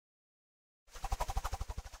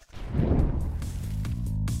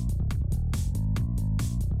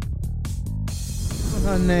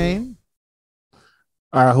her name.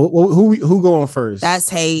 All right, who going first? That's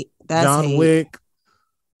hate. That's John hate. Wick.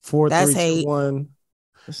 4, That's 3, 2, hate. 1.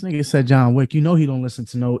 This nigga said John Wick. You know he don't listen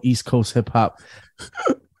to no East Coast hip hop.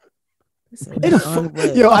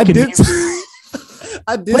 Yo, I did.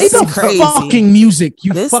 I did. Play the crazy. fucking music.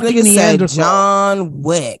 You This fucking nigga said Neanderthal. John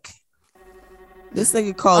Wick. This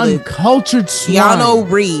nigga called Uncultured it swine.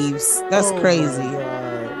 Keanu Reeves. That's crazy.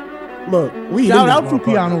 Look, we shout out to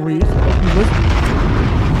Keanu Reeves.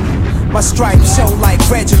 My stripes show like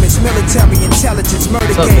regiments, military intelligence,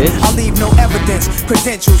 murder game. I leave no evidence,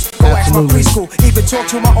 credentials. Go ask my preschool, even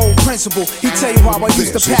talk to my old principal. He tell you how I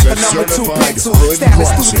used to pack a number 2 pencil.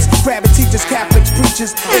 Stabbing students, grabbing teachers, Catholics,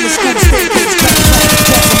 preachers. In the school staircase,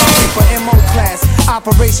 for MO class.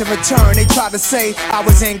 Operation Return, they tried to say I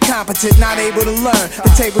was incompetent, not able to learn.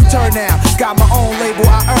 The table turned now, got my own label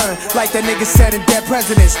I earn. Like that nigga said in Dead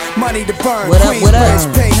Presidents, money to burn. What up, what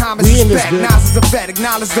up? Pay homage, respect, Nas is a vet,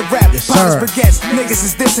 acknowledge the rap. Sir. Niggas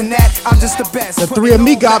is this and that. I'm just the best. The 3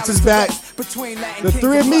 Amigos is back. The 3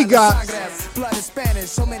 Amigos.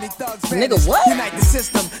 Nigga, what? Unite the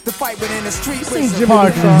system. The fight within the street.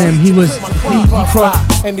 Apart from him, he was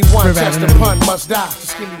anyone touch the pun must die.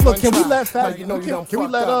 Look, can we let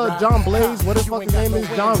John Blaze, what the fuck his name is,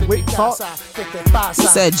 John Wick talk? He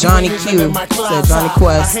said Johnny Q. Said Johnny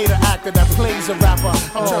Quest.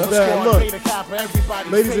 Look,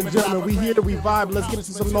 ladies and gentlemen, we here, we vibe. Let's get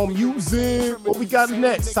into some more music. What we got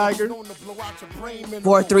next, Tiger?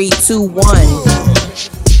 4, 3, 2, 1.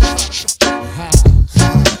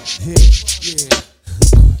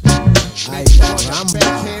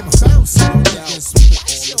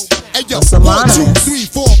 Hey yo, 1, 2, 3,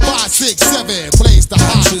 4, 5, 6, 7. Plays the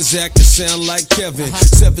hot. Transact to sound like Kevin.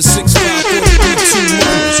 7, 6, 5,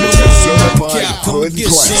 4, 3, 2, 1. Come get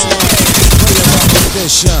some.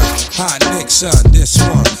 Hot Nixon, this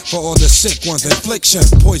one for all the sick ones. Infliction,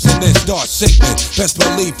 poisonous, dark sickness. Best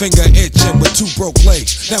believe finger itching with 2 broke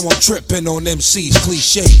legs. Now I'm tripping on MC's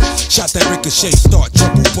cliche. Shot that ricochet, start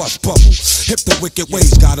trouble, bust bubble. Hip the wicked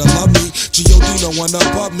ways, gotta love me. G.O.D. no one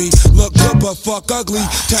above me. Look good but fuck ugly.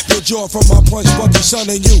 Tap your jaw from my punch, Bucky, son,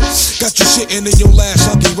 and you. Got you shitting in your last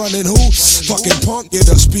huggy, running who? Fucking punk, get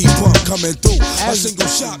a speed bump coming through. A single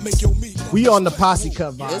shot make your meat. We on the posse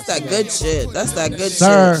cut vibe. That's that good shit. That's that good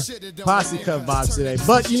shit. Posse cut vibe today.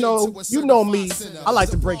 But you know me. I like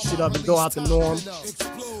to break shit up and go out the norm.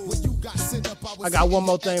 I got one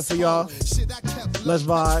more thing for y'all. Let's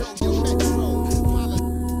vibe.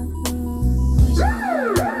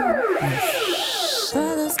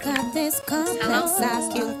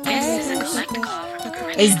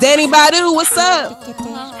 It's Danny Badu. What's up?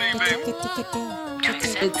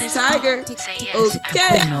 It's Tiger.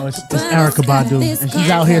 Okay. No, it's Erykah Badu, and she's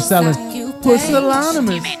out here selling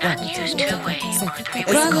Pusillanimous.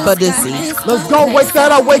 It's Badu. Let's go. Wake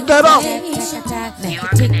that up. Wake that up.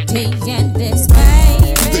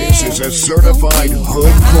 This is a certified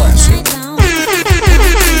hood classic.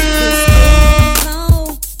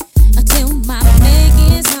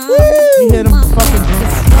 You hear them fucking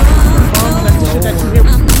that shit that you hear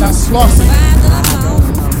without flossing.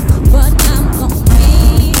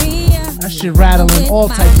 That shit rattling all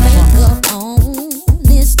types of funks.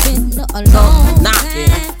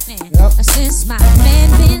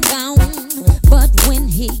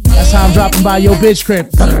 That's how I'm dropping by your bitch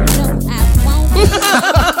crib.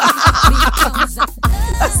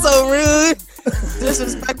 That's so rude.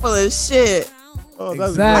 Disrespectful as shit. Oh,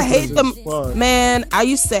 Exactly. I hate them. Man, I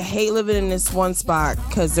used to hate living in this one spot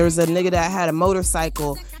because there's a nigga that had a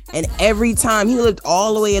motorcycle, and every time he lived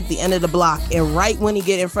all the way at the end of the block, and right when he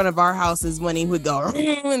get in front of our house is when he would go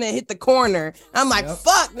and then hit the corner. I'm like,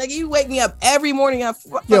 fuck, nigga, you wake me up every morning at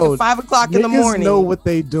fucking 5 o'clock in the morning. Niggas know what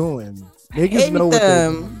they doing. Niggas know what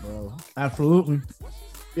they doing, bro. Absolutely.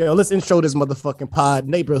 Yo, let's intro this motherfucking pod.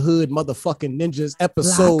 Neighborhood motherfucking ninjas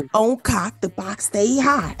episode. Lock on cock, the box stay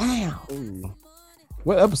hot. Ow. Ooh.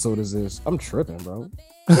 What episode is this? I'm tripping, bro.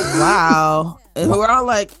 Wow. And we're on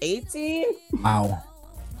like 18? Wow.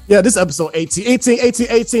 Yeah, this episode 18.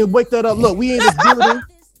 18. Wake that up. Look, we in this building.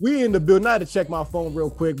 We in the building. I had to check my phone real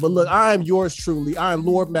quick. But look, I am yours truly. I am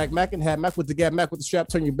Lord Mac. Mac and hat. Mac with the gap. Mac with the strap.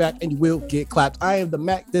 Turn your back and you will get clapped. I am the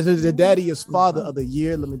Mac. This is the daddiest father of the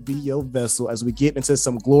year. Let me be your vessel as we get into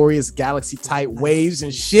some glorious galaxy type waves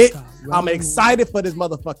and shit. I'm excited for this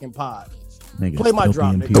motherfucking pod. Niggas play my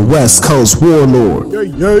drop, nigga. The West Coast Warlord. Yeah,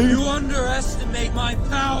 yeah. You underestimate my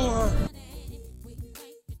power.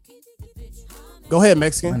 Go ahead,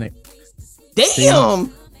 Mexican.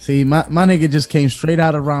 Damn. See, my nigga just came straight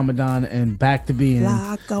out of Ramadan and back to being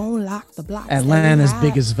Lock the block. Atlanta's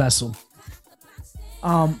biggest vessel.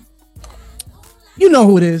 You know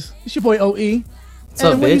who it is. It's your boy OE. What's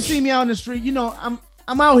up, when you bitch? see me out in the street, you know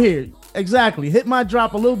I'm out here. Exactly. Hit my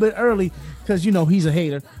drop a little bit early because you know he's a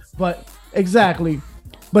hater. But exactly.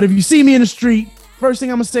 But if you see me in the street, first thing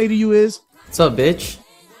I'm gonna say to you is, What's up, bitch?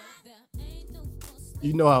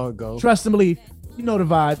 You know how it goes. trust and believe. You know the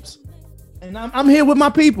vibes. And I'm here with my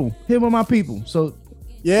people. So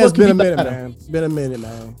Yeah, what it's could been a be minute, better? man. It's been a minute,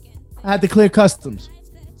 man. I had to clear customs.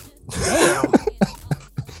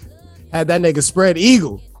 Had that nigga spread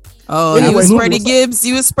eagle. Oh, Anyway, you was who Spready was- Gibbs.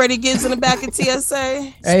 You was Spready Gibbs in the back of TSA.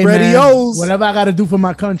 Hey, Spready man, O's. whatever I got to do for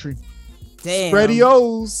my country. Damn,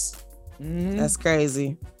 Radios. that's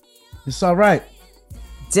crazy. It's all right.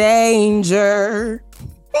 Danger.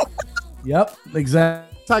 Yep,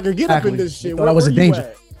 exactly. Tiger, get up in this shit. Thought I was a you danger.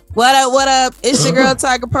 at? What up? What up? It's your girl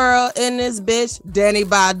Tiger Pearl in this bitch. Danny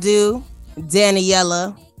Badu,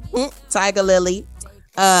 Daniela, Tiger Lily,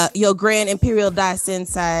 your Grand Imperial Die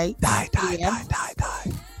Sensei, Die.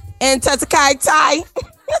 and Tatakai Tai.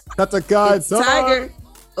 That's a god. Tiger.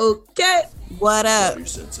 Okay. What up?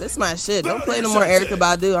 This my shit. Don't play no more Erykah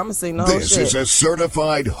Badu. I'm gonna sing the whole This shit. is a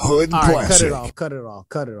certified hood All right, classic. cut it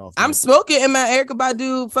off. I'm smoking in my Erykah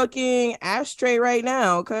Badu fucking ashtray right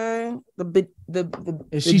now. Okay.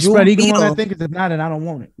 Is she spread eagle on that thing? Because if not, then I don't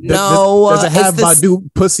want it. No. Does it have it's the-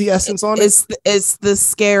 Badu pussy essence on it? It's the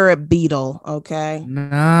scarab beetle. Okay.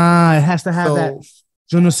 Nah, it has to have So- that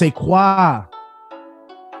je ne sais quoi.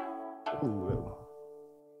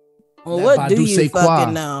 Well, That what do Badu you say quoi?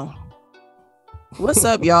 fucking know? What's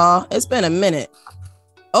up, y'all? It's been a minute.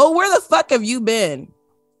 Oh, where the fuck have you been?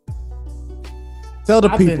 Tell the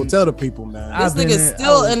I've people, been- tell the people, man. This I've been nigga's in-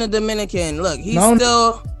 still I was- in the Dominican. Look, he's No,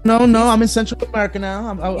 still. No, I'm in Central America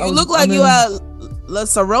now. You look like you at La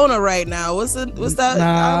Serona right now. What's that?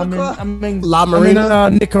 Nah, island called? I'm in La I'm in, Marina?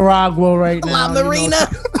 Nicaragua right now. La you know. Marina.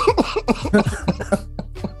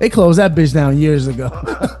 They closed that bitch down years ago.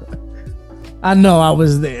 I know I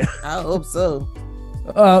was there. I hope so.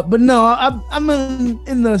 But no, I'm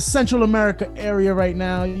in the Central America area right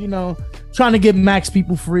now, you know, trying to get max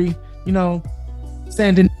people free, you know,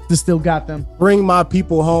 standing still got them. Bring my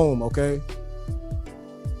people home, okay?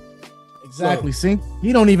 Exactly. See,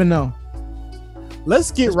 you don't even know. Let's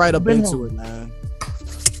get right up been into home. it, man.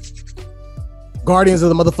 Guardians of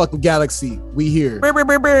the motherfucking Galaxy, we here. Brr, brr,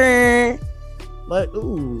 brr, brr. Like,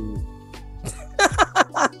 ooh.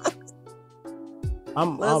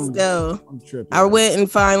 Let's go. I'm tripping. I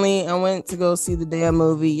went to go see the damn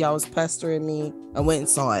movie. Y'all was pestering me. I went and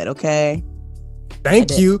saw it. Okay.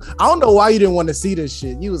 Thank you. I don't know why you didn't want to see this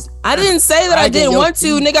shit. You was. I didn't say that I dragging didn't your want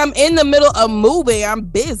to, feet. nigga. I'm in the middle of moving. I'm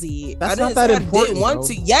busy. That's I didn't not that say important, I didn't want bro.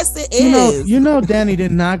 to. Yes, it is. You know, Danny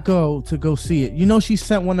did not go see it. You know, she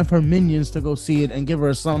sent one of her minions to go see it and give her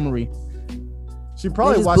a summary. She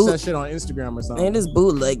probably just watched boot- that shit on Instagram or They something. just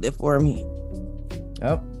bootlegged it for me.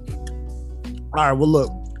 Yep. All right, well,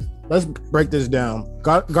 look, let's break this down.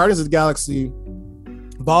 Guardians of the Galaxy,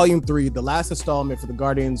 Volume 3, the last installment for the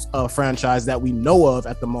Guardians franchise that we know of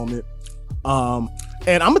at the moment. And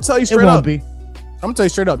I'm gonna tell you It straight won't up. be. I'm gonna tell you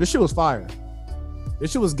straight up. This shit was fire.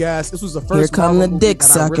 This shit was gas. This was the first. Here come Marvel the movie dick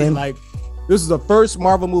that I really sucking. liked. This is the first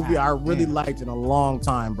Marvel movie I really liked in a long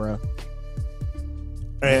time, bro.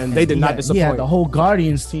 And they did not He disappoint. had the whole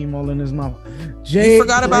Guardians team all in his mouth. You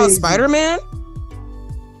forgot about Spider-Man?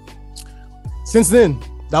 Since then,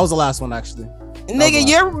 that was the last one, actually. Nigga,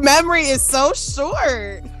 your memory is so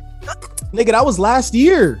short. Nigga, that was last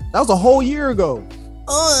year. That was a whole year ago.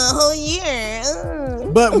 Oh, a whole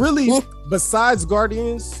year. But really, besides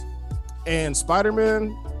Guardians and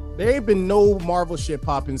Spider-Man, there ain't been no Marvel shit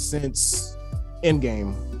popping since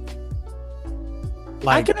Endgame. I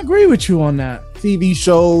Like can agree with you on that. TV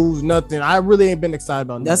shows, nothing. I really ain't been excited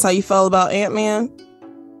about That's how nothing. you felt about Ant-Man?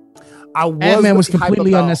 Ant-Man was really hyped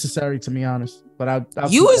completely about- unnecessary, to be honest. But I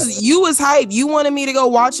You was hype. You wanted me to go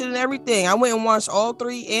watch it and everything. I went and watched all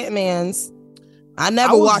 3 Ant-Mans. I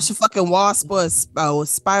never watched a fucking Wasp or a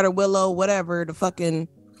Spider Willow, whatever. The fucking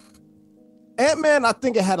Ant-Man, I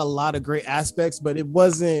think it had a lot of great aspects, but it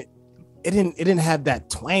didn't have that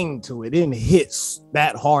twang to it. It didn't hit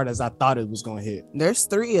that hard as I thought it was gonna hit. there's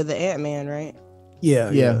 3 of the Ant-Man, right?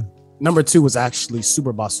 Yeah. Number 2 was actually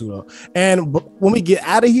Super Basuto. And when we get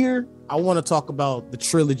out of here, I want to talk about the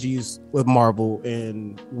trilogies with Marvel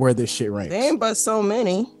and where this shit ranks. There ain't but so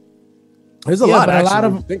many. There's a lot, but actually,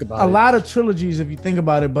 when you think about a it. lot of trilogies, if you think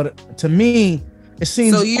about it. But to me, it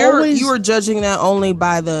seems So you were judging that only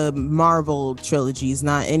by the Marvel trilogies,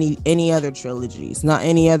 not any other trilogies, not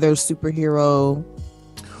any other superhero.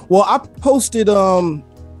 Well, I posted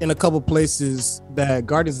in a couple places that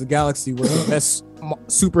Guardians of the Galaxy was the best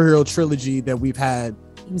superhero trilogy that we've had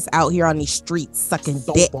He was out here on these streets sucking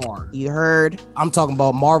so dick. far. You heard? I'm talking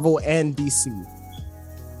about Marvel and DC.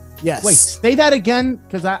 Yes. Wait, say that again,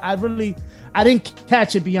 because I didn't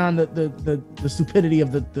catch it beyond the stupidity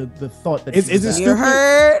of the thought that Is it You stupid?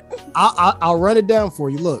 heard? I'll run it down for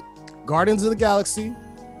you. Look, Guardians of the Galaxy.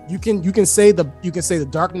 You can say the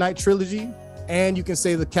Dark Knight trilogy, and you can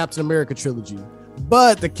say the Captain America trilogy.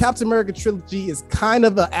 But the Captain America trilogy is kind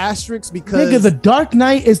of an asterisk because nigga, the Dark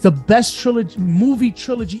Knight is the best movie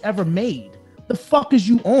trilogy ever made. The fuck is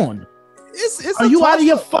you on? Are you out of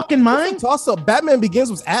your fucking mind? Toss up. Batman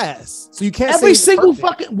Begins was ass, so you can't Every say single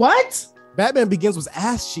perfect. fucking what? Batman Begins was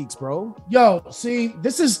ass cheeks, bro. Yo, see,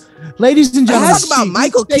 this is, ladies and gentlemen, Talk about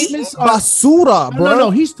Michael Keaton. Basura, bro.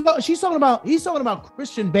 No. He's talking about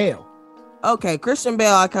Christian Bale. Okay, Christian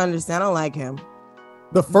Bale, I can understand. I don't like him.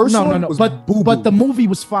 The first one was but boo-boo. the movie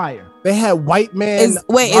was fire. They had White Man. Is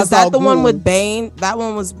Ra's that al the one Ghul. with Bane? That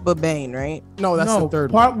one was with Bane, right? No, that's the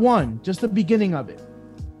third part one. 1, just the beginning of it.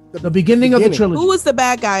 The beginning of the trilogy. Who was the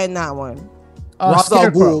bad guy in that one? Ra's al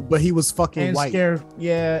Scarecrow. Ghul, but he was fucking and white.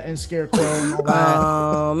 and Scarecrow and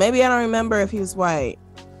all that. Maybe I don't remember if he was white.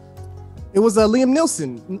 It was Liam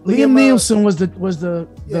Neeson. Liam Neeson was the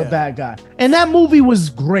bad guy, and that movie was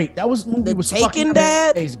great. Movie was Taken fucking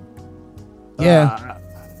Dad? amazing. Yeah,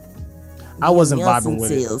 I wasn't vibing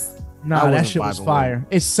with it. nah, that shit was fire.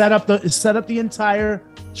 It set up the entire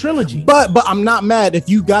trilogy. But I'm not mad if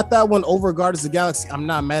you got that one over Guardians of the Galaxy. I'm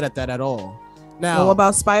not mad at that at all. Now, what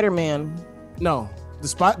about Spider-Man? No, the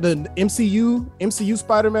MCU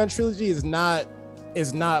Spider-Man trilogy is not.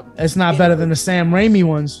 It's not better than the Sam Raimi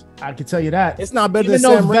ones. I can tell you that. It's not better Even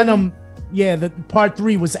than though Sam Venom. Yeah, the part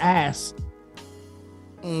 3 was ass.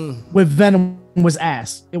 With Venom was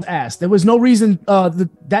ass. It was ass. There was no reason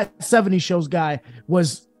that 70s shows guy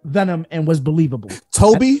was Venom and was believable.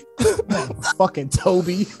 Toby, fucking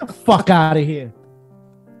Toby, fuck out of here.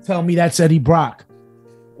 Tell me that's Eddie Brock.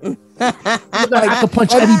 I could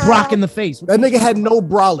punch Eddie Brock in the face. That nigga had no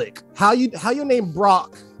brolic. How you name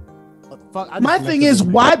Brock? Fuck, my thing is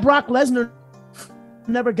why Brock Lesnar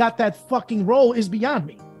never got that fucking role is beyond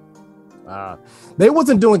me. They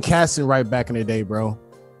wasn't doing casting right back in the day, bro.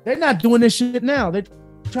 They're not doing this shit now. They're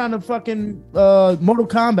trying to fucking Mortal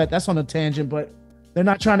Kombat. That's on a tangent, but they're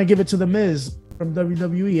not trying to give it to the Miz from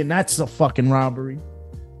WWE, and that's a fucking robbery.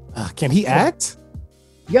 Can he act?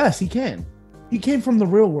 Yes, he can. He came from the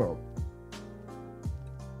real world.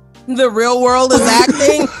 The real world is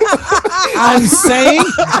acting. I'm saying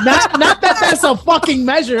not that that's a fucking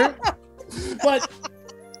measure, but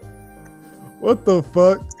what the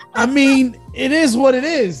fuck? I mean, it is what it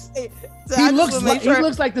is. So he looks like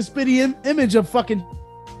the spitty image of fucking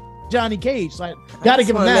Johnny Cage. Like, gotta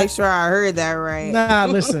give him that. Make sure I heard that right. Nah,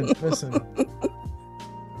 listen.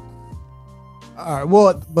 All right,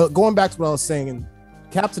 well, but going back to what I was saying,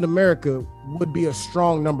 Captain America would be a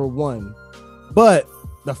strong number 1, but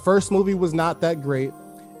the first movie was not that great,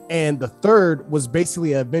 and the third was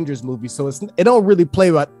basically an Avengers movie, so it don't really play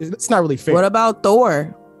about. It's not really fair. What about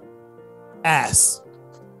Thor? Ass.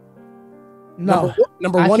 No,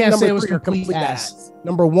 number I 1 can't and say it number was 3 are complete complete ass. ass.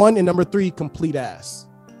 Number 1 and number 3 complete ass.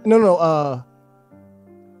 No.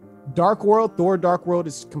 Dark World, Thor Dark World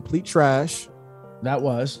is complete trash. That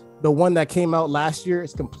was the one that came out last year.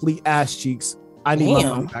 Is complete ass cheeks. I need my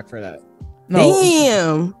money back for that. No.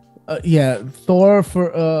 Damn. Yeah, Thor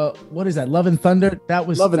for what is that? Love and Thunder. That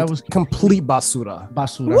was complete basura.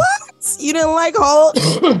 What? You didn't like Hulk?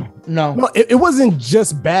 No, it wasn't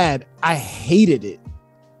just bad. I hated it.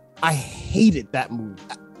 I hated that movie.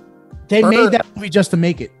 They made that movie just to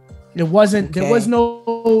make it. It wasn't. Okay. There was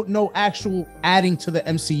no actual adding to the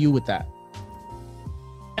MCU with that.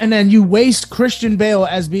 And then you waste Christian Bale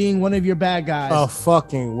as being one of your bad guys. A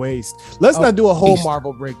fucking waste. Let's not do a whole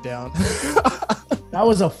Marvel breakdown. That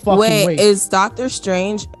was a fucking waste. Wait, is Doctor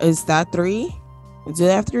Strange? Is that 3? Do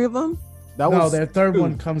they have 3 of them? Their third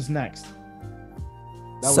one comes next.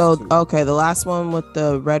 So okay, the last one with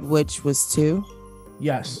the Red Witch was 2.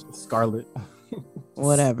 Yes, Scarlet.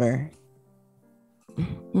 Whatever.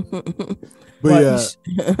 But yeah.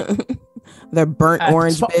 The burnt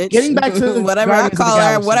orange bitch. Getting back to whatever I call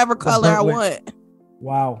her, whatever color I want.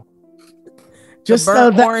 Wow. Just the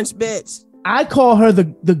burnt orange bitch. I call her the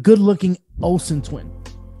good-looking Olsen twin.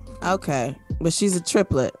 Okay, but she's a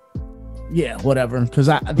triplet. Yeah, whatever. Because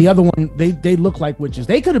the other one, they look like witches.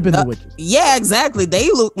 They could have been the witches. Yeah, exactly. They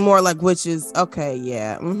look more like witches. Okay,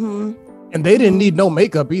 yeah. Mm-hmm. And they didn't need no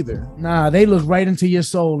makeup either. Nah, they look right into your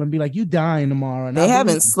soul and be like, you dying tomorrow. And they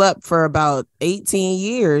haven't slept for about 18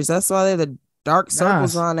 years. That's why they're the dark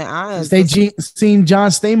circles on their eyes. They seen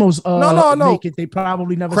John Stamos no. naked. They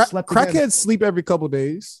probably never slept together. Crackheads sleep every couple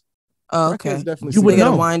days. Oh, okay. You would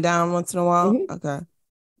know. Wind down once in a while. Mm-hmm. Okay.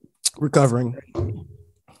 Recovering.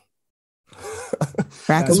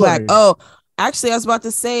 Crack is whack. Oh, actually, I was about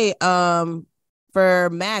to say, for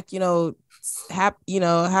Mac,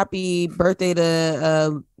 happy birthday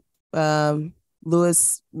to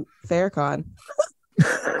Louis Farrakhan.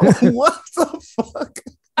 What the fuck?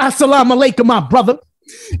 Assalamu alaikum, my brother.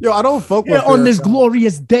 Yo, I don't fuck with on this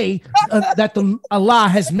glorious day that Allah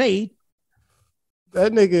has made.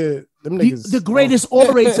 That nigga, them niggas, the greatest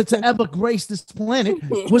orator to ever grace this planet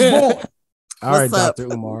was born. All right,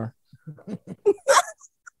 Dr. Umar.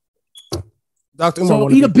 Dr. Umar.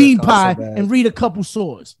 So eat a bean pie and read a couple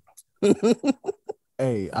swords.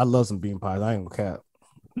 Hey, I love some bean pies. I ain't gonna cap.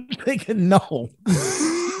 Nigga, no.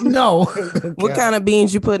 What kind of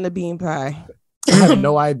beans you put in the bean pie? I have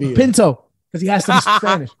no idea. Pinto, because he has to be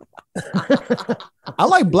Spanish. I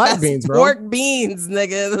like black beans, bro. Pork beans,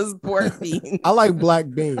 nigga. Those pork beans. I like black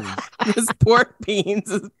beans. This pork beans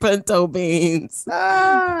is pinto beans.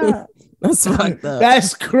 That's fucked up.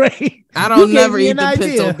 That's great. I don't never eat the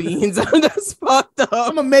pinto beans. That's fucked up.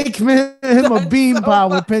 I'm gonna make him a bean pie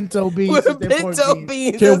with pinto beans. With pinto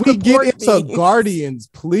beans. Can we get into Guardians,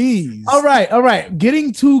 please? All right.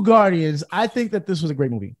 Getting to Guardians, I think that this was a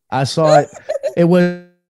great movie. I saw it. It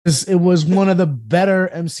was one of the better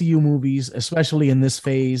MCU movies, especially in this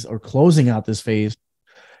phase or closing out this phase.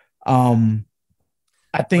 I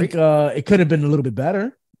think it could have been a little bit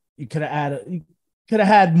better. You could have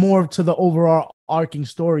had more to the overall arcing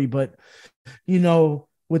story, but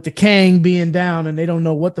with the Kang being down and they don't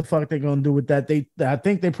know what the fuck they're gonna do with that, I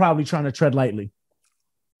think they're probably trying to tread lightly.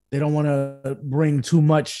 They don't want to bring too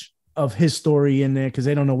much of his story in there because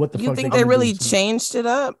they don't know what the fuck. You think they really changed it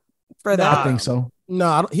up for that? I think so. No,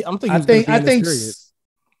 I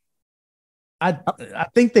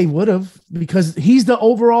think they would have, because he's the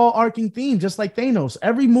overall arcing theme, just like Thanos.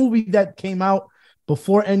 Every movie that came out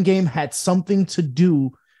before Endgame had something to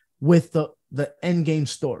do with the Endgame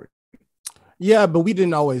story. Yeah, but we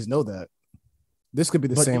didn't always know that. This could be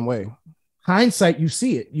the same way. Hindsight, you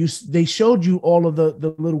see it. They showed you all of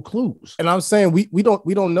the little clues. And I'm saying we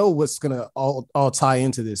don't know what's gonna all tie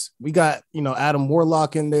into this. We got Adam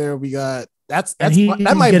Warlock in there. We got that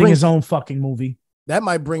might bring his own fucking movie. That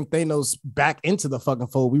might bring Thanos back into the fucking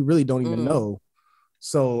fold. We really don't even know.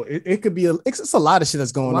 So it could be it's a lot of shit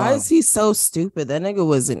that's going on. Why is he so stupid? That nigga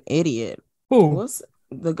was an idiot. Who? What's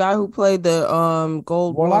the guy who played the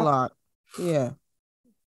Gold Warlock? Yeah.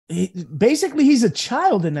 Basically, he's a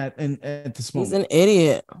child at this moment. He's an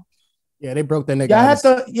idiot. Yeah, they broke that nigga.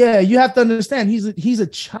 You have to understand. He's a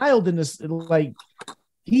child in this. Like,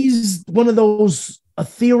 he's one of those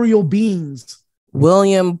ethereal beings.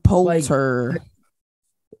 William Poulter.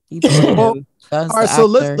 All right, so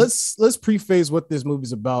let's preface what this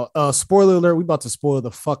movie's about. Spoiler alert: we about to spoil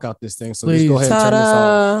the fuck out this thing. So please go ahead and turn this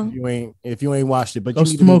off if you ain't watched it. But go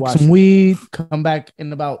you need smoke to some weed. Come back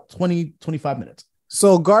in about 20-25 minutes.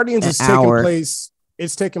 So Guardians is taking place.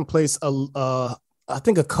 It's taking place. I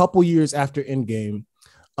think a couple years after Endgame.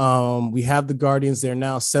 We have the Guardians. They're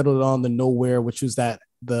now settled on the Nowhere, which was the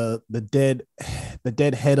dead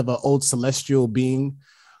head of an old celestial being.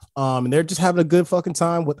 And they're just having a good fucking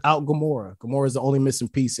time without Gamora. Gamora is the only missing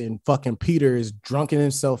piece, and fucking Peter is drunken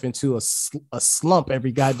himself into a slump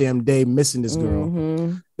every goddamn day, missing this girl.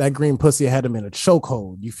 Mm-hmm. That green pussy had him in a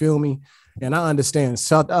chokehold. You feel me? And I understand.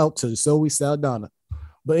 Shout out to Zoe Saldana.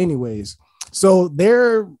 But anyways, so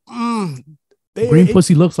green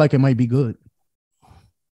pussy looks like it might be good.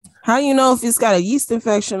 How you know if it's got a yeast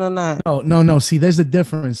infection or not? No. See, there's a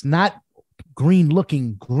difference. Not green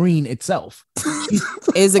looking green itself.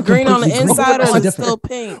 Is it green on the inside or is it still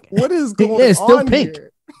pink? What is going on? It's still pink.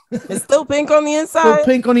 Here? It's still pink on the inside. Still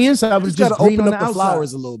pink on the inside, but it's just green open on up the the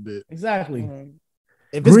flowers a little bit. Exactly. Mm-hmm.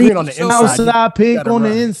 If it's green on the inside, pink on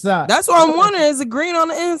the inside. That's what I'm wondering. Is it green on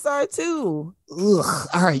the inside too? Ugh.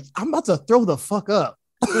 All right, I'm about to throw the fuck up.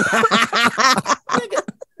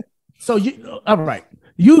 So all right.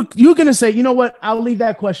 You're gonna say, you know what? I'll leave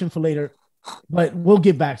that question for later, but we'll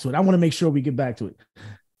get back to it. I want to make sure we get back to it.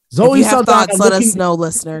 Zoe, if you have thoughts, let us know,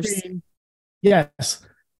 listeners. Yes,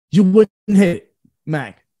 you wouldn't hit it,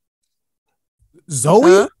 Mac.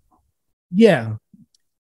 Zoe? Yeah.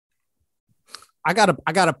 I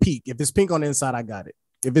gotta peek. If it's pink on the inside, I got it.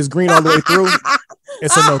 If it's green all the way through,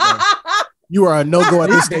 it's a no-go. You are a no-go at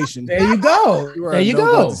this station. There you go. There you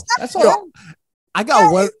go. That's all. I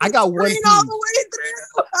got one. I got one. Green all the way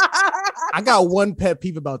through. I got one pet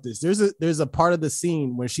peeve about this. There's a part of the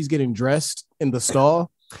scene where she's getting dressed in the stall,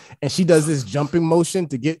 and she does this jumping motion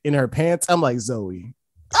to get in her pants. I'm like, Zoe.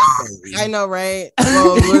 I know, right?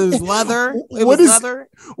 Well, it was leather. Leather.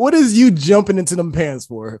 What is you jumping into them pants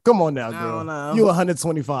for? Come on now, girl. I don't know. You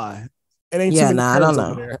 125. It ain't I don't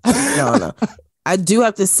know. No. I do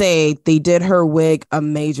have to say they did her wig a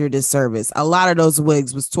major disservice. A lot of those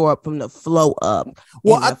wigs was tore up from the flow up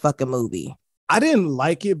in that fucking movie. I didn't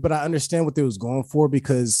like it, but I understand what they was going for,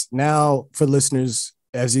 because now for listeners,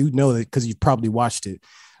 as you know, because you've probably watched it,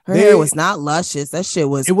 her hair was not luscious. That shit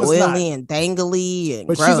was oily and dangly and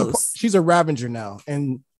gross. She's a Ravager now,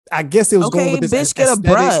 and I guess it was going with this bitch, get a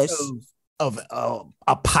brush of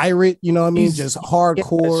a pirate. You know what I mean? Just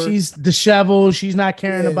hardcore. Yeah, she's disheveled. She's not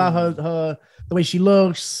caring about her the way she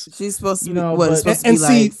looks. She's supposed to be supposed to be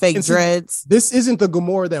like fake dreads. This isn't the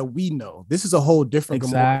Gamora that we know. This is a whole different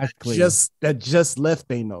Gamora that just left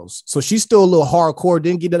Thanos. So she's still a little hardcore.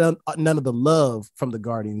 Didn't get none of the love from the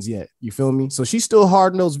Guardians yet. You feel me? So she's still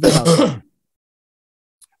hard-nosed villain.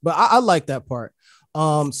 But I like that part.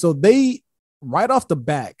 So they right off the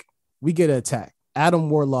back, we get an attack. Adam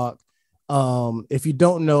Warlock. If you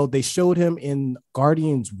don't know, they showed him in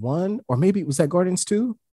Guardians 1, or maybe was that Guardians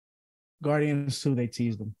 2? Guardians 2, they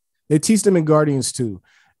teased him. They teased him in Guardians 2.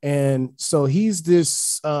 And so he's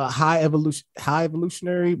this high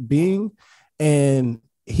evolutionary being, and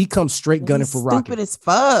he comes straight gunning for Rocket. Stupid as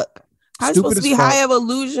fuck. How supposed to be high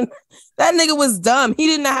evolution? That nigga was dumb. He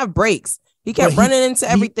didn't have brakes. He kept running into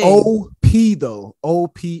everything. OP though.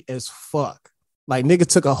 OP as fuck. Like nigga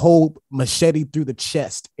took a whole machete through the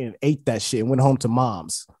chest and ate that shit and went home to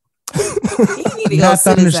mom's. You have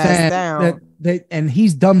to understand that and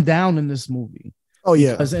he's dumbed down in this movie. Oh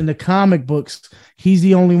yeah, because in the comic books, he's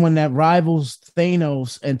the only one that rivals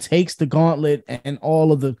Thanos and takes the gauntlet and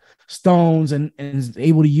all of the stones and is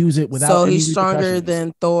able to use it without. So he's stronger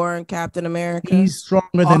than Thor and Captain America. He's stronger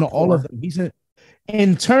than all of them.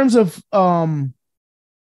 In terms of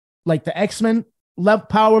like the X-Men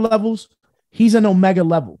power levels, he's an Omega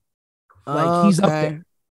level. Like he's up there.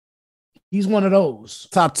 He's one of those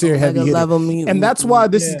top tier heavy level mutant. And that's why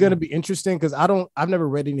this is going to be interesting, because I've never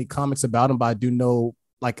read any comics about him, but I do know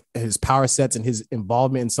like his power sets and his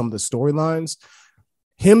involvement in some of the storylines.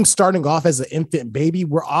 Him starting off as an infant baby,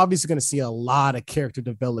 we're obviously going to see a lot of character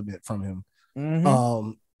development from him.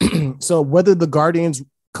 Mm-hmm. So whether the Guardians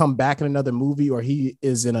come back in another movie or he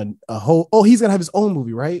is in a whole, he's going to have his own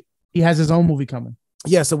movie, right? He has his own movie coming.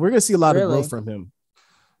 Yeah. So we're going to see a lot of growth from him.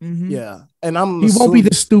 Mm-hmm. Yeah, and he won't be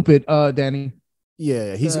this stupid, Danny.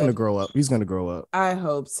 Yeah, he's gonna grow up. He's gonna grow up. I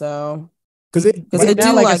hope so. Because right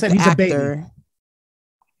now, like I said, he's a baby.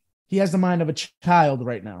 He has the mind of a child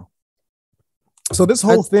right now. So this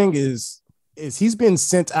whole thing is he's been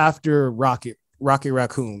sent after Rocket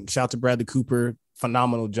Raccoon. Shout out to Bradley Cooper,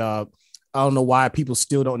 phenomenal job. I don't know why people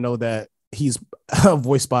still don't know that he's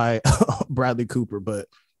voiced by Bradley Cooper, but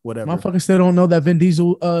whatever. Motherfuckers still don't know that Vin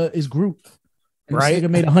Diesel is Groot. And right? This nigga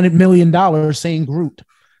made $100 million saying Groot.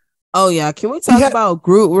 Oh yeah, can we talk about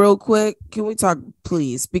Groot real quick? Can we talk,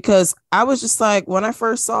 please? Because I was just like, when I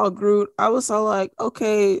first saw Groot, I was all like,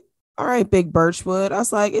 okay, all right, Big Birchwood. I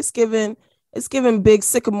was like, it's giving Big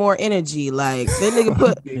Sycamore energy. Like that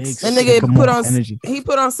nigga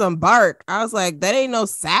put on some bark. I was like, that ain't no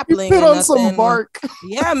sapling. He put on some bark.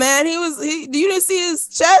 Yeah, man. You didn't see his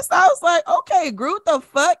chest. I was like, okay, Groot, the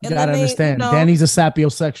fuck. And you gotta understand, Danny's a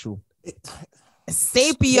sapiosexual.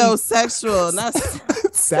 Sapiosexual, not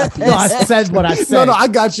sapio. No, I said what I said. No, I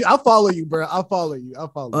got you. I'll follow you, bro. I'll follow you.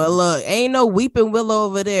 Well, look, ain't no weeping willow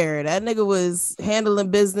over there. That nigga was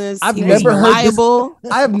handling business. I've never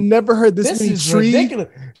heard this. This is ridiculous.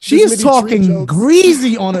 She's talking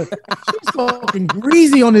greasy on it. She's talking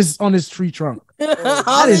greasy on his tree trunk.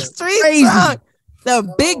 On his tree crazy. Trunk.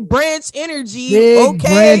 The big branch energy. Big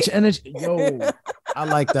branch energy. Yo, I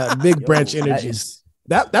like that. Big branch energy.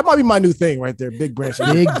 That might be my new thing right there. Big branch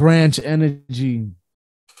energy. Big branch energy.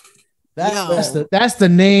 That's the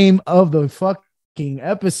name of the fucking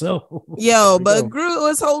episode. Yo, but Groot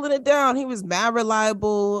was holding it down. He was mad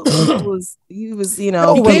reliable. he was he came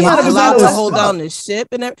out allowed to hold down the ship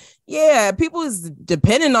and people was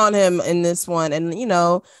depending on him in this one, and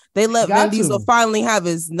they let Vin Diesel finally have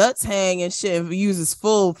his nuts hang and shit and use his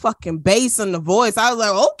full fucking bass on the voice. I was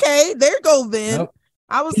like, okay, there you go, Vin. Yep.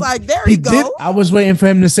 I was like, there you go. I was waiting for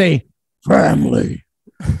him to say family.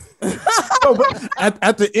 No, but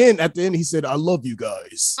at the end, he said, "I love you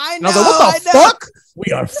guys." I know. And I was like, "What the fuck?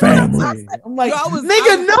 We are family." I'm like,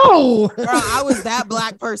 nigga, no. Bro, I was that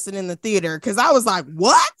black person in the theater because I was like,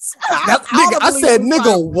 "What?" I said,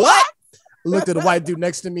 "Nigga, what?" I looked at the white dude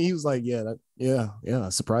next to me. He was like, "Yeah,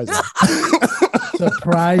 surprising."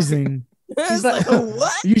 Surprising. He's like,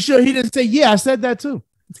 "What?" You sure he didn't say, "Yeah, I said that too"?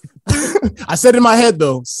 I said it in my head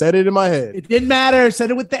though. Said it in my head. It didn't matter.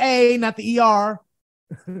 Said it with the A, not the ER.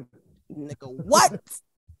 Nigga, what?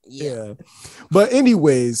 Yeah. But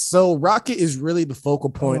anyways, so Rocket is really the focal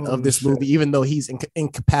point of this movie, even though he's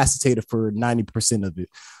incapacitated for 90% of it.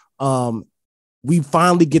 We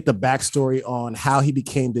finally get the backstory on how he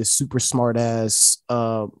became this super smart ass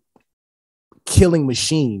killing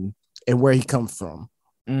machine and where he comes from,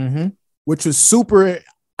 which was super.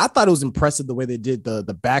 I thought it was impressive the way they did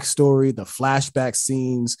the backstory, the flashback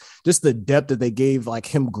scenes, just the depth that they gave, like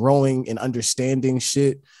him growing and understanding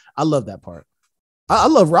shit. I love that part. I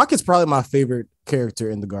love Rocket's probably my favorite character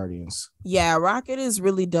in the Guardians. Yeah, Rocket is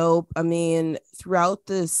really dope. I mean, throughout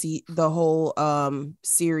the whole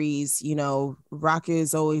series, you know, Rocket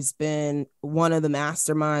has always been one of the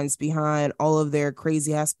masterminds behind all of their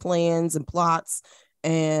crazy ass plans and plots,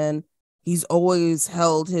 and he's always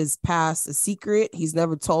held his past a secret. He's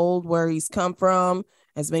never told where he's come from.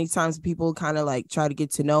 As many times people kind of like try to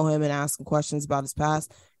get to know him and ask him questions about his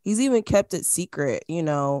past, he's even kept it secret, you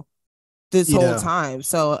know, this whole time.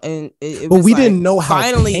 So, and but we didn't know how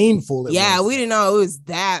painful it was. Yeah, we didn't know it was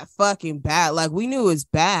that fucking bad. Like, we knew it was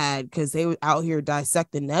bad because they were out here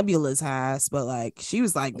dissecting Nebula's ass, but like, she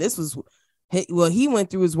was like, this was, well, he went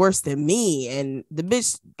through was worse than me, and the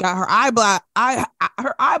bitch got her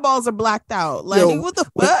her eyeballs are blacked out. Like, what the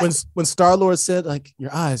fuck? When Star-Lord said, like,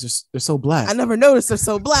 your eyes they're so black. I never noticed they're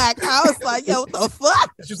so black. I was like, yo, what the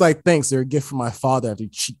fuck? She was like, thanks, they're a gift from my father after he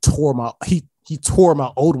tore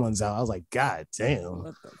my old ones out. I was like, God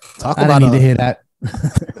damn. I don't need to hear that.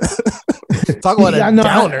 Talk about a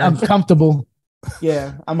downer. I'm comfortable.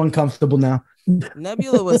 Yeah, I'm uncomfortable now.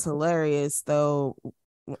 Nebula was hilarious though.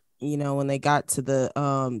 You know, when they got to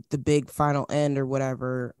the big final end or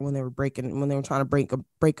whatever, when they were trying to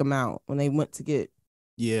break them out, when they went to get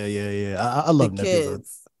I love the Nebula.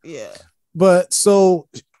 kids. Yeah. But so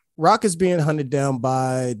Rock is being hunted down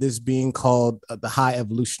by this being called the High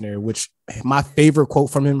Evolutionary, which my favorite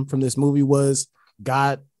quote from him from this movie was,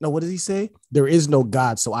 God, no, what did he say? There is no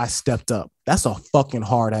God, so I stepped up. That's a fucking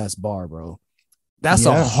hard ass bar, bro. That's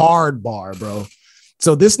a hard bar, bro.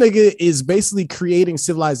 So this nigga is basically creating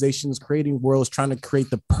civilizations, creating worlds, trying to create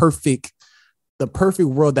the perfect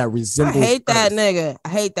world that resembles. I hate that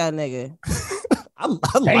nigga.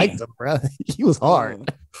 I liked him, bro. He was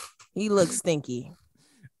hard. He looks stinky.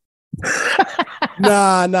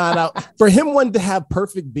 Nah. For him wanting to have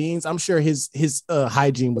perfect beings, I'm sure his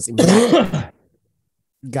hygiene was immaculate.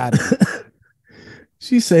 Got it.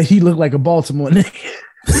 She said he looked like a Baltimore nigga.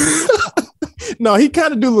 No, he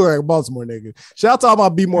kind of do look like a Baltimore nigga. Shout out to all my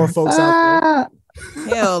B-more folks out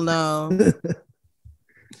there. Hell no. His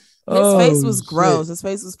face was gross. His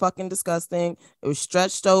face was fucking disgusting. It was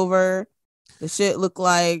stretched over. The shit looked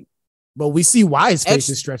like. But we see why his face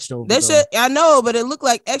is stretched over. That shit, I know, but it looked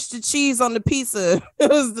like extra cheese on the pizza. It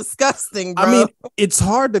was disgusting, bro. I mean, it's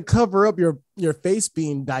hard to cover up your face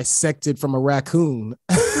being dissected from a raccoon,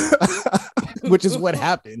 which is what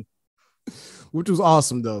happened. Which was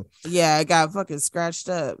awesome though. Yeah, it got fucking scratched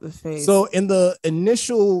up the face. So in the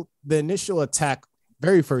initial attack,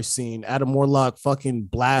 very first scene, Adam Warlock fucking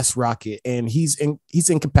blasts Rocket, and he's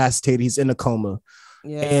incapacitated. He's in a coma,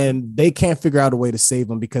 and they can't figure out a way to save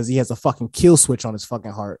him because he has a fucking kill switch on his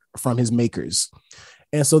fucking heart from his makers.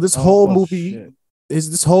 And so this whole movie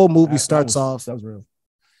starts off. That was real.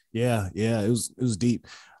 Yeah, it was deep.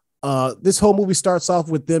 This whole movie starts off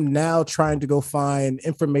with them now trying to go find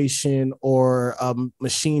information or a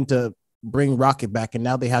machine to bring Rocket back, and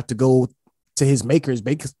now they have to go to his makers.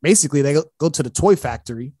 Basically, they go to the toy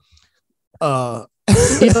factory.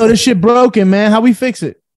 This shit broken, man. How we fix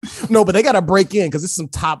it? No, but they gotta break in because it's some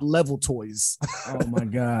top level toys. Oh my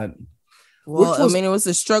god. Well, I mean, it was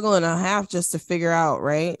a struggle and a half just to figure out,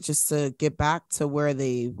 right? Just to get back to where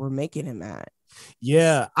they were making him at.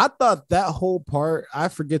 Yeah, I thought that whole part, I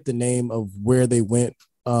forget the name of where they went,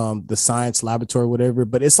 the science laboratory, whatever,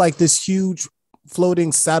 but it's like this huge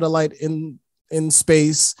floating satellite in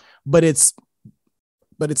space, but it's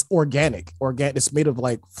organic. It's made of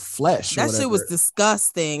like flesh. That shit was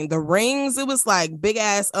disgusting. The rings, it was like big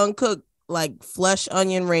ass uncooked like flesh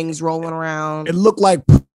onion rings rolling around. It looked like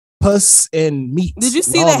pus and meat. Did you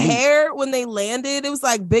see the hair when they landed? It was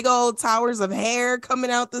like big old towers of hair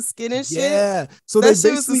coming out the skin and shit. Yeah, so that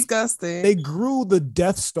shit was disgusting. They grew the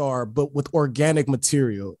Death Star, but with organic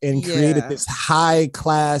material, and created this high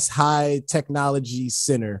class, high technology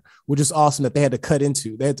center, which is awesome. That they had to cut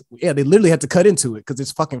into. They literally had to cut into it because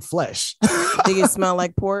it's fucking flesh. Did it smell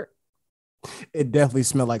like pork? It definitely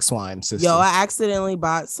smelled like swine, sister. Yo, I accidentally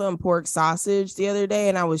bought some pork sausage the other day,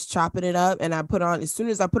 and I was chopping it up, and as soon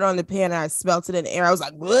as I put it on the pan, and I smelled it in the air. I was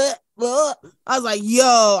like, what? I was like,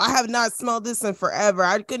 yo, I have not smelled this in forever.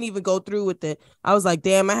 I couldn't even go through with it. I was like,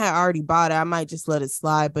 damn, I had already bought it. I might just let it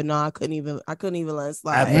slide, but no, I couldn't even let it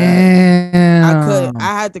slide. Damn.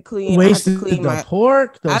 I had to clean. Wasted the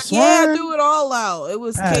pork. I threw it all out. It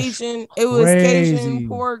was Cajun. It was Cajun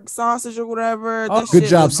pork sausage or whatever. Oh, good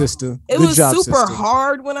job, sister. It was super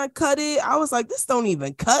hard when I cut it. I was like, this don't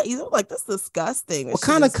even cut. You know, like, that's disgusting. What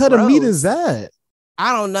kind of cut of meat is that?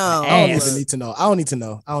 I don't know. I don't even need to know. I don't need to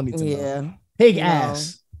know. Yeah. Pig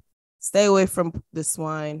ass. Stay away from the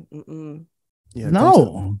swine. Mm-mm. Yeah.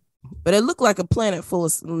 No. But it looked like a planet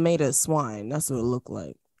made of swine. That's what it looked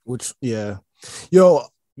like. Which, yeah. Yo,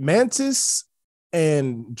 Mantis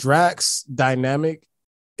and Drax dynamic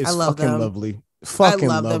is fucking lovely. Fucking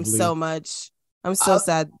I love lovely. them so much. I'm so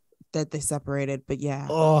sad that they separated, but yeah.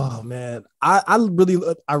 Oh man. I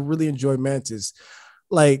really enjoy Mantis.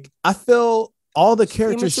 Like, I feel all the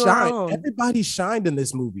characters shine. Everybody shined in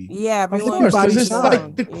this movie. Yeah, of course, because it's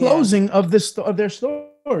like the closing of their story.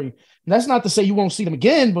 And that's not to say you won't see them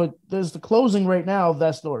again, but there's the closing right now of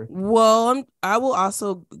that story. Well, I will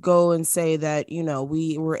also go and say that, you know,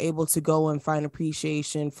 we were able to go and find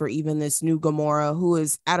appreciation for even this new Gamora, who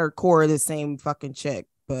is at her core the same fucking chick,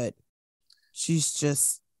 but she's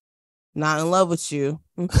just not in love with you.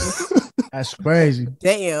 That's crazy.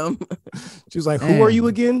 Damn. She was like, who are you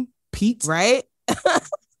again? Pete, right?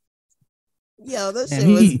 Yo, that shit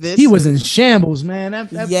was vicious. He was in shambles, man.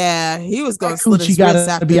 Yeah, he was going to slit his wrist after.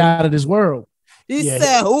 Got to be out of this world. He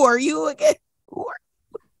said, "Who are you again?"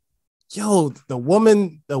 Yo, the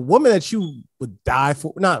woman that you would die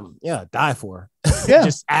for. Die for. Yeah,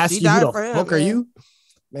 just ask you, who the fuck are you?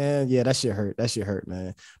 Man, yeah, that shit hurt. That shit hurt,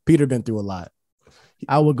 man. Peter been through a lot.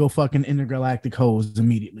 I would go fucking intergalactic hoes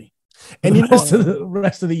immediately. And you know, the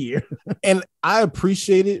rest of the year. And I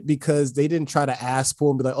appreciate it because they didn't try to ask for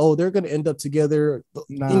and be like, oh, they're gonna end up together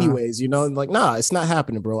anyways, you know, and like, nah, it's not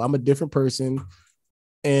happening, bro. I'm a different person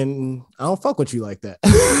and I don't fuck with you like that.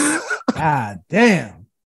 God damn.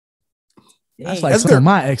 That's like some of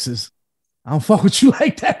my exes. I don't fuck with you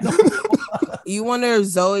like that. No. You wonder if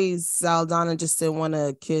Zoe Saldana just didn't want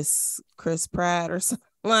to kiss Chris Pratt or something.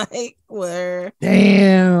 Like, where?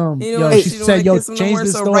 Damn. You know, she said, "Yo, change the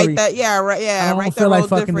story." Write that, right. I don't feel like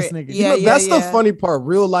fucking this nigga. Yeah, that's the funny part.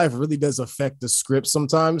 Real life really does affect the script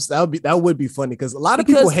sometimes. That would be funny because a lot of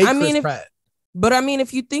people hate Chris Pratt. But I mean,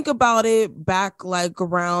 if you think about it, back like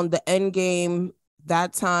around the end game,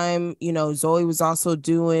 that time, you know, Zoe was also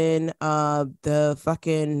doing the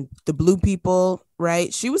Blue People,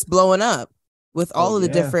 right? She was blowing up with all of the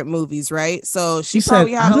different movies, right? So she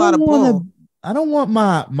probably had a lot of pull. I don't want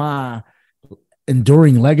my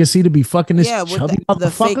enduring legacy to be fucking this chubby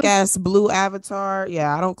the fake ass blue avatar.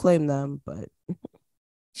 Yeah, I don't claim them, but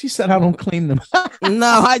she said I don't claim them. No,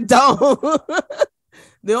 I don't.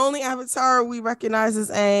 The only avatar we recognize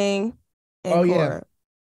is Aang. And yeah,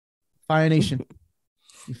 Fire Nation.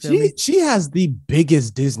 She has the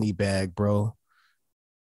biggest Disney bag, bro.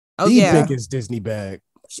 Biggest Disney bag.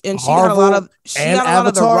 And she got a lot of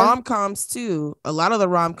the rom-coms too. A lot of the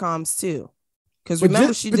rom-coms too. Because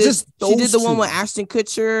remember, she did the one with Ashton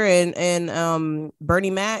Kutcher and Bernie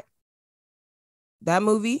Mac. That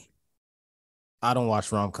movie. I don't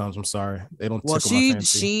watch rom-coms. I'm sorry, they don't. Well, my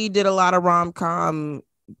fancy. She did a lot of rom-com.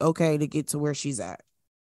 Okay, to get to where she's at.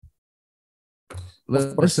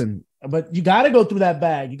 Listen, but you got to go through that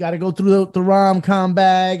bag. You got to go through the rom-com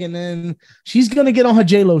bag, and then she's gonna get on her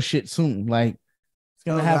J-Lo shit soon. Like, it's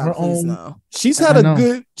gonna have her own. No. She's had a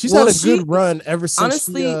good. She's had a good run ever since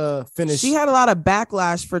honestly, she finished. She had a lot of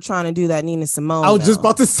backlash for trying to do that Nina Simone. I was just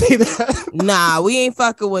about to say that. Nah, we ain't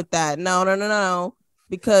fucking with that. No.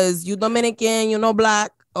 Because you Dominican, you know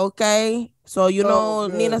black, okay? So you know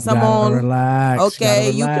Nina Simone. Relax. Okay,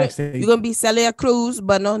 you gonna be Celia Cruz,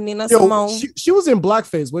 but no Nina Simone. She was in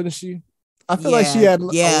blackface, wasn't she? I feel like she had a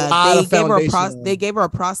lot of foundation. They gave her a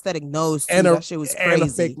prosthetic nose too. That shit was crazy. And a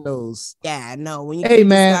fake nose. Yeah, no. When you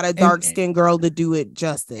got a dark skinned girl to do it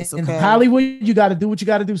justice, okay? In Hollywood, you got to do what you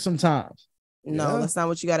got to do sometimes. No, that's not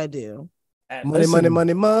what you got to do.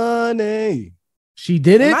 Money. She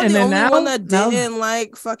did it, and then now one that didn't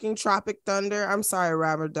like fucking Tropic Thunder. I'm sorry,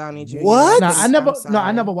 Robert Downey Jr. What? I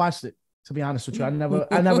never watched it. To be honest with you, I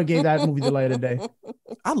never gave that movie the light of day.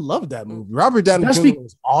 I love that movie. Robert Downey Jr.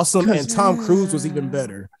 was awesome, and Tom Cruise was even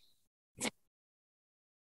better.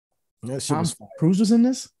 Tom Cruise was in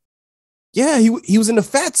this? Yeah, he was in the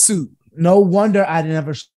fat suit. No wonder I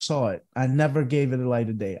never saw it. I never gave it the light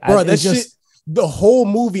of day. Bro, that shit. The whole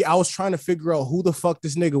movie, I was trying to figure out who the fuck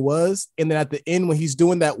this nigga was, and then at the end, when he's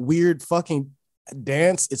doing that weird fucking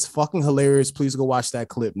dance. It's fucking hilarious. Please go watch that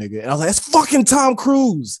clip, nigga. And I was like, that's fucking Tom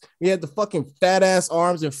Cruise. He had the fucking fat ass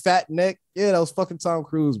arms and fat neck. Yeah, that was fucking Tom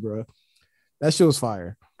Cruise, bro. That shit was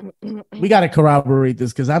fire. We got to corroborate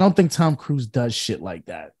this because I don't think Tom Cruise does shit like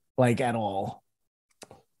that, like at all.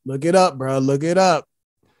 Look it up, bro. Look it up.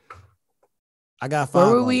 I got 5.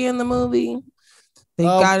 Where were we in the movie? They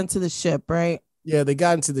got into the ship, right? Yeah, they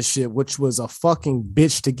got into the ship, which was a fucking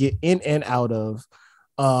bitch to get in and out of.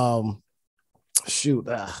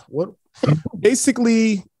 What?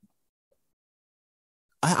 Basically,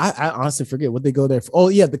 I honestly forget what they go there for. Oh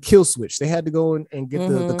yeah, the kill switch. They had to go and get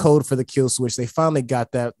the code for the kill switch. They finally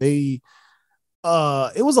got that. It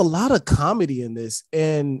was a lot of comedy in this,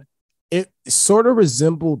 and it sort of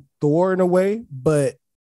resembled Thor in a way, but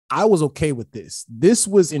I was okay with this. This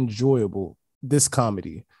was enjoyable. This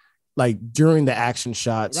comedy, like during the action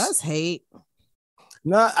shots. That's hate.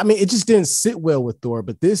 No, I mean, it just didn't sit well with Thor,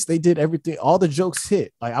 but they did everything. All the jokes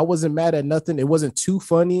hit. Like, I wasn't mad at nothing. It wasn't too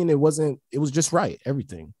funny, and it was just right.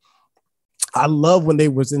 Everything. I love when they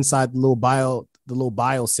was inside the little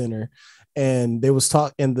bio center, and they was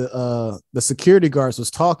talking, and the security guards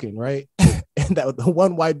was talking, right? And that the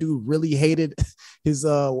one white dude really hated his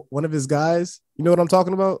one of his guys. You know what I'm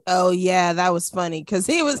talking about? Oh yeah, that was funny because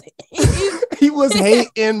he was he was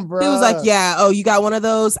hating, bro. He was like, "Yeah, oh, you got one of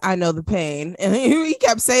those? I know the pain." And he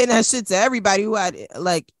kept saying that shit to everybody who had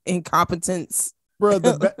like incompetence, bro.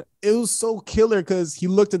 It was so killer because he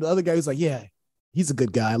looked at the other guy. He's like, "Yeah, he's a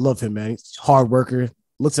good guy. I love him, man. He's a hard worker."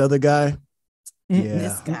 Looks at the other guy.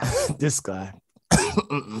 Yeah, this guy.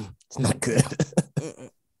 It's not good.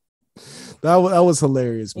 That was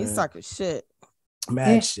hilarious, man. He's talking shit.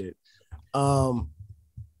 Mad shit.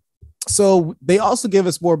 So they also give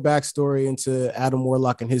us more backstory into Adam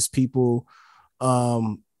Warlock and his people.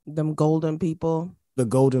 Them golden people. The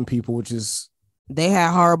golden people, which is they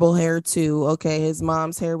had horrible hair too. Okay, his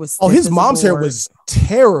mom's hair was his mom's hair was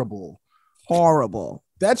terrible. Horrible.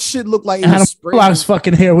 That shit looked like Adam Warlock's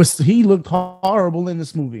fucking hair he looked horrible in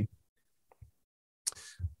this movie.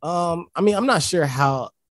 I mean, I'm not sure how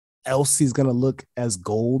else he's gonna look as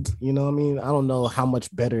gold. You know what I mean? I don't know how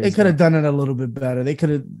much better they could have done it a little bit better. They could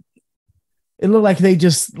have. It looked like they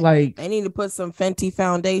just like they need to put some Fenty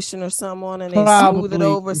foundation or something on and they smooth it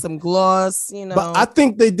over, some gloss, you know. But I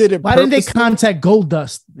think they did it. Why didn't they contact Gold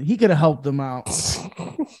Dust? He could have helped them out.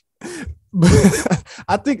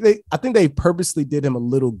 I think they purposely did him a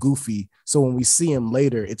little goofy, so when we see him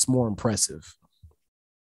later, it's more impressive.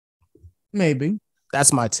 Maybe.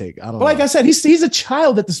 That's my take. I don't know. Like I said, he's a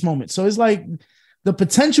child at this moment. So it's like the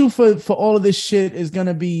potential for all of this shit is going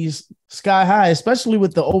to be sky high, especially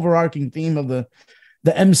with the overarching theme of the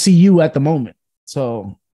MCU at the moment.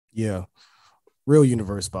 So yeah, real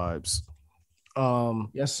universe vibes.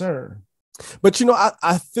 Yes, sir. But you know,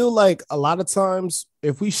 I feel like a lot of times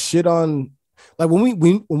if we shit on, like when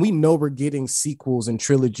we know we're getting sequels and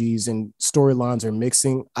trilogies and storylines are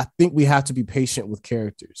mixing, I think we have to be patient with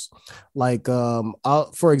characters. Like,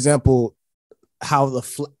 for example, how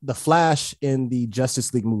the Flash in the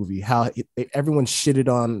Justice League movie, how everyone shitted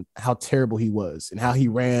on how terrible he was and how he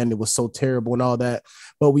ran. It was so terrible and all that.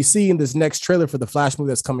 But we see in this next trailer for the Flash movie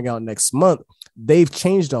that's coming out next month, they've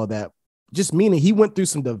changed all that. Just meaning he went through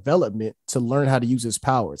some development to learn how to use his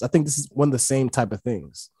powers. I think this is one of the same type of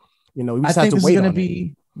things. You know, we just have to wait on it. This is going to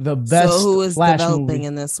be the best. So who is Flash developing movie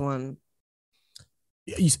in this one?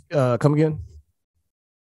 Come again?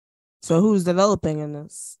 So who's developing in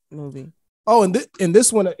this movie? Oh, and in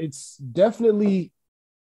this one, it's definitely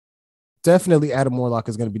Adam Warlock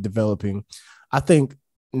is going to be developing. I think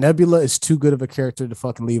Nebula is too good of a character to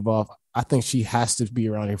fucking leave off. I think she has to be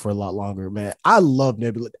around here for a lot longer, man. I love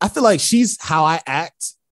Nebula. I feel like she's how I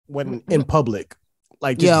act when in public.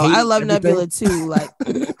 Like, just I love everything. Nebula too. Like,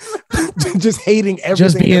 just hating everything.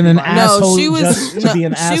 Just being an asshole. She was to be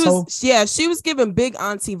an asshole. She was giving big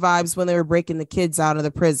auntie vibes when they were breaking the kids out of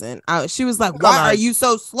the prison. She was like, "Why are you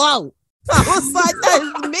so slow?" I was like,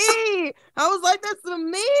 "That's me." I was like, "That's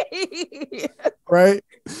me." Right?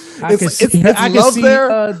 I can see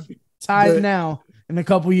Tied now in a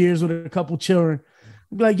couple years with a couple children.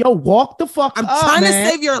 Be like, yo, walk the fuck I'm up, trying man. to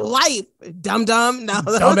save your life, dumb. No,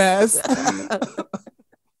 dumbass.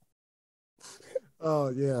 Oh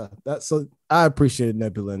yeah, so I appreciated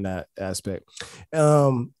Nebula in that aspect.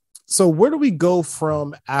 So where do we go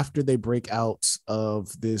from after they break out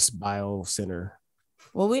of this bio center?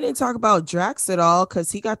 Well, we didn't talk about Drax at all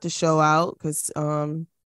because he got to show out because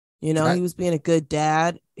he was being a good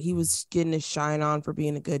dad. He was getting his shine on for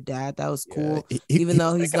being a good dad. That was cool. Yeah, even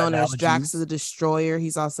though he's known as Drax the Destroyer,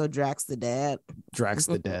 he's also Drax the dad. Drax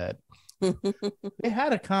the dad. They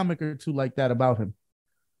had a comic or two like that about him.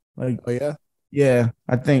 Like, oh yeah. Yeah,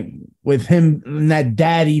 I think with him and that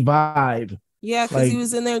daddy vibe. Yeah, because he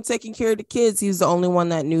was in there taking care of the kids. He was the only one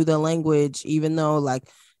that knew the language, even though like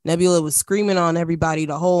Nebula was screaming on everybody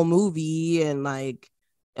the whole movie, and like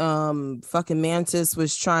fucking Mantis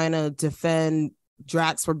was trying to defend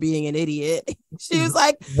Drax for being an idiot. She was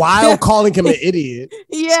like, while calling him an idiot.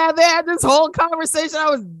 Yeah, they had this whole conversation.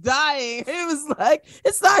 I was dying. It was like,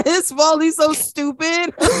 it's not his fault. He's so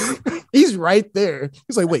stupid. He's right there.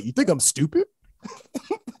 He's like, wait, you think I'm stupid?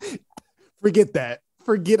 Forget that.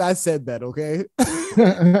 Forget I said that, okay?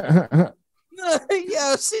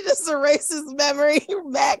 Yo, she just erased his memory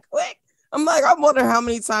back quick. I'm like, I wonder how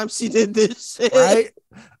many times she did this shit. Right?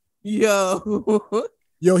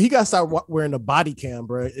 Yo, he got to start wearing a body cam,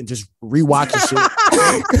 bro, and just rewatching shit.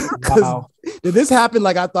 Wow. Did this happen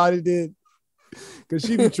like I thought it did? Because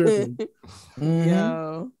she be tripping.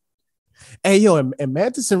 Yo. Hey, yo, and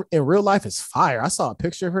Mantis in real life is fire. I saw a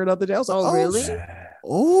picture of her the other day. I was like, oh, really?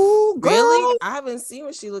 Oh, girl. Really? I haven't seen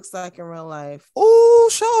what she looks like in real life. Oh,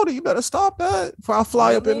 shawty, you better stop that before I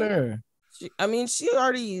fly up in there. She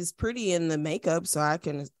already is pretty in the makeup, so I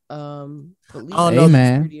can believe. Oh no,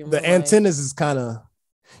 man. The antennas is kind of,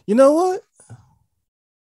 you know what?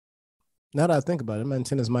 Now that I think about it, my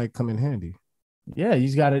antennas might come in handy. Yeah, you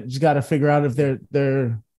just gotta figure out if they're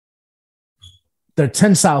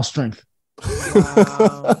tensile strength.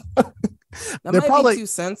 Wow. That They're might probably be too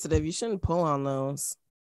sensitive. You shouldn't pull on those.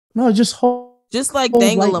 No, just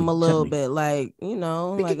dangle them a little bit, like, you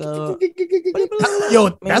know, like a.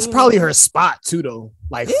 Yo, that's probably her spot too, though.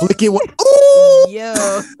 Like flick it. Ooh,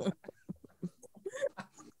 yo.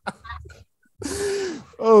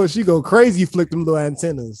 Oh, she go crazy. Flick them little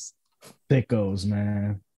antennas. Thickos,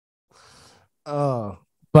 man. Oh,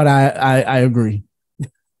 but I agree.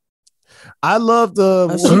 I love the.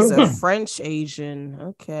 Oh, she's a French Asian.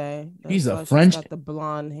 Okay, she's a French. She's got the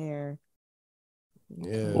blonde hair.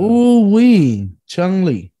 Yeah. Ooh wee, Chung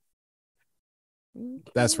Li.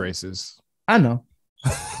 Okay. That's racist. I know.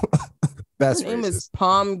 That's her name racist. is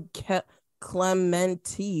Palm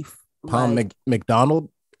Clementif. Palm McDonald.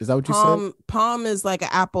 Is that what you said? Palm is like an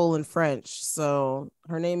apple in French, so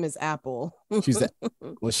her name is Apple. She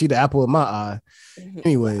the apple of my eye.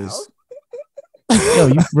 Anyways. Wow. Yo,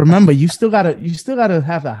 you remember you still gotta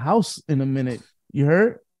have a house in a minute. You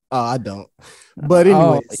heard? Oh, I don't. But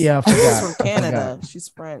anyways, yeah, I forgot. She's from Canada. She's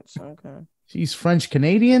French. Okay. She's French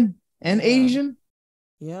Canadian and Asian.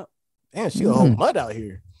 Yep. Damn, she a whole mud out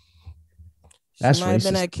here. That's she might have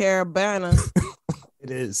been at Carabana.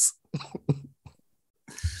 It is.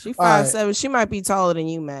 She 5'7". Right. She might be taller than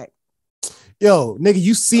you, Mac. Yo, nigga,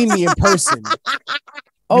 you seen me in person.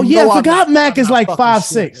 Oh yeah, I forgot Mac is like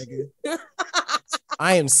 5'6".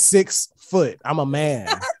 I am 6 foot. I'm a man.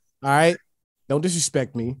 All right, don't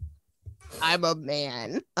disrespect me. I'm a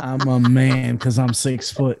man. I'm a man because I'm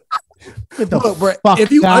 6 foot. Look, bro, if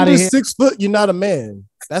you under 6 foot, you're not a man.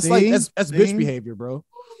 That's that's bitch behavior, bro.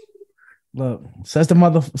 Look, says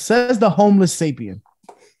the homeless sapien.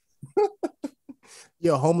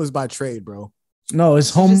 Yo, homeless by trade, bro. No, it's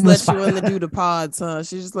homeless. Just let you in to do the pods, huh?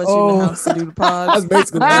 She just let you in the house to do the pods. That's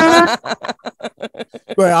basically.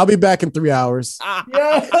 But I'll be back in 3 hours.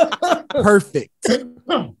 Yeah. Perfect.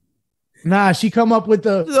 Nah, she come up with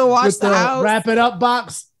the wrap it up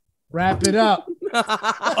box. Wrap it up.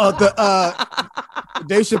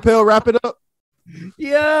 Dave Chappelle wrap it up.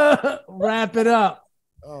 Yeah, wrap it up.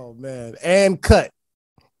 Oh man, and cut.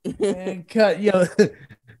 And cut, yo.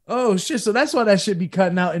 Oh shit! So that's why that should be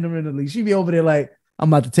cutting out intermittently. She be over there like, I'm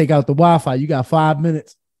about to take out the Wi-Fi. You got 5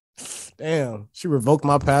 minutes. Damn, she revoked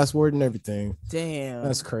my password and everything. Damn,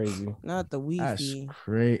 that's crazy. Not the Wi-Fi. That's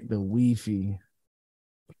great. The Wi-Fi.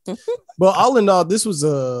 But all in all, this was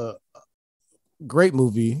a great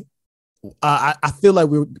movie. I feel like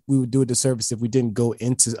we would do a disservice if we didn't go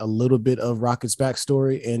into a little bit of Rocket's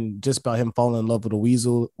backstory and just about him falling in love with a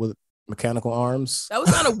weasel with mechanical arms. That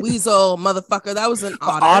was not a weasel, motherfucker. That was an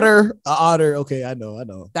otter. An otter. Okay, I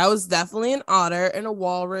know. That was definitely an otter and a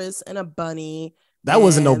walrus and a bunny. That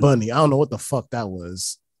wasn't no bunny. I don't know what the fuck that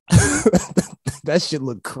was. That shit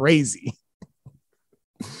looked crazy.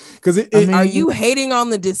 Because are you hating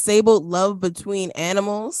on the disabled love between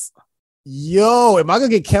animals? Yo, am I gonna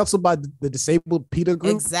get canceled by the disabled PETA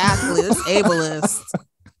group? Exactly, this ableist.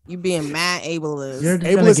 You being mad ableist. You're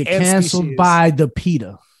gonna get canceled by the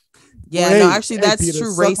PETA. Yeah, no, actually, that's PETA,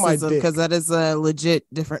 true racism because that is a legit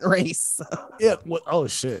different race. So. Yeah. Well, oh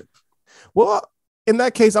shit. Well, in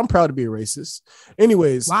that case, I'm proud to be a racist.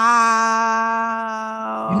 Anyways,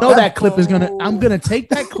 wow. You know that clip is gonna. I'm gonna take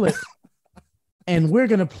that clip, and we're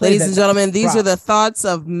gonna play. Ladies and gentlemen, these are the thoughts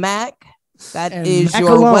of Mac. That is Mac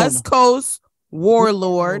your alone. West Coast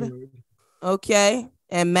warlord. Okay.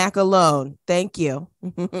 And Mac alone. Thank you.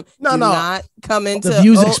 No. Not come into the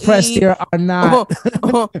views OE expressed here are not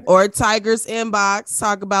or Tiger's inbox.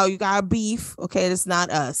 Talk about you got beef. Okay, that's not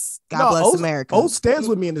us. God bless America. O stands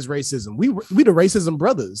with me in this racism. We the racism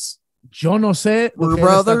brothers. Yo no sé. We're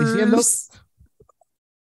brothers.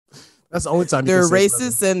 That's the only time they're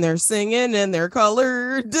racist and they're singing and they're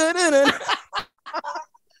colored.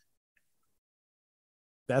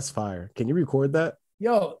 That's fire. Can you record that?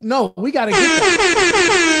 Yo, no, we gotta get that.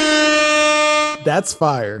 That's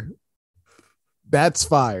fire. That's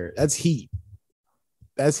fire. That's heat.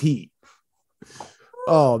 That's heat.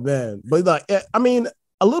 Oh man, but like, I mean,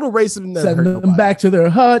 a little racism. Send them back to their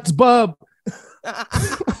huts, bub. But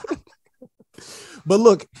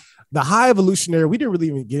look, the High Evolutionary. We didn't really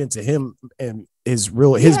even get into him and his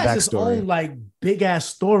backstory. His own, like, big ass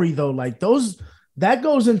story though. Like that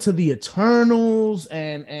goes into the Eternals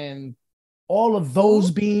and all of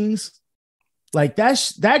those beings. Like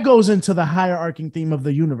that goes into the hierarching theme of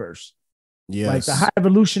the universe. Yes. Like the High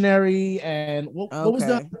Evolutionary and what was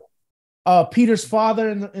the Peter's father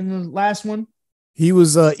in the last one? He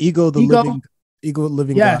was Ego living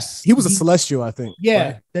yes. God. He was a celestial, I think. Yeah,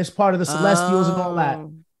 right? That's part of the Celestials and all that.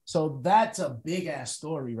 So that's a big ass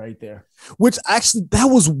story right there. Which actually, that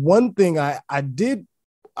was one thing I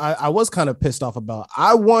was kind of pissed off about.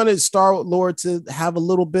 I wanted Star-Lord to have a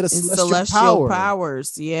little bit of celestial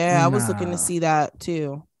powers. Yeah, I was looking to see that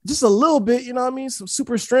too. Just a little bit, you know what I mean? Some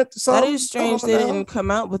super strength or something. That is strange. They didn't come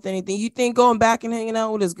out with anything. You think going back and hanging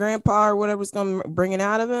out with his grandpa or whatever's going to bring it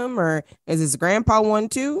out of him? Or is his grandpa one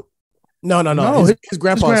too? No. His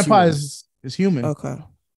grandpa is human. Okay.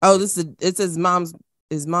 Oh, it's his mom's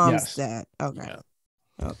dad. Okay.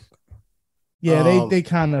 Yeah, they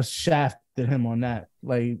kind of shafted him on that.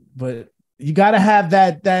 Like, but you got to have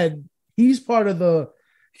that he's part of the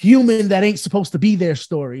human that ain't supposed to be there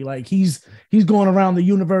story. Like he's going around the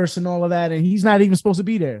universe and all of that, and he's not even supposed to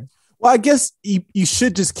be there. Well, I guess you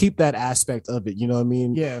should just keep that aspect of it. You know what I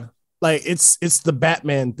mean? Yeah. Like it's the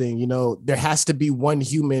Batman thing. You know, there has to be one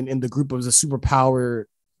human in the group of the superpower.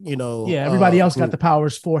 You know. Yeah. Everybody else got the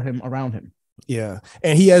powers for him around him. Yeah,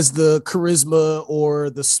 and he has the charisma or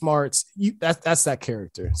the smarts. That's that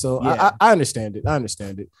character. So yeah. I understand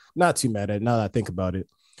it. Not too mad at it now that I think about it.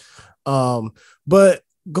 But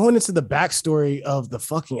going into the backstory of the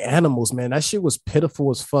fucking animals, man, that shit was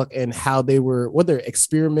pitiful as fuck. And how they were,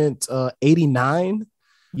 experiment 89.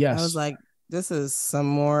 Yes, I was like, this is some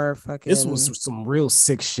more fucking. This was some real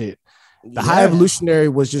sick shit. The High Evolutionary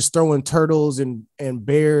was just throwing turtles and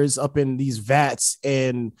bears up in these vats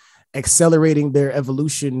and accelerating their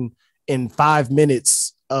evolution in 5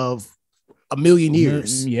 minutes of a million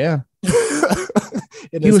years. Yeah.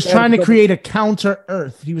 He was trying to create a counter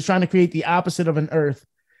Earth. He was trying to create the opposite of an Earth.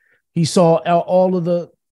 He saw all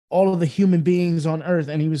of the human beings on Earth,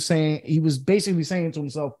 and he was basically saying to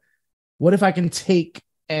himself, what if I can take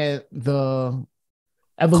the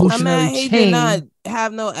evolutionary he chain? Did not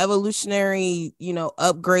have no evolutionary,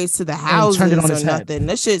 upgrades to the houses turned it on or his nothing. head.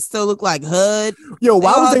 That shit still look like hood. Yo,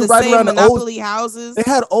 why was they riding around Monopoly houses? They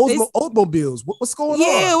had Oldsmobiles. What's going on?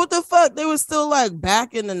 Yeah, what the fuck? They were still like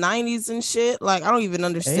back in the 90s and shit. Like, I don't even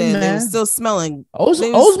understand. They were still smelling.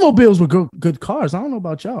 Oldsmobiles were good cars. I don't know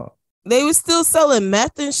about y'all. They were still selling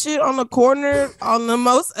meth and shit on the corner on the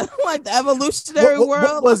most like the evolutionary world.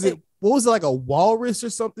 What was it? What was it, like a walrus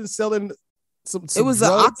or something selling? It was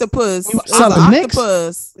an octopus. He was selling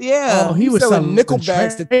octopus. Yeah. Oh, he was selling nickel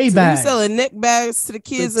bags. He was selling nick bags to the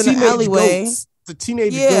kids in the alleyway. The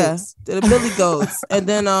teenage goats. The billy goats. And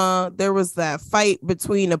then there was that fight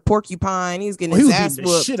between a porcupine. He's getting his ass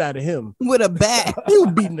whooped. Shit out of him with a bat. He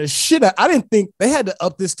was beating the shit out. I didn't think they had to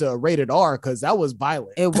up this to a rated R because that was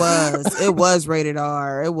violent. It was rated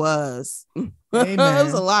R. It was. There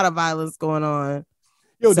was a lot of violence going on.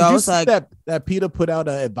 Yo, did you see that PETA put out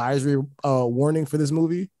an advisory warning for this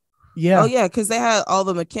movie? Yeah. Oh yeah, because they had all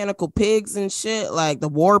the mechanical pigs and shit, like the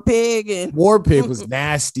war pig was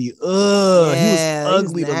nasty. Ugh, yeah, he was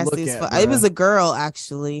ugly to look at. It was a girl,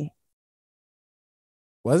 actually.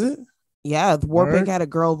 Was it? Yeah, the war pig had a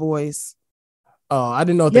girl voice. Oh, I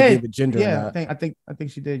didn't know if they gave it gender. Yeah, I think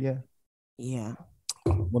she did. Yeah. Yeah.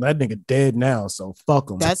 Well, that nigga dead now, so fuck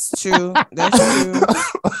him. That's true. That's true.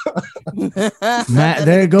 Matt,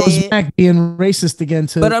 there goes Mac being racist again.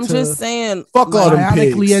 But I'm just saying, fuck all them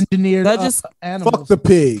pigs. Engineered animals. Fuck the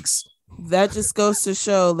pigs. That just goes to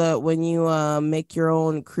show that when you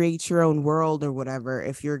create your own world or whatever,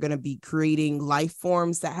 if you're gonna be creating life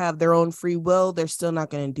forms that have their own free will, they're still not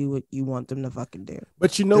gonna do what you want them to fucking do.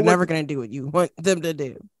 But they're never gonna do what you want them to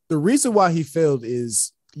do. The reason why he failed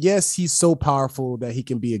is yes, he's so powerful that he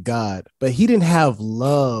can be a god, but he didn't have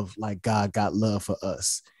love like God got love for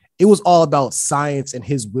us. It was all about science and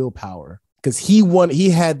his willpower, because he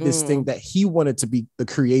had this thing that he wanted to be the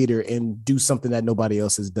creator and do something that nobody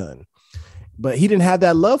else has done. But he didn't have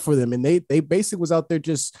that love for them, and they basically was out there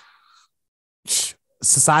just,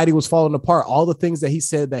 society was falling apart. All the things that he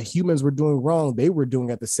said that humans were doing wrong, they were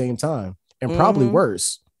doing at the same time, and probably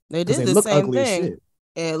worse. They did the same thing.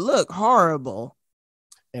 It looked horrible.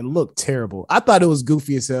 And looked terrible. I thought it was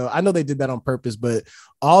goofy as hell. I know they did that on purpose, but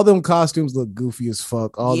all them costumes look goofy as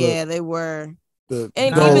fuck. They were. And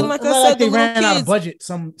even like I said, they the ran little out kids, of budget.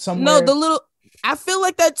 Somewhere. No, the little. I feel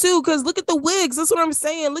like that too, because look at the wigs. That's what I'm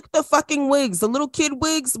saying. Look at the fucking wigs. The little kid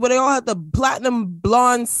wigs where they all had the platinum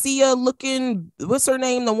blonde Sia looking. What's her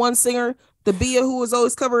name? The one singer, the Bia, who was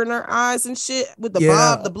always covering her eyes and shit with the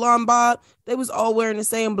bob, the blonde bob. They was all wearing the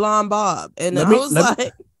same blonde bob, and I was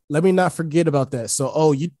like. Let me not forget about that.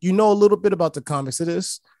 So, you know a little bit about the comics of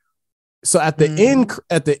this. So at the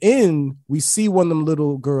end, we see one of them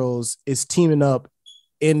little girls is teaming up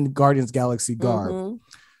in Guardians Galaxy garb.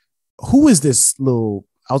 Who is this little?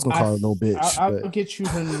 I was gonna call her a little bitch. I'll get you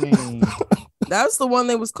her name. That's the one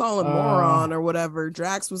they was calling moron or whatever.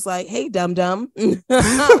 Drax was like, "Hey, dum dum,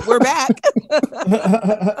 we're back."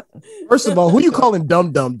 First of all, who you calling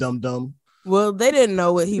dumb? Well, they didn't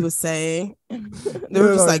know what he was saying. They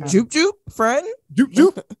were just like, "Joop joop, friend, joop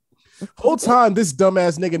joop." Whole time, this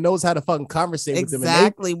dumbass nigga knows how to fucking conversate with them.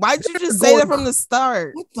 Exactly. Why'd you just say that from the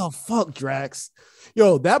start? What the fuck, Drax?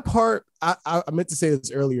 Yo, that part, I meant to say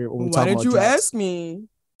this earlier when we talked about Drax. Why did you ask me?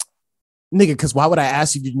 Nigga, because why would I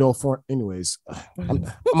ask you to know for? Anyways, I'm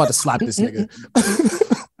about to slap this nigga.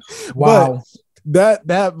 Wow. But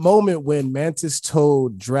that moment when Mantis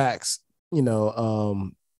told Drax,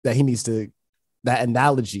 that he needs to, that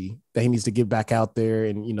analogy that he needs to get back out there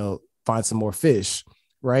and, find some more fish,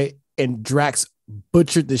 right? And Drax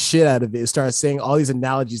butchered the shit out of it and started saying all these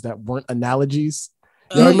analogies that weren't analogies.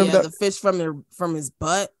 You remember that? The fish from his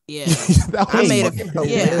butt. Yeah,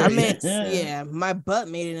 my butt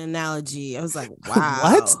made an analogy. I was like, wow,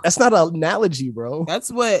 what? That's not an analogy, bro.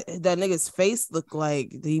 That's what that nigga's face looked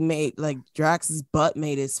like. He made like Drax's butt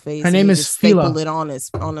made his face. Her name is Fila. Stapled it on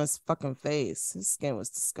his fucking face. His skin was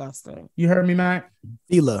disgusting. You heard me, Mac?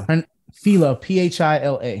 Fila, Phila.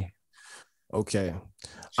 Okay,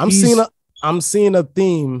 I'm seeing a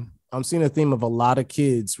theme of a lot of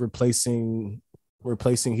kids replacing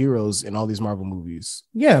heroes in all these Marvel movies.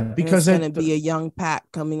 Yeah, because it's going to be a young pack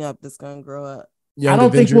coming up that's going to grow up. I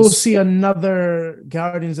don't think we'll see another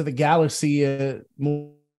Guardians of the Galaxy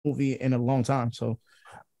movie in a long time. So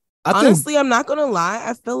honestly, I'm not going to lie.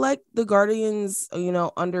 I feel like the Guardians,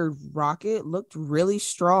 under Rocket looked really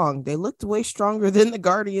strong. They looked way stronger than the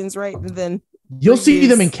Guardians, right? Than you'll see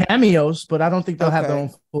them in cameos, but I don't think they'll have their own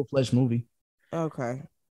full-fledged movie. Okay.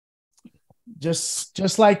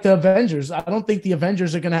 Just like the Avengers, I don't think the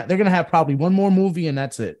Avengers they're gonna have probably one more movie and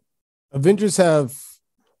that's it. Avengers have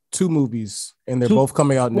 2 movies and they're both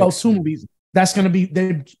coming out next. Well, 2 movies. That's gonna be,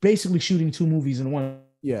 they're basically shooting 2 movies in one.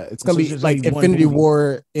 Yeah, it's gonna be like Infinity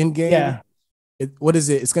War Endgame. Yeah. What is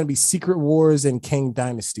it? It's gonna be Secret Wars and Kang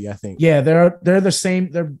Dynasty, I think. Yeah, they're the same.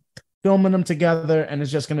 They're filming them together, and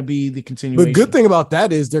it's just gonna be the continuation. The good thing about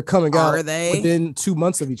that is they're coming out within 2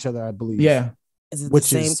 months of each other, I believe. Yeah, is it the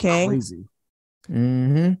same Kang? Crazy.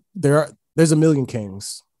 Mm-hmm. There's a million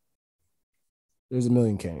Kangs. There's a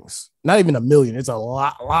million Kangs. Not even a million. It's a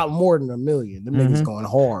lot more than a million. The niggas going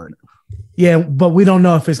hard. Yeah, but we don't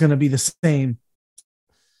know if it's gonna be the same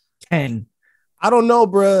Kang. I don't know,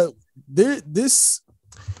 bro.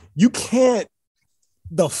 You can't.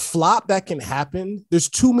 The flop that can happen. There's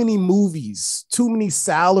too many movies, too many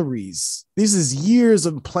salaries. This is years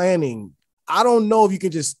of planning. I don't know if you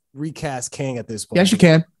can just recast Kang at this point. Yes, you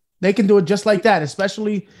can. They can do it just like that,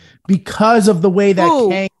 especially because of the way that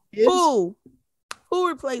Kang is. Who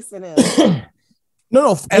replacing him?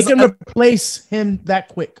 No. They can replace him that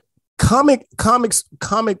quick. Comic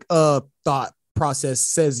thought process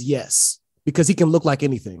says yes, because he can look like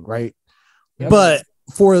anything, right? Yep. But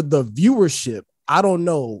for the viewership, I don't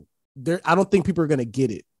know. I don't think people are gonna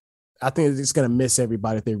get it. I think it's gonna miss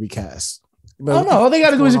everybody if they recast. But all they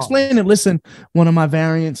gotta do is explain it. Listen, one of my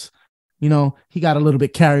variants, he got a little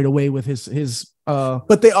bit carried away with his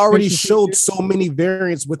but they already showed so many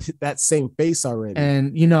variants with that same face already.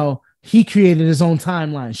 And he created his own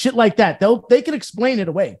timeline. Shit like that. They can explain it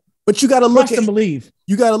away. But you gotta look and believe.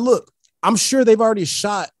 You gotta look. I'm sure they've already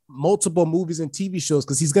shot multiple movies and TV shows,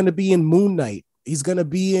 because he's gonna be in Moon Knight. He's gonna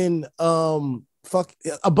be in a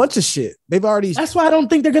bunch of shit. They've already. That's why I don't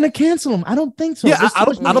think they're gonna cancel him. I don't think so. Yeah, I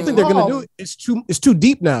don't think they're gonna do it. It's too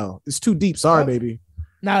deep now. It's too deep. Sorry, baby.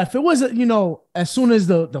 Now, if it was, as soon as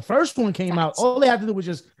the first one came out, all they had to do was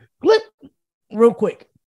just clip real quick.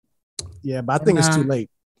 Yeah, but I think it's too late.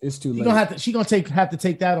 It's too late. She gonna have to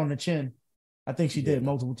take that on the chin. I think she did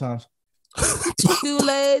multiple times. Too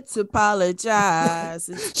late to apologize.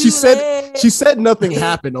 She said nothing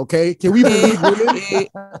happened. Okay, can we believe women?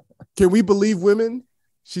 Can we believe women?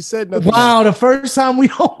 She said nothing. Wow, happened. the first time we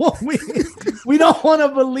don't want to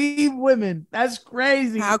believe women. That's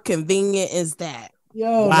crazy. How convenient is that?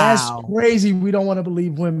 Yo, That's crazy. We don't want to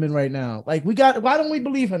believe women right now. Like why don't we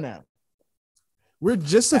believe her now? We're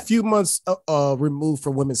just a few months removed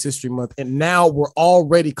from Women's History Month, and now we're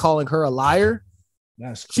already calling her a liar.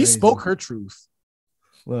 That's crazy. She spoke her truth.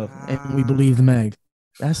 Well, and we believe Meg.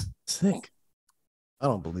 That's sick. I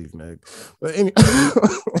don't believe Meg. But anyway,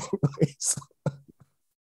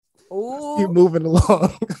 keep moving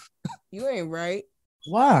along. You ain't right.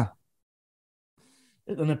 Why?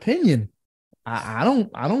 It's an opinion. I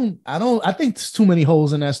think there's too many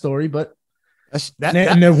holes in that story, but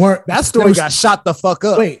that story got shot the fuck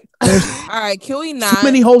up. Wait, all right, can we not? Too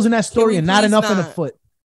many holes in that story and not enough in the foot.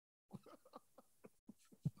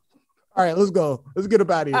 All right, let's go. Let's get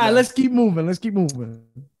up out of here. All right, let's keep moving.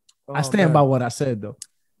 I stand by what I said, though.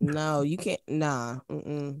 No, you can't. Nah.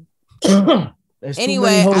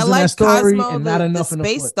 Anyway, I like Cosmo, and not enough the in the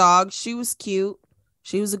space foot. dog. She was cute.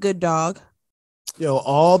 She was a good dog. Yo,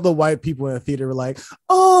 all the white people in the theater were like,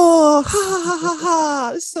 "Oh, ha ha ha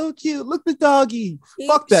ha! It's so cute. Look the doggy.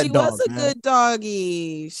 Fuck that dog." She was a good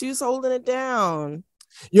doggy. She was holding it down.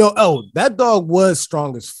 Yo, that dog was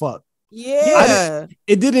strong as fuck. Yeah,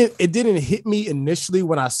 it didn't hit me initially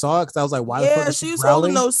when I saw it because I was like, "Why the fuck is she was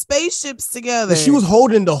growling?" holding those spaceships together. And she was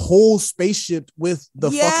holding the whole spaceship with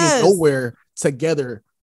the fucking nowhere together.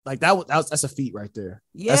 Like that's a feat right there.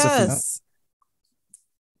 Yes.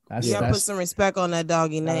 You gotta put some respect on that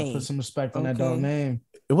doggy name. Put some respect on that dog name.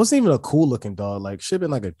 It wasn't even a cool looking dog. Like should have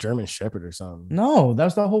been like a German Shepherd or something. No,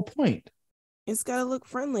 that's the whole point. It's gotta look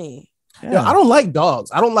friendly. Yeah, I don't like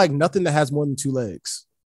dogs. I don't like nothing that has more than 2 legs.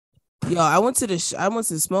 Yo, I went to the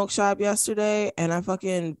smoke shop yesterday, and I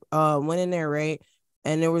fucking went in there, right?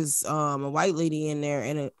 And there was a white lady in there,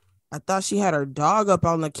 and I thought she had her dog up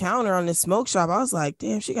on the counter on the smoke shop. I was like,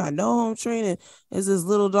 damn, she got no home training. It's this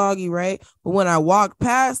little doggy, right? But when I walked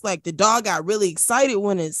past, like the dog got really excited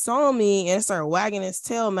when it saw me and it started wagging its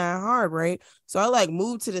tail mad hard, right? So I like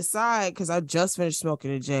moved to the side because I just finished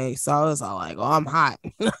smoking a J. So I was all like, oh, I'm hot.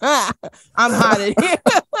 I'm hot in here.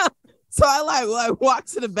 So I like walked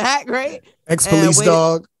to the back, right? Ex-police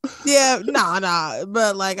dog. Yeah, nah.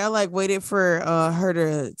 But like I waited for her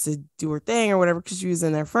to do her thing or whatever because she was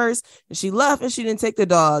in there first, and she left and she didn't take the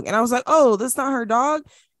dog. And I was like, oh, that's not her dog.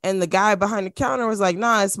 And the guy behind the counter was like,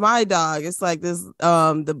 nah, it's my dog. It's like this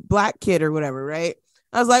the black kid or whatever, right?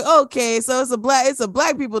 I was like, okay, so it's a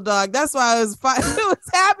black people dog. That's why I was fine. It was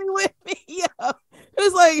happy with me. Yo, it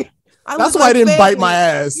was like. That's why I didn't bite my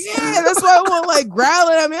ass. Yeah, that's why I went like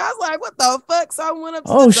growling at me. I was like, what the fuck? So I went up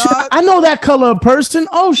to the dog. Shit. I know that color of person.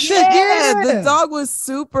 Oh shit. Yeah. The dog was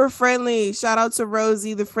super friendly. Shout out to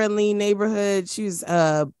Rosie, the friendly neighborhood. She was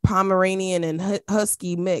Pomeranian and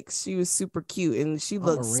Husky mix. She was super cute and she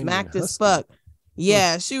looked smacked as fuck.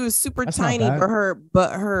 Yeah, she was super tiny,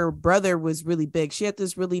 but her brother was really big. She had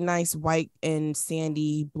this really nice white and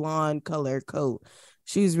sandy blonde color coat.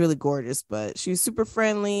 She was really gorgeous, but she was super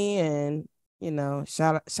friendly, and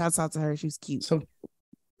shouts out to her. She was cute. So,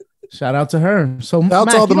 shout out to her. So, shout out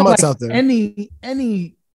to all the mutts out there.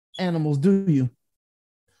 Any animals? Do you?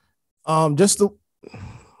 Just the.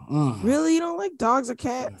 Really, you don't like dogs or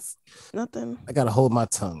cats? Nothing. I gotta hold my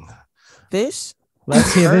tongue. Fish.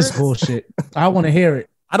 Let's hear this bullshit. I want to hear it.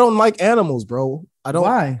 I don't like animals, bro. I don't.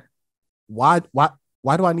 Why?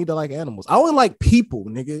 Why do I need to like animals? I only like people,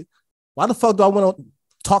 nigga. Why the fuck do I want to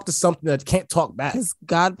talk to something that can't talk back? Because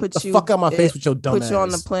God put the fuck out my face with your dumb ass. Put you on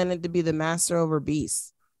the planet to be the master over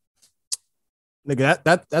beasts. Nigga,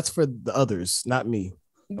 that's for the others, not me.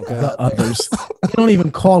 Okay? The others. You don't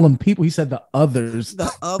even call them people. He said the others.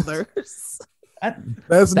 The others.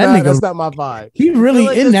 That's not my vibe. He really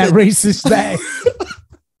like in that racist bag.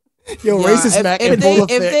 Yo, racist Mac and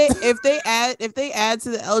if they add to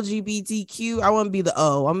the LGBTQ, I want to be the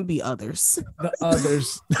O. I'm gonna be others. The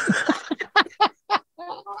others.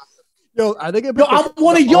 Yo, I think I'm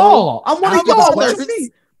one of y'all. I'm one of y'all. What you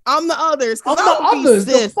mean? I'm the others. I'm the others.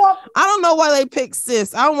 Sis. I don't know why they pick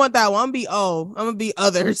sis. I don't want that one. I'm gonna be O. I'm gonna be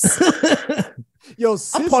others. Yo,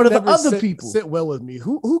 sis I'm part of the other people. Sit well with me.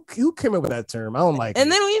 Who came up with that term? I don't like.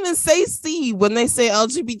 And they don't even say C when they say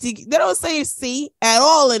LGBTQ. They don't say C at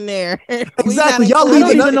all in there. Exactly. Y'all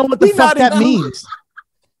don't even know what the fuck that means.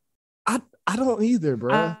 I I don't either,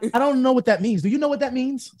 bro. I don't know what that means. Do you know what that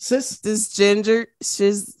means, sis? Cisgendered.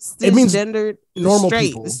 It means cisgendered. normal straight.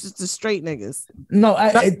 people. It's just the straight niggas. No,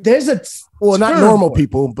 there's a not normal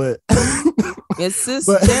people, but it's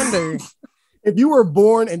cisgendered. If you were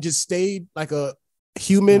born and just stayed like a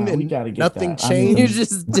human and nothing changed, you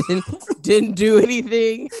just didn't do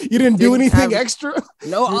anything. You didn't do anything extra.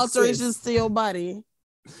 No alterations to your body.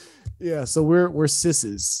 Yeah, so we're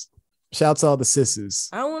sisses. Shouts all the sisses.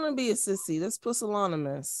 I don't want to be a sissy. That's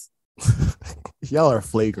pusillanimous. Y'all are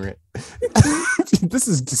flagrant. This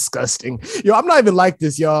is disgusting. Yo, I'm not even like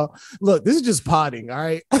this, y'all. Look, this is just potting, all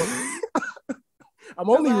right? I'm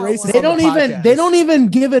only racist. They don't even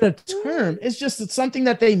give it a term. It's just something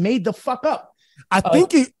that they made the fuck up. I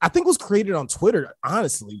think it was created on Twitter,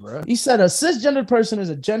 honestly, bro. He said a cisgendered person is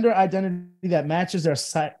a gender identity that matches their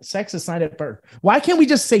sex assigned at birth. Why can't we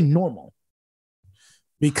just say normal?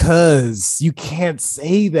 Because you can't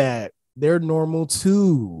say that. They're normal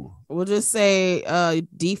too. We'll just say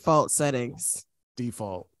default settings.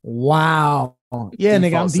 Default. Wow. Yeah,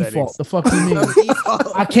 nigga, I'm settings. default. The fuck you mean?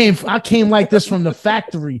 I came like this from the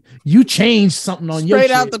factory. You changed something on your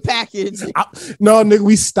straight out shit. the package. No, nigga,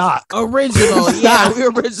 we stock. Original. Yeah, we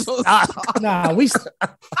original. Nah, we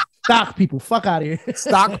stock people. Fuck out of here.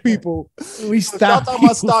 Stock people. We stock talking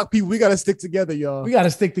about stock people. We gotta stick together, y'all. We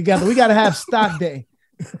gotta stick together. We gotta have stock day.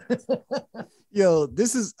 Yo,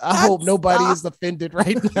 I hope nobody is offended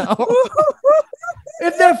right now.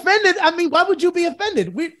 If they're offended, I mean, why would you be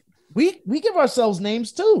offended? We give ourselves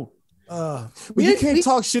names too. But you can't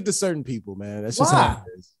talk shit to certain people, man. That's just how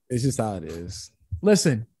it is. It's just how it is.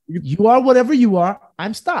 Listen, you are whatever you are.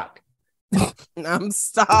 I'm stock. I'm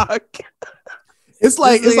stock. It's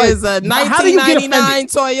like a 1999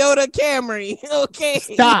 Toyota Camry. Okay.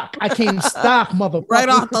 Stock. I came stock, motherfucker. Right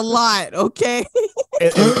off the lot. Okay.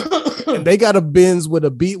 and they got a Benz with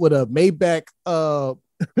a Maybach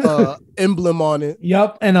emblem on it.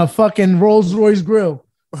 Yup, and a fucking Rolls Royce grill.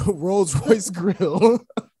 Rolls Royce grill.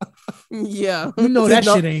 Yeah. You know that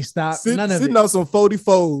shit ain't stock. None of sitting it. on some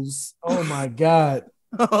 44s. Oh my God.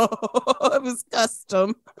 Oh, it was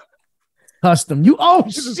custom. Custom.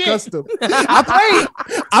 This is custom.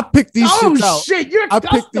 I picked these shits out. Shit, I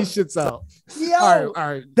picked these shits out. Yo, all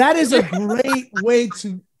right. That is a great way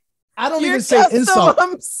to. I don't even say custom, insult.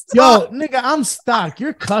 Yo, nigga, I'm stock.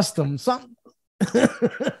 You're custom. Something.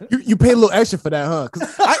 you pay a little extra for that, huh?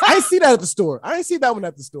 Because I ain't see that at the store. I ain't see that one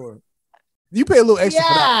at the store. You pay a little extra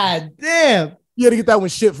for that. Damn. You had to get that one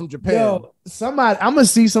shipped from Japan. Yo, I'm gonna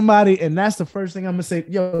see somebody, and that's the first thing I'm gonna say.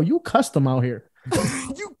 Yo, you custom out here.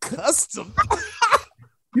 You custom.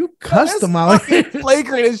 You custom out here.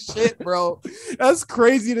 Flagrant as shit, bro. That's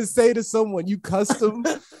crazy to say to someone. You custom.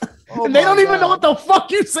 And they don't even know what the fuck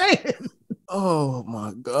you saying. Oh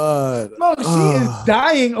my God. No, she is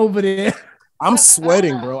dying over there. I'm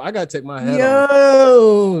sweating, bro. I gotta take my head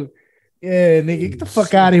off. Yeah, nigga, get the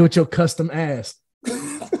fuck out of here with your custom ass.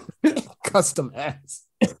 Custom ass.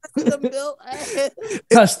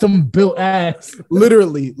 Custom built ass.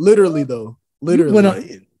 Literally though.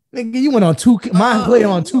 Literally. You went on 2K. Mine played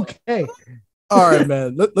on 2K. All right,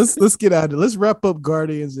 man. Let's get out of it. Let's wrap up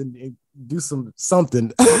Guardians and do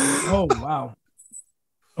something. Oh wow.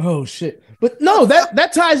 Oh shit. But no,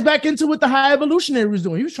 that ties back into what the High Evolutionary was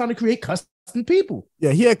doing. He was trying to create custom people.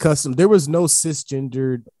 Yeah, he had custom. There was no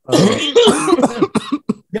cisgendered.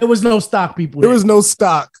 There was no stock people. There was no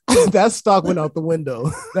stock. That stock went out the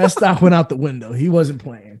window. That stock went out the window. He wasn't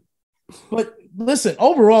playing. But listen,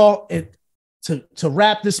 overall, to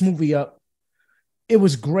wrap this movie up, it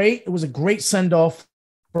was great. It was a great send-off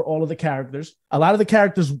for all of the characters. A lot of the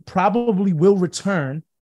characters probably will return.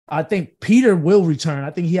 I think Peter will return.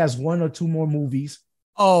 I think he has 1 or 2 more movies.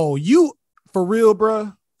 Oh, you for real,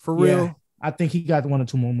 bro? For real? Yeah, I think he got 1 or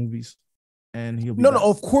 2 more movies. And he'll be No, back.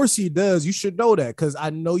 of course he does. You should know that because I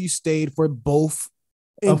know you stayed for both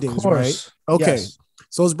endings, right? Okay. Yes.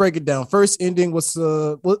 So let's break it down. First ending was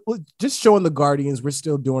just showing the Guardians. We're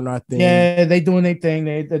still doing our thing. Yeah, they doing their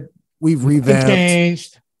thing. We've revamped.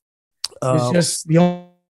 Changed. It's just the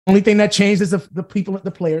only thing that changed is the people,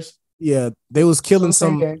 the players. Yeah, they was killing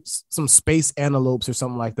some space antelopes or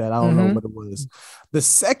something like that. I don't know what it was. The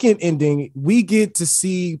second ending, we get to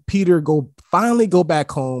see Peter finally go back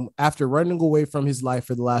home after running away from his life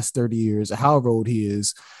for the last 30 years, however old he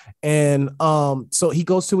is. And so he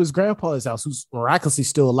goes to his grandpa's house, who's miraculously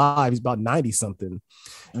still alive. He's about 90 something.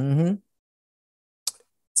 Mm-hmm.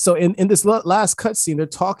 So in this last cutscene, they're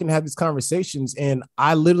talking, have these conversations, and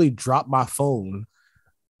I literally dropped my phone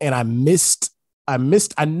and I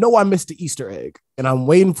know I missed the Easter egg, and I'm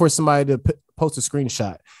waiting for somebody to post a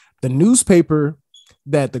screenshot. The newspaper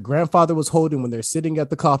that the grandfather was holding when they're sitting at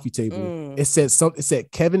the coffee table. It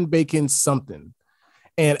said Kevin Bacon something.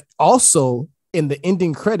 And also in the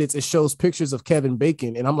ending credits, it shows pictures of Kevin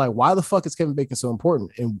Bacon. And I'm like, why the fuck is Kevin Bacon so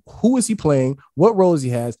important? And who is he playing? What roles he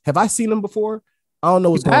has? Have I seen him before? I don't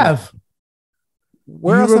know what's going on.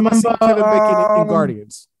 Where else have I seen Kevin Bacon in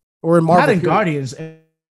Guardians? Or in Marvel? Not in Guardians. In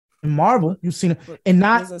Marvel, you've seen him. And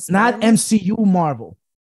not MCU Marvel.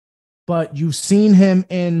 But you've seen him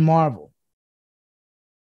in Marvel.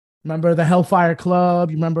 Remember the Hellfire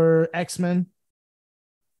Club? You remember X-Men?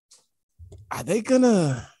 Are they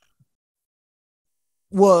gonna...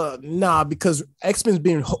 Well, nah, because X-Men's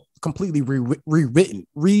being completely rewritten.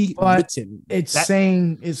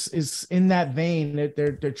 Saying it's in that vein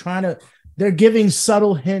that they're giving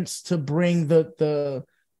subtle hints to bring the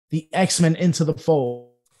X-Men into the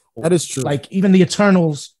fold. That is true. Like even the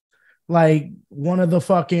Eternals, like one of the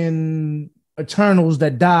fucking Eternals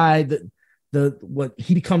that died,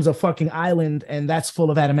 he becomes a fucking island, and that's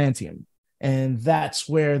full of adamantium, and that's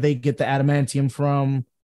where they get the adamantium from.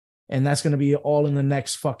 And that's going to be all in the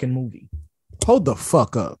next fucking movie. Hold the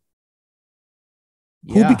fuck up.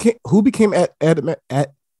 Yeah. Who became who became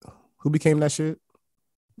that shit?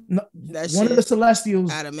 No, one of the Celestials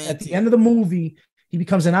at the end of the movie, he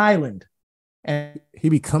becomes an island. And he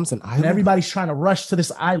becomes an island. And everybody's trying to rush to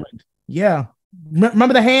this island. Yeah.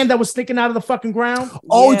 Remember the hand that was sticking out of the fucking ground?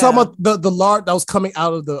 Oh, you're talking about the lard that was coming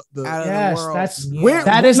out of the yes, world. That's where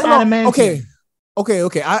that is adamantium.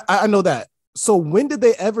 Okay. I know that. So when did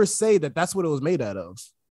they ever say that that's what it was made out of?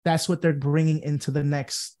 That's what they're bringing into the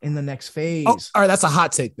next phase. Oh, all right, that's a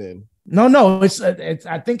hot take then. No, it's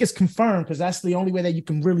I think it's confirmed because that's the only way that you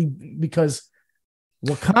can really, because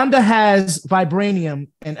Wakanda has vibranium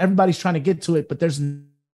and everybody's trying to get to it, but there's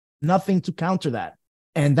nothing to counter that.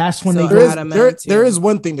 And that's when there is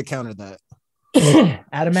one thing to counter that.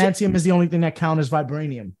 Adamantium is the only thing that counters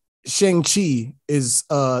vibranium. Shang-Chi is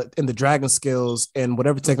in the dragon skills and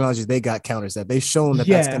whatever technology they got counters that. They've shown that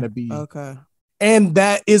that's going to be okay. And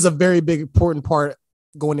that is a very big important part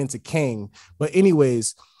going into Kang. But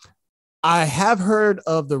anyways, I have heard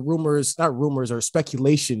of the not rumors or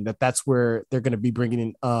speculation that that's where they're going to be bringing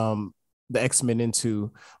in the X-Men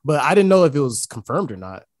into, but I didn't know if it was confirmed or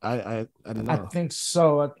not. I didn't know. I think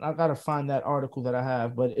so. I got to find that article that I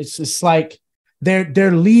have, but it's just like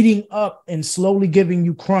they're leading up and slowly giving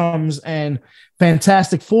you crumbs. And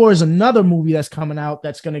Fantastic Four is another movie that's coming out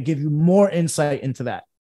that's going to give you more insight into that.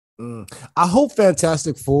 I hope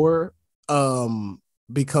Fantastic Four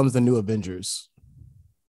becomes the new Avengers.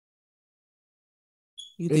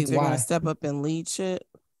 You think they're going to step up and lead shit?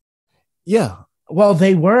 Yeah. Well,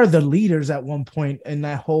 they were the leaders at one point in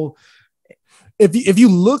that whole. If you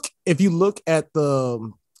look at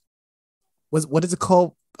the what is it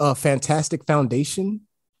called? Fantastic Foundation.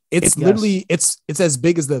 It's literally it's as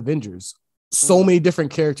big as the Avengers. So many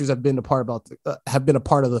different characters have been a part of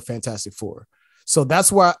the Fantastic Four. So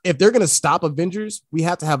that's why if they're gonna stop Avengers, we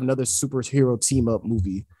have to have another superhero team up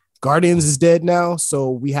movie. Guardians is dead now, so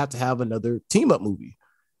we have to have another team up movie.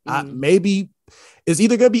 Maybe it's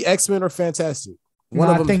either gonna be X-Men or Fantastic.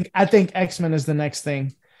 I think X-Men is the next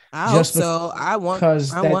thing. I hope so. I want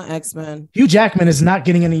X-Men. Hugh Jackman is not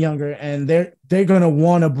getting any younger, and they're gonna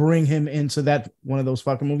want to bring him into that one of those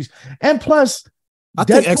fucking movies. And plus, I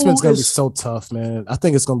think X-Men's gonna be so tough, man. I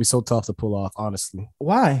think it's gonna be so tough to pull off. Honestly,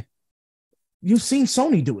 why? You've seen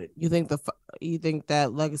Sony do it. You think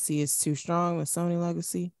that legacy is too strong? The Sony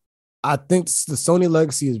legacy? I think the Sony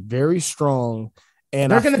legacy is very strong,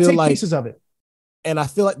 and they're gonna take pieces of it. And I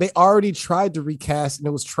feel like they already tried to recast and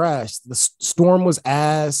it was trash. The Storm was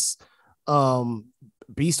ass.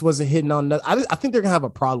 Beast wasn't hitting on nothing. I think they're gonna have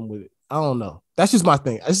a problem with it. I don't know. That's just my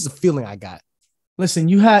thing. This is a feeling I got. Listen,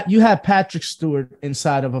 you had Patrick Stewart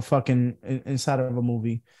inside of a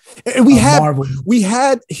movie. And we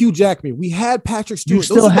had Hugh Jackman. We had Patrick Stewart. You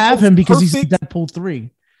still have him because he's in Deadpool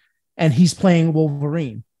 3 and he's playing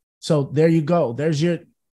Wolverine. So there you go. There's your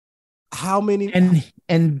how many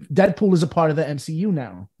and Deadpool is a part of the MCU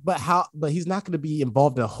now. But he's not going to be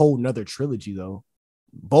involved in a whole nother trilogy though.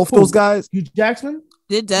 Both those guys. Hugh Jackman?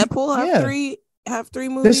 Did Deadpool have three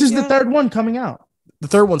movies? This is the third one coming out. The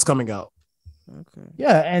third one's coming out. Okay.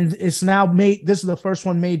 Yeah, and it's now made. This is the first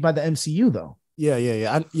one made by the MCU though.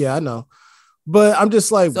 Yeah. I know. But I'm just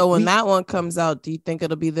like, so when that one comes out, do you think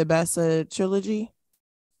it'll be the best trilogy?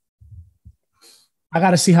 I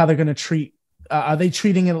got to see how they're going to treat. Are they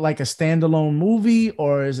treating it like a standalone movie,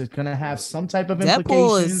 or is it going to have some type of implications?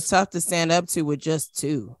 Deadpool is tough to stand up to with just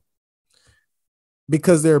two.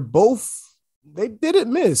 Because they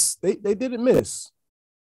didn't miss. They didn't miss.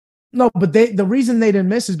 No, but the reason they didn't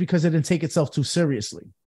miss is because it didn't take itself too seriously.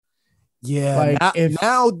 Yeah,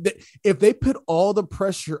 Like, if they put all the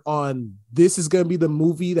pressure on this is going to be the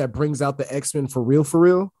movie that brings out the X-Men for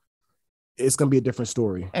real, it's going to be a different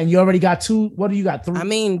story. And you already got 2. What do you got? 3? I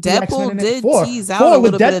mean, X-Men Deadpool did tease out Four a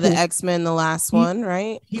with little bit of the Deadpool. X-Men the last one,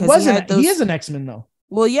 right? He is an X-Men though.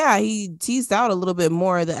 Well, yeah, he teased out a little bit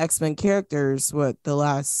more of the X-Men characters. What the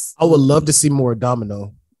last? I would love to see more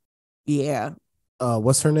Domino. Yeah.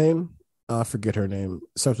 What's her name? I forget her name.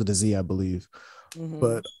 It starts with a Z, I believe. Mm-hmm.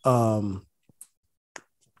 But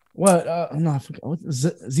what? No, I forgot. What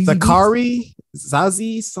Zakari,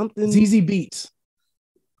 Zazie, something. ZZ Beats.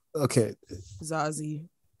 Okay. Zazie.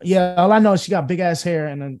 Yeah, all I know is she got big ass hair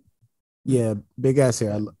and then. Yeah, big ass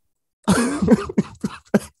hair.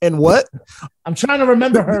 And what? I'm trying to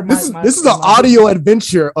remember her. This is an audio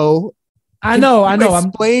adventure. Oh, I know.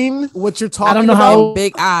 Explain what you're talking about. I don't know how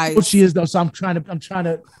big eyes what she is though. So I'm trying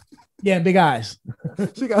to. Yeah, big eyes.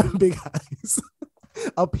 She got big eyes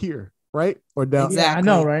up here, right or down? Exactly. Yeah, I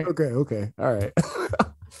know, right? Okay. All right.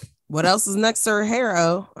 What else is next to her hair?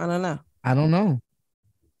 Oh, I don't know.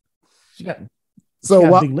 She got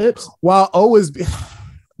big lips. While O is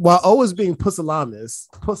being pusillanimous.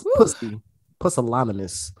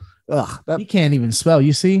 He can't even spell.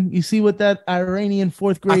 You see what that Iranian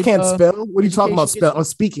 4th grade. I can't spell. What are you talking about? Spell? I'm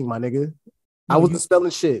speaking, my nigga. I wasn't spelling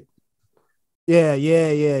shit. Yeah.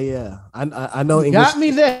 I know English. Got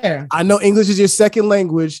me there. I know English is your second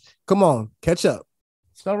language. Come on, catch up.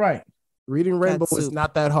 Spell right. Reading Rainbow is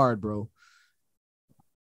not that hard, bro.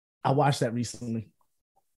 I watched that recently.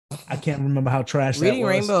 I can't remember how trash that was. Reading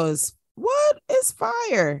Rainbow is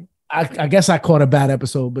fire. I guess I caught a bad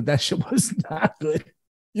episode, but that shit was not good.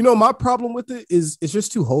 You know, my problem with it is it's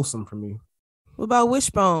just too wholesome for me. What about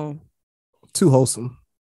Wishbone? Too wholesome.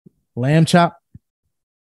 Lamb chop.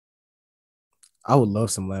 I would love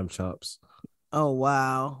some lamb chops. Oh,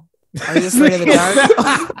 wow. Are you afraid of the dark?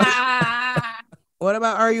 What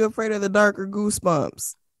about Are You Afraid of the Dark or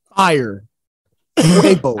Goosebumps? Fire.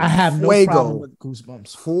 Fuego. I have no problem with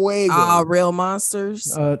Goosebumps. Fuego. Real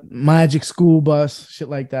Monsters. Magic School Bus. Shit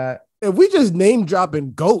like that. If we just name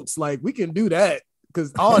dropping goats, like we can do that.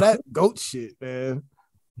 Because all that goat shit, man.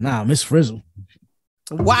 Nah, Miss Frizzle.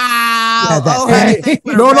 Wow.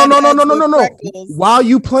 No. While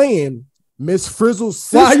you playing, Miss Frizzle's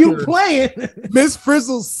sister. While you playing, Miss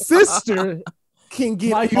Frizzle's sister can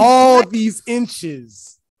get all these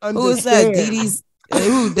inches. Understand. Who is that? Dee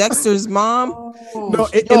Dee's Dexter's mom? No,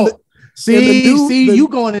 you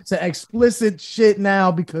going into explicit shit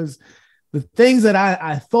now because the things that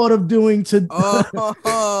I thought of doing to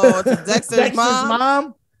to Dexter's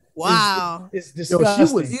mom. Wow, it's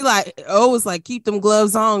disgusting. Was like keep them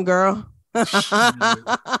gloves on, girl.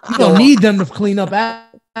 You don't need them to clean up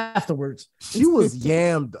afterwards. She was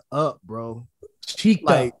yammed up, bro. Cheeked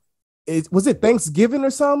like, up. Was it Thanksgiving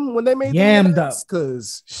or something when they made yammed up?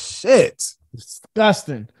 Because shit,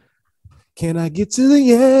 disgusting. Can I get to the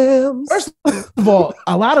yams? First of all,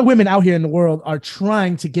 a lot of women out here in the world are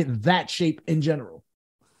trying to get that shape in general.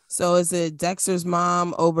 So is it Dexter's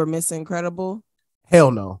mom over Miss Incredible?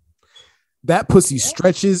 Hell no. That pussy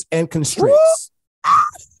stretches and constricts.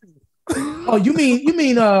 Oh, you mean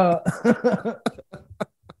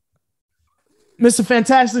Mr.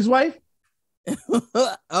 Fantastic's wife?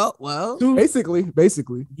 Oh, well.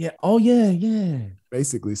 Basically. Yeah. Oh, yeah.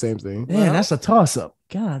 Basically, same thing. Man, that's a toss-up.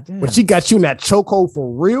 God damn. But she got you in that chokehold for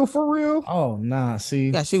real? Oh, nah,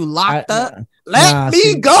 see. Got you locked up? Let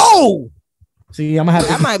me go! See, I'm gonna have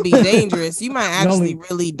that might be dangerous. You might actually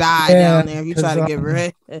really die down there if you try to get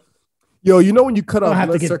rid. Yo, you know when you cut off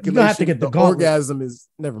blood circulation, you have to get the orgasm is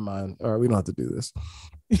never mind. All right, we don't have to do this.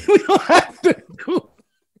 We don't have to do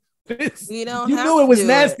this. You knew it was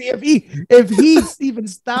nasty. If he even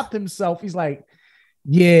stopped himself, he's like,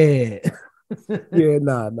 yeah. Yeah,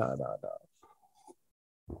 nah.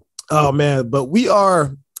 Oh man, but we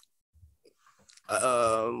are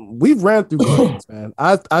we've ran through Guardians, man.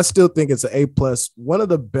 I still think it's an A+, one of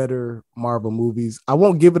the better Marvel movies. I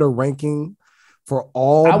won't give it a ranking for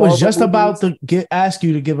all. I was Marvel just movies. about to ask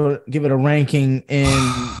you to give it a ranking,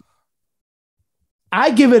 and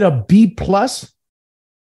I give it a B+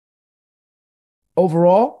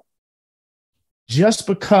 overall, just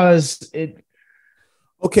because it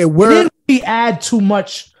didn't really add too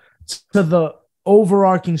much to the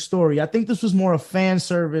overarching story. I think this was more a fan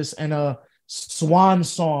service and a swan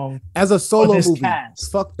song as a solo movie.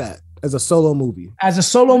 Cast. Fuck that. As a solo movie.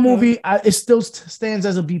 Movie, it still stands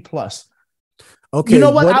as a B+. Okay. You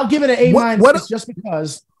know what? I'll give it an A- just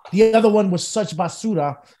because the other one was such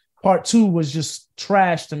basura. Part 2 was just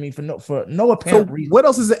trash to me for no apparent reason. What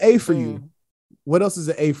else is an A for you? What else is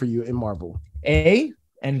an A for you in Marvel? A,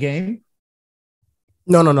 Endgame.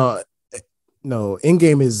 No. No,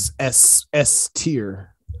 Endgame is S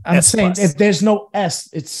tier. I'm S saying plus. if there's no S,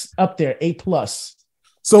 it's up there, A+.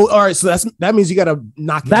 So all right, so that means you got to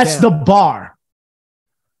knock it down. That's the bar.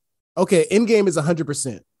 Okay, Endgame is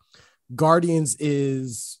 100%. Guardians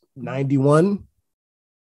is 91,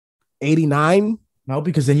 89. No,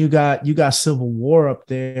 because then you got Civil War up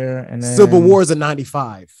there, and then Civil War is a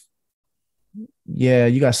 95. Yeah,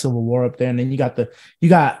 you got Civil War up there, and then you got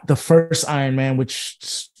the first Iron Man,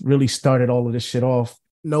 which really started all of this shit off.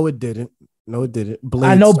 No, it didn't. Blade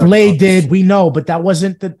I know Blade did. We know, but that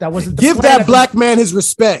wasn't the give that black man his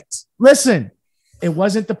respect. Listen, it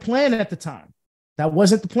wasn't the plan at the time. That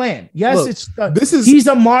wasn't the plan. Yes, Look, he's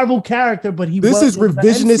a Marvel character, but this is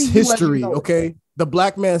revisionist history. Okay, the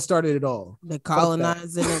black man started it all. They're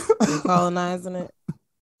colonizing it.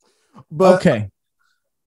 But okay.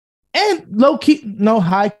 And low key, no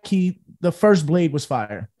high key. The first Blade was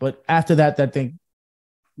fire, but after that thing.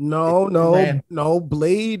 No.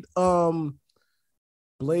 Blade 2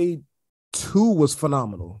 was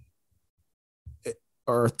phenomenal.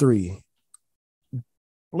 Or 3.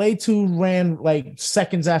 Blade 2 ran like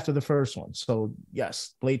seconds after the first one. So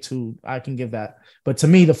yes, Blade 2, I can give that. But to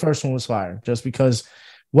me, the first one was fire. Just because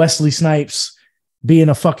Wesley Snipes being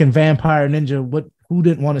a fucking vampire ninja, who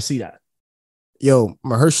didn't want to see that? Yo,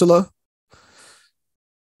 Mahershala,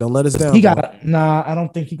 don't let us down. I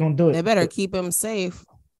don't think he's gonna do it. They better keep him safe.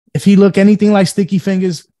 If he look anything like Sticky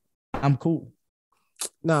Fingers, I'm cool.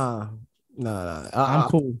 Nah. I'm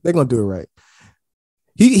cool. They're gonna do it right.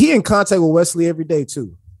 He in contact with Wesley every day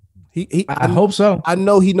too. I hope so. I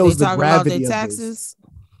know he knows they the gravity about their of taxes.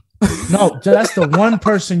 No, that's the one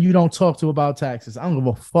person you don't talk to about taxes. I don't give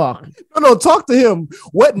a fuck. No, talk to him.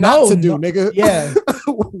 What not to do, nigga? Yeah.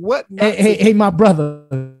 What? Hey, my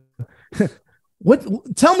brother.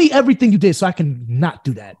 Tell me everything you did so I can not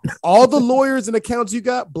do that. All the lawyers and accounts you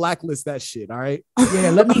got, blacklist that shit. All right.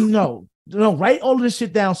 Yeah, let me know. No, write all of this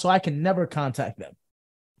shit down so I can never contact them.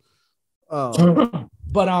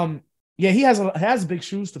 But yeah, he has big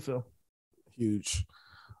shoes to fill. Huge.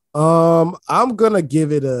 I'm gonna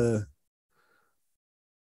give it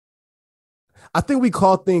I think we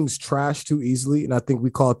call things trash too easily, and I think we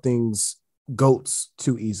call things goats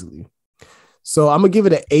too easily. So I'm gonna give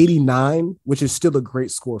it an 89, which is still a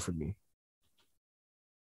great score for me.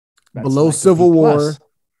 That's below like Civil War,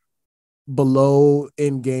 below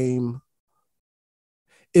Endgame.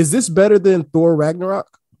 Is this better than Thor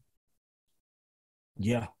Ragnarok?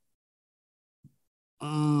 Yeah.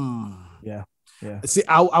 Yeah. See,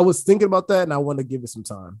 I was thinking about that, and I want to give it some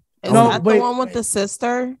time. Is that the one with the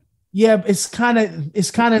sister? Yeah, it's kind of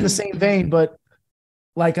in the same vein, but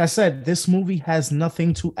like I said, this movie has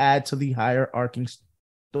nothing to add to the hierarching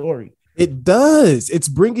story. It does. It's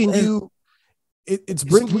bringing you. It's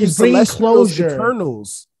bringing closure.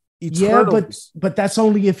 Eternals. Yeah, but that's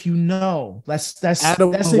only if you know. That's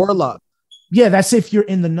Adam Warlock. Yeah, that's if you're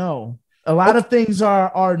in the know. A lot of things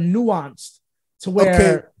are nuanced to where.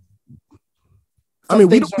 Okay. I mean,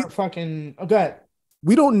 we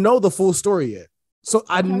don't know the full story yet, so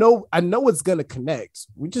I know it's gonna connect.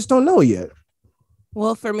 We just don't know yet.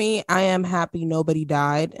 Well, for me, I am happy nobody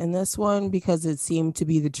died in this one because it seemed to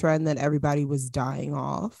be the trend that everybody was dying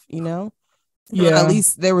off. You know, at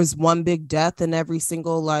least there was one big death in every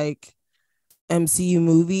single like MCU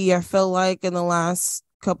movie. I felt like in the last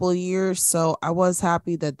couple of years, so I was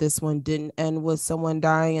happy that this one didn't end with someone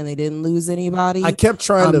dying and they didn't lose anybody. I kept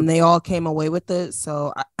trying to. They all came away with it,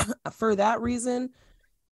 so for that reason,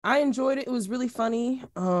 I enjoyed it. It was really funny,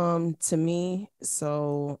 to me.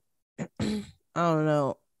 So I don't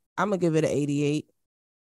know. I'm gonna give it an 88.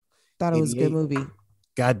 Thought it was a good movie.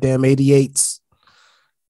 Goddamn 88s.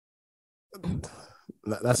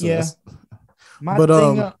 That's my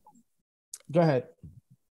thing. Go ahead.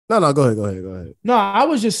 No, go ahead. No, I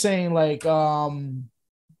was just saying, like,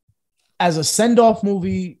 as a send-off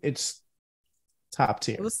movie, it's top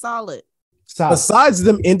tier. It was solid. Besides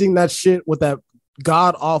them ending that shit with that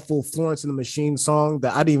god-awful Florence and the Machine song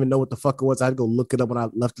that I didn't even know what the fuck it was. I had to go look it up when I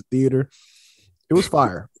left the theater. It was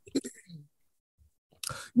fire.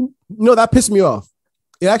 That pissed me off.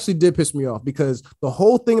 It actually did piss me off because the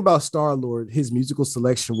whole thing about Star-Lord, his musical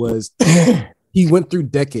selection was... He went through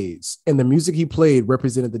decades, and the music he played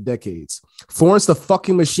represented the decades. Florence the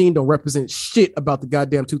fucking Machine don't represent shit about the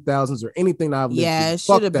goddamn 2000s or anything I've lived through. Yeah, it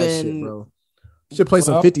should have been. Shit, bro. Should play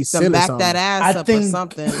some 50 Cent back or something. that ass up or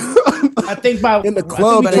something. I think by in the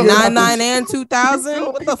club, but 99 and 2000.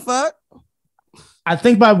 What the fuck? I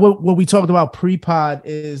think by what we talked about pre-pod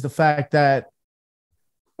is the fact that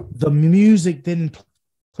the music didn't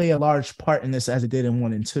play a large part in this as it did in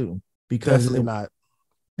 1 and 2 because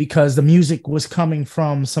because the music was coming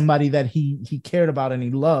from somebody that he cared about and he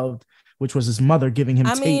loved, which was his mother giving him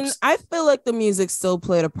tapes. mean, I feel like the music still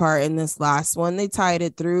played a part in this last one. They tied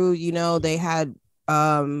it through, they had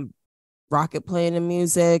Rocket playing the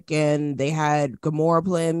music, and they had Gamora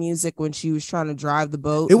playing music when she was trying to drive the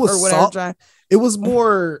boat. It was or whatever. It was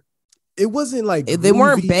more. It wasn't like they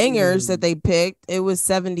weren't bangers that they picked. It was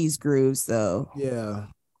 70s grooves though. Yeah.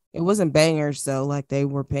 It wasn't bangers though, like they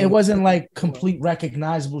were paying. It wasn't like complete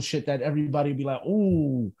recognizable shit that everybody would be like,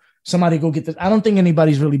 "Ooh, somebody go get this." I don't think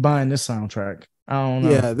anybody's really buying this soundtrack. I don't know.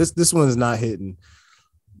 Yeah, this one's not hitting.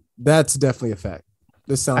 That's definitely a fact.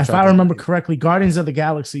 This soundtrack, if I remember correctly, Guardians of the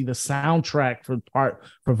Galaxy, the soundtrack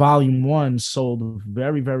for Volume 1 sold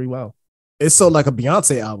very, very well. It sold like a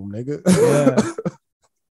Beyonce album, nigga. Yeah.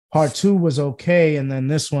 Part 2 was okay, and then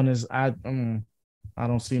this one is I don't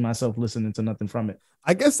see myself listening to nothing from it.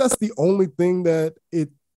 I guess that's the only thing that it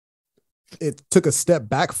took a step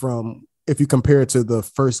back from if you compare it to the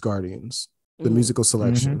first Guardians, the musical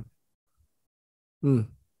selection. Well,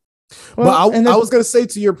 but I was going to say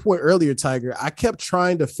to your point earlier, Tiger, I kept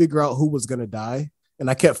trying to figure out who was going to die, and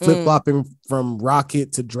I kept flip-flopping from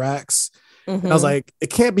Rocket to Drax. And I was like, it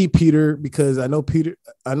can't be Peter, because I know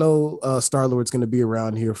Star-Lord's going to be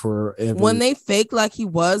around here forever. When they faked like he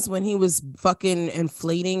was when he was fucking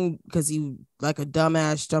inflating because he like a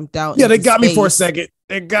dumbass jumped out. Yeah, they got me for a second.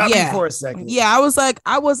 Yeah, I was like,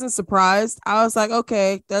 I wasn't surprised. I was like,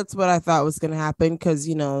 okay, that's what I thought was going to happen, because,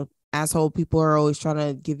 asshole people are always trying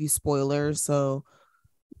to give you spoilers. So,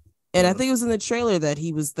 and I think it was in the trailer that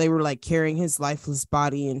they were like carrying his lifeless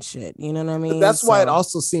body and shit. You know what I mean? But that's why it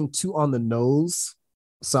also seemed too on the nose.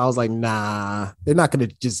 So I was like, nah, they're not going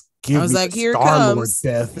to just give me Star-Lord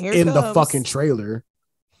death in the fucking trailer.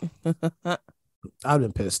 I've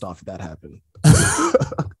been pissed off if that happened.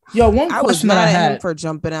 Yo, one question that I had him for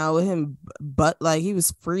jumping out with him, but like he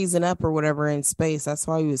was freezing up or whatever in space. That's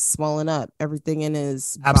why he was swelling up. Everything in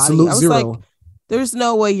his absolute body. zero. Like, there's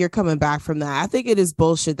no way you're coming back from that. I think it is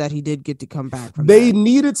bullshit that he did get to come back from They that.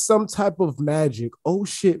 needed some type of magic. Oh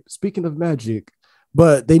shit! Speaking of magic,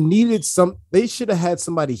 but they should have had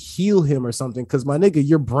somebody heal him or something. Because my nigga,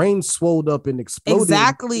 your brain swelled up and exploded.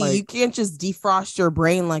 Exactly. Like, you can't just defrost your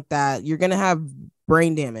brain like that. You're gonna have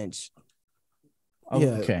brain damage.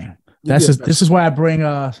 Okay, this is why I bring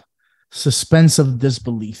suspense of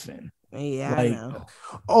disbelief in. Yeah, I know.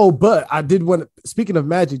 Oh, but I did want. Speaking of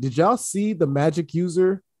magic, did y'all see the magic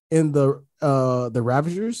user in the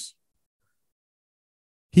Ravagers?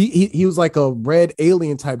 He was like a red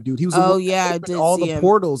alien type dude. He was I did all see the him.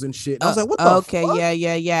 portals and shit. I was like, what the fuck?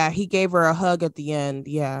 Yeah. He gave her a hug at the end.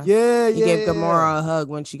 Yeah. He gave Gamora a hug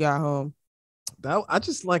when she got home. I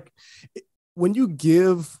just like when you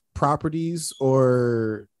give properties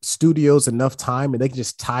or studios enough time and they can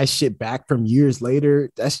just tie shit back from years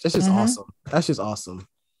later. That's just awesome. That's just awesome.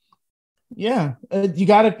 Yeah, you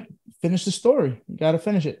gotta finish the story. You gotta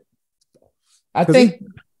finish it. I think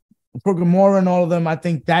for Gamora and all of them, I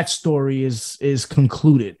think that story is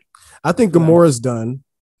concluded. I think Gamora's done.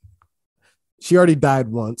 She already died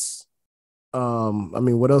once. I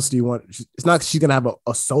mean, what else do you want? It's not she's gonna have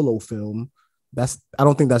a solo film. I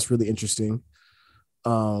don't think that's really interesting.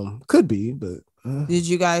 Could be, but did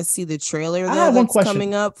you guys see the trailer that's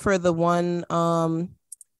coming up for the one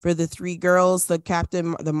for the 3 girls,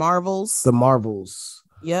 the Marvels?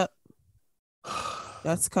 Yep.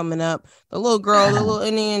 That's coming up. The little girl, the little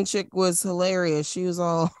Indian chick was hilarious. She was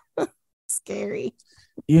all scary.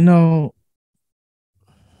 Oh,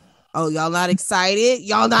 y'all not excited?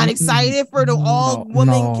 Y'all not excited for the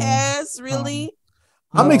all-woman cast? Really?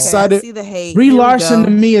 I'm excited. I see the hate. Brie Larson to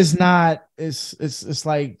me is not. It's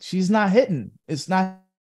like she's not hitting. It's not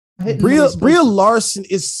hitting. Brie Larson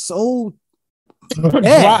is so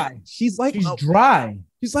dry. She's dry.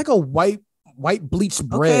 She's like a white bleached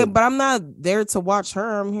bread. Okay, but I'm not there to watch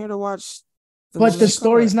her. I'm here to watch. But the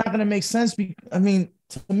story's not going to make sense. I mean,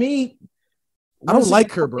 to me, I don't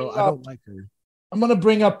like her, bro. I don't like her. I'm going to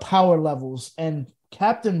bring up power levels, and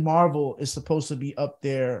Captain Marvel is supposed to be up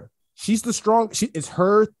there. She's the strong. It's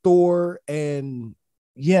her, Thor, and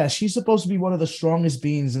yeah, she's supposed to be one of the strongest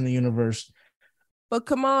beings in the universe. But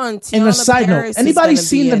come on, Tiana and a side Paris note, anybody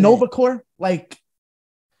seen the Nova Corps? Like,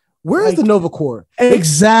 where is the Nova Corps?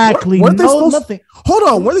 Exactly. Nothing. Hold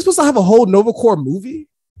on. Weren't they supposed to have a whole Nova Corps movie?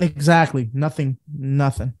 Exactly. Nothing.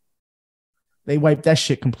 They wiped that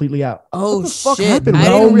shit completely out. Oh shit! Happened? I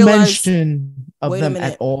No didn't realize mention of them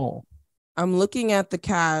at all. I'm looking at the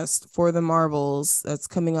cast for the Marvels that's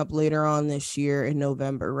coming up later on this year in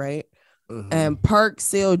November, right? Mm-hmm. And Park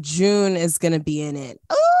Seo-joon is going to be in it.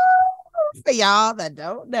 Oh, for y'all that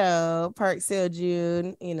don't know, Park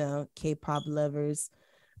Seo-joon, K-pop lovers.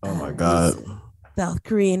 Oh my God. South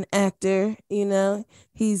Korean actor, you know,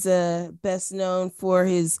 he's best known for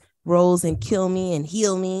his roles in Kill Me and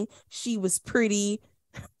Heal Me. She Was Pretty.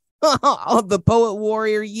 The Poet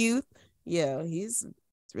Warrior Youth. Yeah, he's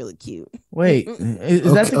really cute. Wait,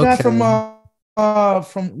 is that the guy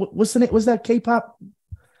from what's the name? Was that K-pop?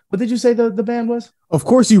 What did you say the band was? Of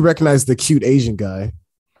course you recognize the cute Asian guy.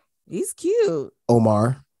 He's cute.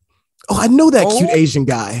 Omar. Oh, I know that cute Asian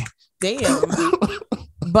guy. Damn.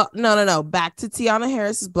 But no. Back to Tiana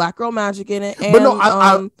Harris's Black Girl Magic in it. And, but no,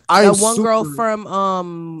 I that one girl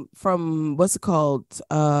from what's it called?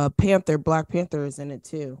 Panther, Black Panther is in it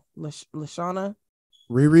too. Lashana.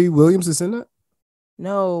 Riri Williams is in it?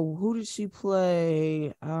 No, who did she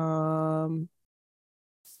play? Another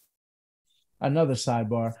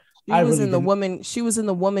sidebar. She was in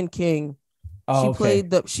the Woman King. Oh,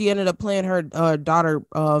 She ended up playing her daughter,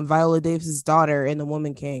 Viola Davis's daughter in the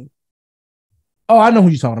Woman King. Oh, I know who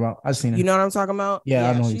you're talking about. I've seen it. You know what I'm talking about? Yeah,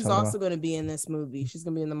 I know. She's also going to be in this movie. She's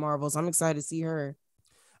going to be in the Marvels. I'm excited to see her.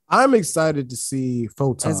 I'm excited to see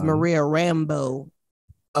Photon as Maria Rambeau.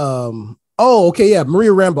 Oh, okay, yeah,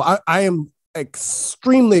 Maria Rambeau. I am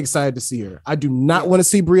extremely excited to see her. I do not want to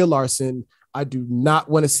see Brie Larson. I do not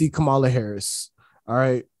want to see Kamala Harris. All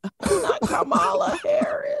right, not Kamala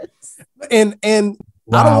Harris. And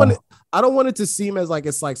wow. I don't want it to seem as like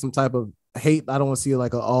it's like some type of hate. I don't want to see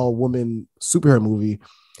like an all woman superhero movie.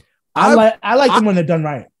 I like them when they're done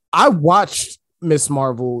right. I watched Miss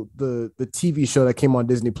Marvel, the TV show that came on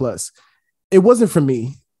Disney Plus. It wasn't for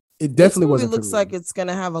me. It definitely wasn't. It looks like it's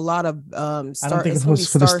gonna have a lot of I don't think it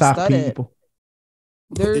was for the stock people.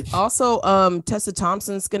 There's also Tessa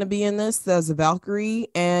Thompson's gonna be in this as a Valkyrie,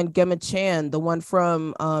 and Gemma Chan, the one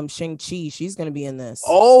from Shang-Chi, she's gonna be in this.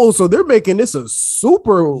 Oh, so they're making this a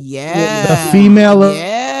super the female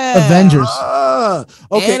Avengers.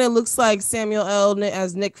 Okay, and it looks like Samuel L.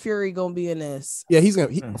 as Nick Fury gonna be in this. Yeah,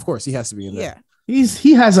 of course he has to be in there. Yeah,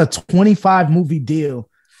 he has a 25 movie deal.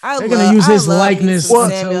 They're gonna use his likeness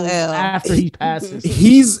Samuel L. after he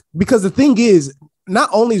passes. Because the thing is, not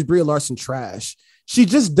only is Brie Larson trash, she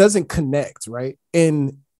just doesn't connect, right?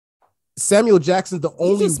 And Samuel Jackson's the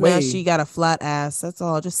only way. She got a flat ass. That's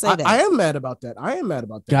all. Just say that. I am mad about that.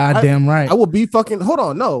 Goddamn right. I will be fucking. Hold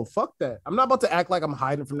on, no, fuck that. I'm not about to act like I'm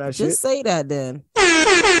hiding from that shit. Just say that then.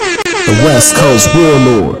 The West Coast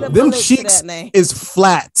warlord. Them cheeks is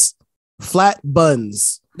flat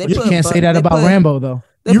buns. You can't say that about Rambo though.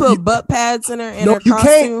 They put butt pads in her costume.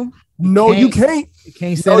 Can't. No, you can't. You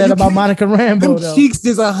can't say that about Monica Rambeau. Them cheeks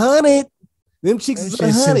is 100. Them cheeks is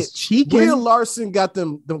 100. Brie Larson got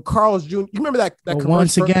them Carl's Jr. You remember that commercial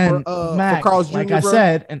once again, Mac, for Carl's Jr. Like I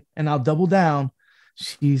said, and I'll double down.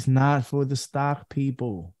 She's not for the stock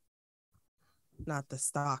people. Not the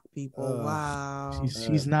stock people. Wow.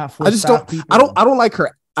 She's not for people. I don't like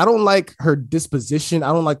her. I don't like her disposition.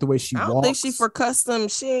 I don't like the way she walks. I don't think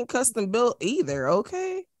she ain't custom built either.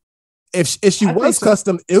 Okay. If she was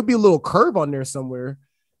custom, it would be a little curve on there somewhere.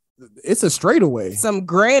 It's a straightaway. Some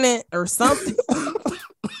granite or something.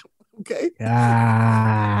 Okay.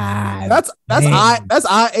 God, that's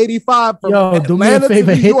I-85 from Atlanta. Do me a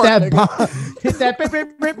favor, hit York, that bomb. Hit that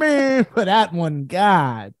for that one.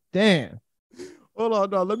 God damn. Hold on,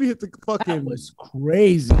 no, let me hit the fucking. That was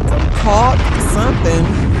crazy. Caught something.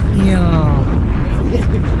 Yeah.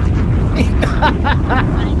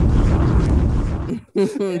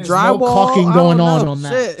 Drywall. No caulking going on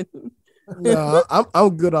that. Shit. No,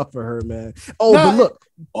 I'm good up for her, man. But look.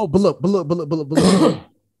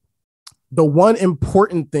 The one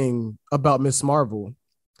important thing about Miss Marvel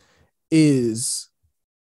is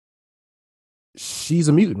she's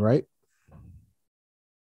a mutant, right?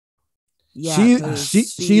 Yeah,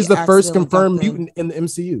 she's the first confirmed mutant in the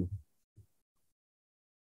MCU.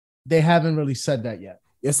 They haven't really said that yet.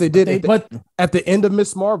 Yes, they did. But at the end of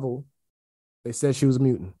Miss Marvel, they said she was a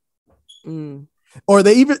mutant. Or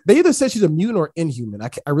they either said she's a mutant or Inhuman.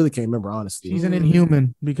 I really can't remember, honestly. She's an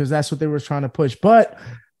Inhuman because that's what they were trying to push. But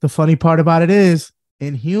the funny part about it is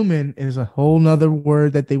Inhuman is a whole nother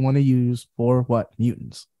word that they want to use for what?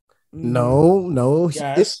 Mutants. No.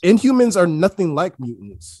 Yes. Inhumans are nothing like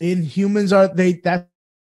mutants. Inhumans that's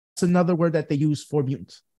another word that they use for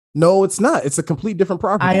mutants. No, it's not. It's a complete different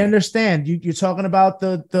property. I understand. You're talking about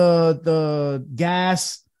the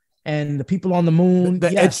gas and the people on the moon. The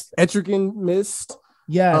Etrigan mist.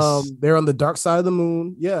 Yes. They're on the dark side of the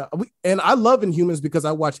moon. Yeah. And I love Inhumans because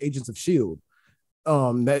I watch Agents of S.H.I.E.L.D.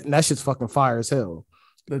 That shit's fucking fire as hell.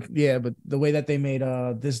 But the way that they made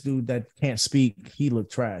this dude that can't speak, he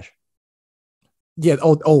looked trash. Yeah.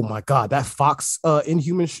 Oh my God. That Fox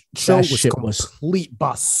Inhuman show was complete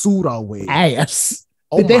basura way. Ass.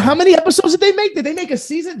 How many episodes did they make? Did they make a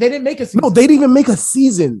season? They didn't make a season. No, they didn't even make a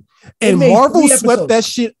season. And Marvel swept that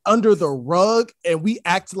shit under the rug, and we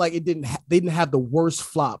acted like they didn't have the worst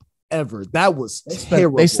flop ever. That was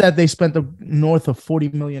terrible. They said they spent north of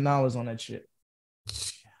 $40 million on that shit.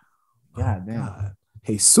 God damn. God.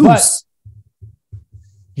 Jesus. But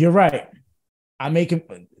you're right.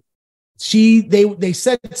 They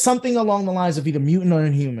said something along the lines of either mutant or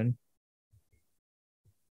inhuman.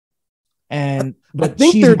 But I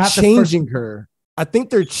think they're changing her. I think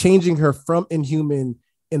they're changing her from Inhuman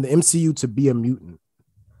in the MCU to be a mutant.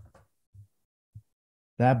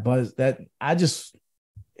 In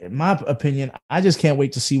my opinion, I just can't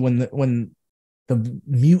wait to see when the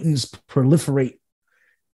mutants proliferate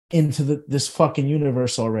into this fucking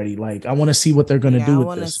universe already. Like, I want to see what they're gonna do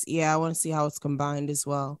with this. I want to see how it's combined as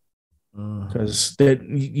well. Because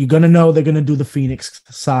you're gonna know they're gonna do the Phoenix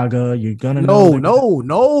saga. You're gonna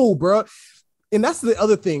no, bro. And that's the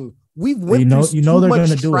other thing. We've went through too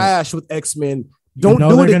much trash with X-Men. Don't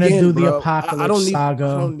do it again, do bro. the Apocalypse saga.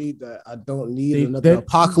 I don't need that. I don't need another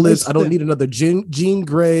Apocalypse. I don't need another Jean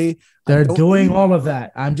Grey. They're doing all of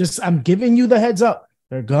that. I'm giving you the heads up.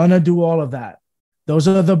 They're gonna do all of that. Those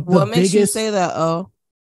are the what biggest. Makes you say that? Oh,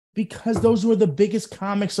 because those were the biggest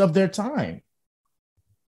comics of their time.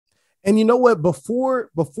 And you know what? Before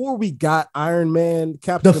we got Iron Man,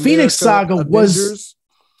 Captain the America, Phoenix saga Avengers, was.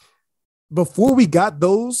 Before we got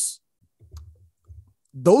those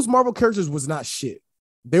Marvel characters was not shit.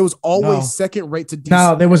 There was always second rate to DC.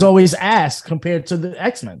 No, there was always ass compared to the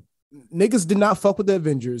X-Men. Niggas did not fuck with the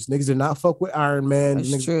Avengers. Niggas did not fuck with Iron Man.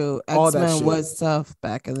 That's true. X-Men was tough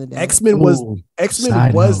back in the day. X-Men was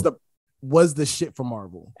the shit for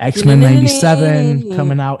Marvel. X-Men 97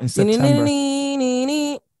 coming out in September.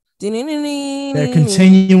 They're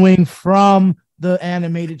continuing from the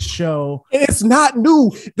animated show. And it's not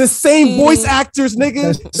new. The same voice actors,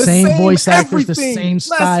 nigga. The same voice actors, the same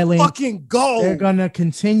styling. Let's fucking go. They're gonna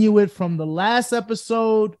continue it from the last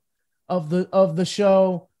episode of the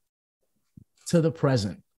show to the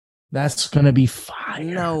present. That's gonna be fire.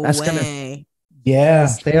 No That's way.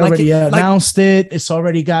 They already announced it. It's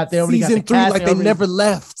already got. They already got the cast. Like they never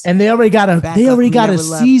left. And they already got a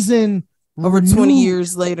season over 20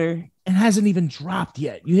 years later. And hasn't even dropped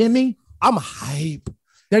yet. You hear me? I'm hype.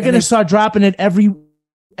 They're gonna start dropping it every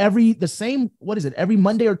every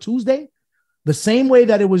Monday or Tuesday, the same way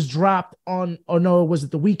that it was dropped on. Or no, was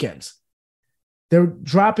it the weekends? They're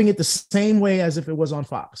dropping it the same way as if it was on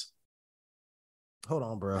Fox. Hold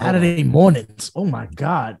on, bro. Saturday mornings. Oh my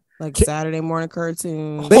god! Like Saturday morning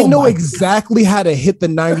cartoons. They know exactly how to hit the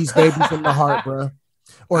 90s babies in the heart, bro.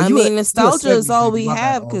 Nostalgia is all we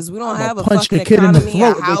have because we don't have a punch fucking the kid in the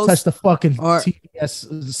throat. House. They touch the fucking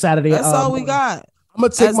TBS Saturday. That's all we got. I'm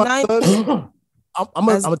gonna take my son. I'm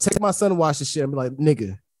gonna take my son and watch this shit and be like,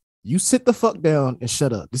 nigga, you sit the fuck down and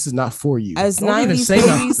shut up. This is not for you. As 90s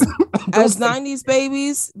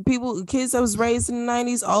babies, kids that was raised in the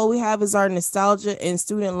 90s, all we have is our nostalgia and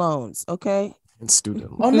student loans. Okay. And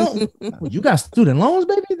student loans. Oh no, you got student loans,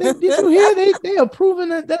 baby. Did you hear they approving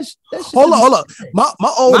that shit? Hold on. My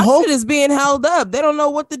shit is being held up. They don't know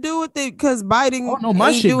what to do with it because Biden. Oh no,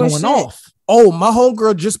 my shit going off. Oh, my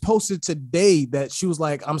homegirl just posted today that she was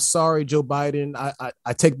like, "I'm sorry, Joe Biden. I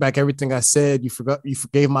take back everything I said. You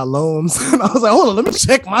forgave my loans." And I was like, "Hold on, let me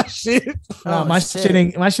check my shit." My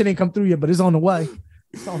shit ain't come through yet, but it's on the way.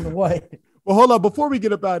 It's on the way. Well, hold on. Before we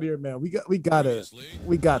get up out of here, man, we got to.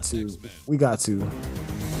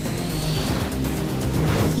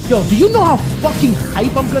 Yo, do you know how fucking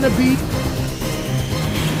hype I'm gonna be?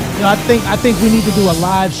 Yo, I think we need to do a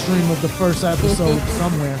live stream of the first episode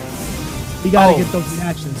somewhere. We gotta get those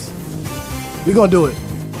reactions. We're gonna do it.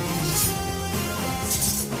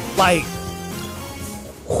 Like,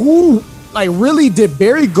 who? Like, really? Did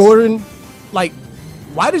Barry Gordon? Like,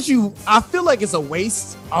 why did you? I feel like it's a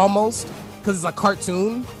waste almost. Because it's a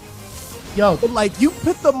cartoon. Yo, but like you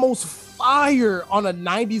put the most fire on a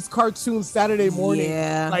 90s cartoon Saturday morning.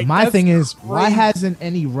 Yeah. Like, my thing is, why hasn't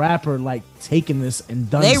any rapper like taken this and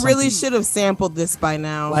done They something? really should have sampled this by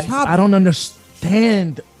now. Like, I don't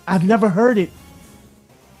understand. I've never heard it.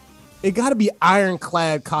 It gotta be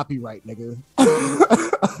ironclad copyright, nigga.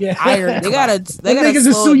 Yeah. They gotta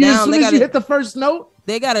niggas slow it down. As soon as you hit the first note.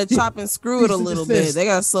 They gotta chop and screw it a little bit. They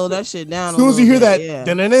gotta slow that shit down. As soon as you hear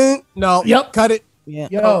that, no, yep, cut it. Yeah.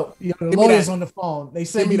 Yo, the lawyer's on the phone. They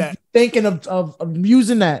said you thinking of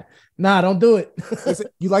using that. Nah, don't do it.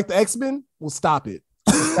 You like the X-Men? Well, stop it.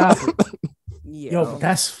 Stop it. Yo,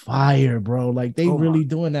 that's fire, bro. Like they really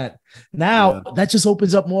doing that. Now that just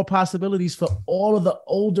opens up more possibilities for all of the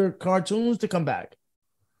older cartoons to come back.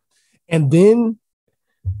 And then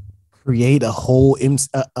create a whole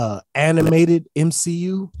animated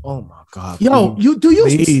MCU. Oh my god! Yo,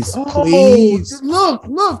 please.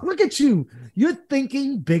 Look at you. You're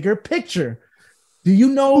thinking bigger picture. Do you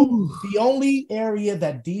know the only area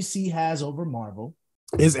that DC has over Marvel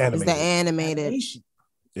is animated? Is the animated.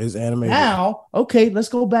 Is animated. Now, okay, let's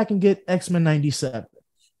go back and get X-Men 97.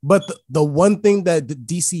 But the one thing that the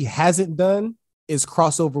DC hasn't done is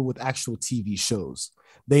crossover with actual TV shows.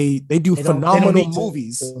 They do phenomenal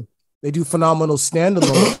movies. They do phenomenal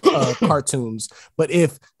standalone cartoons. But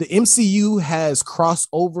if the MCU has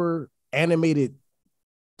crossover animated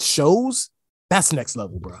shows, that's next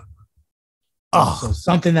level, bro. Oh, so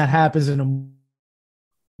something that happens in a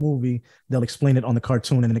movie, they'll explain it on the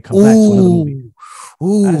cartoon and then it comes back to another movie.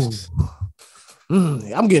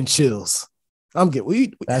 I'm getting chills.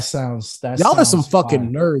 That sounds y'all are some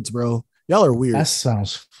fucking nerds, bro. Y'all are weird. That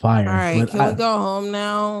sounds fire. All right, can we go home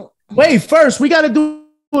now? Wait, first we got to do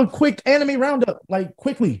a quick anime roundup, like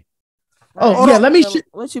quickly. Oh yeah, let me.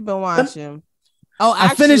 What you been watching? Oh,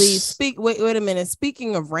 actually, wait a minute.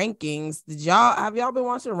 Speaking of rankings, have y'all been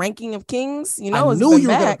watching Ranking of Kings? You know, I knew you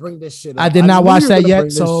were gonna bring this shit up. I did not watch that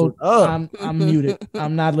yet, so I'm muted.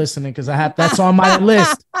 I'm not listening because that's on my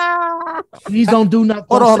list. Please don't do nothing.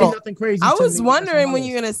 Hold on. Nothing crazy. I was wondering when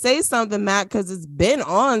you're gonna say something, Matt, because it's been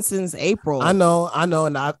on since April. I know,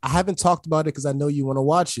 and I haven't talked about it because I know you want to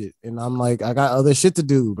watch it, and I'm like, I got other shit to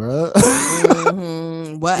do, bro.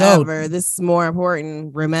 Whatever. This is more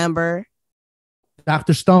important. Remember.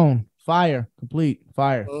 Dr. Stone, fire, complete,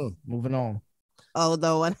 fire. Moving on. Oh,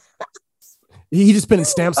 the one. He just putting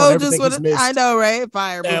stamps on everything he's missed. I know, right?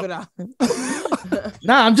 Fire, moving on.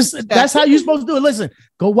 Nah, that's how you're supposed to do it. Listen,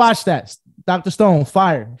 go watch that. Dr. Stone,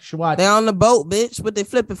 fire. You should watch. They're on the boat, bitch, with their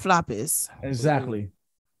flipping floppies. Exactly.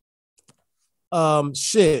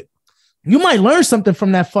 Shit. You might learn something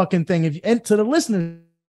from that fucking thing. And to the listeners,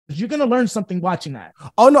 you're gonna learn something watching that.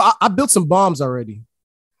 Oh no, I built some bombs already.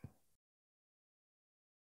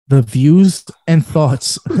 The views and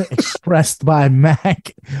thoughts expressed by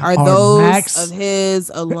Mac are those Mac's of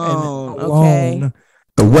his alone. Okay.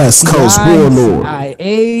 The West Coast warlord.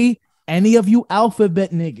 Any of you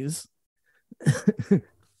alphabet niggas.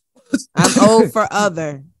 I'm old for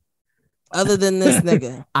other than this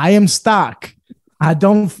nigga. I am stock. I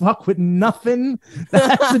don't fuck with nothing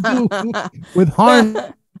that has to do with harming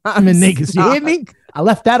niggas. You hear me? I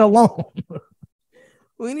left that alone.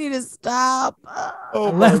 We need to stop.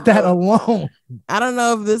 I left that alone. I don't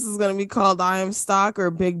know if this is going to be called I Am Stock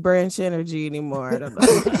or Big Branch Energy anymore. I don't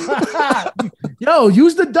know. Yo,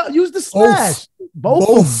 use the slash.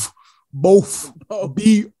 Both. BOF.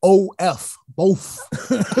 Both.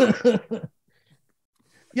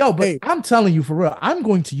 Yo, but I'm telling you for real, I'm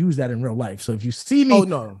going to use that in real life. So if you see me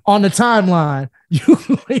on the timeline, you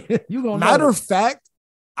gonna matter of fact,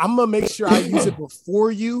 I'm gonna make sure I use it before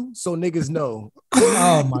you so niggas know.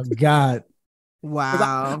 Oh my god.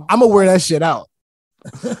 Wow. I'm gonna wear that shit out.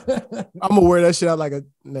 I'm gonna wear that shit out like a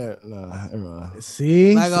no.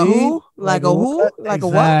 See? Like a who? Like a who? Like a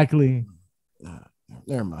what? Exactly.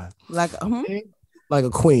 Never mind. Like a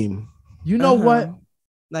queen. You know what?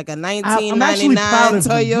 Like a 1999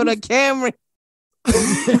 Toyota Camry.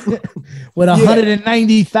 With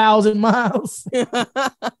 190,000 miles.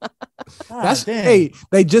 Hey,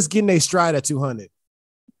 they just getting their stride at 200.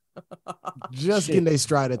 Getting their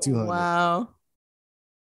stride at 200. Wow.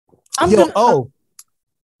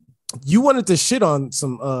 You wanted to shit on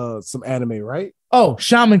some anime, right? Oh,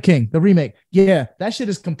 Shaman King, the remake. Yeah, that shit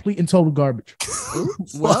is complete and total garbage.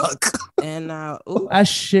 Fuck. And that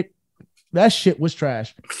shit was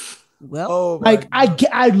trash. Well, like I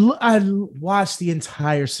watched the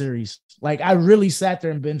entire series. Like I really sat there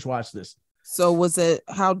and binge watched this. So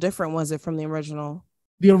how different was it from the original?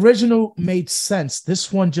 The original made sense.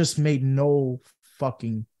 This one just made no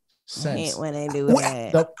fucking sense. I hate when they do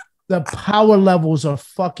that. The power levels are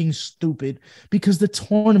fucking stupid because the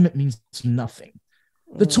tournament means nothing.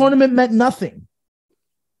 The tournament meant nothing.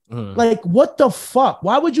 Like, what the fuck?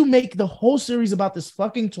 Why would you make the whole series about this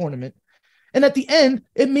fucking tournament? And at the end,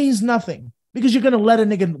 it means nothing because you're going to let a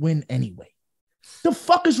nigga win anyway. The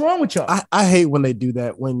fuck is wrong with y'all? I hate when they do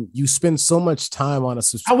that, when you spend so much time on a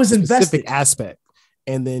specific aspect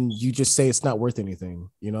and then you just say it's not worth anything,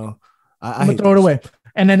 you know? I'm going to throw it away.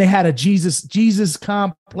 And then they had a Jesus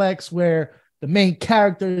complex where the main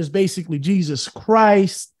character is basically Jesus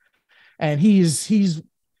Christ. And he's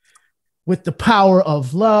with the power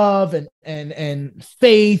of love and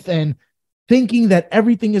faith and thinking that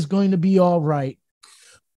everything is going to be all right.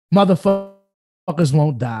 Motherfuckers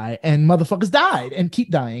won't die, and motherfuckers died and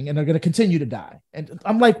keep dying, and they're going to continue to die. And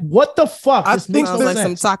I'm like, what the fuck? This makes no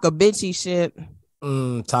sense. Some Takabitchi shit.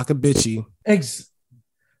 Takabichi.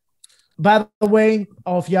 By the way,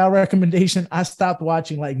 off y'all recommendation, I stopped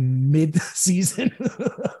watching like mid-season.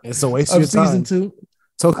 It's a waste of your season time.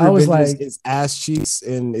 2. I was like, it's ass cheeks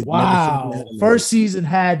and it wow. First season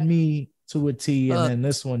had me to a T, and then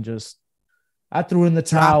this one I threw in the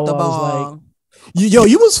towel. I was like,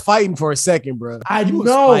 you was fighting for a second, bro. I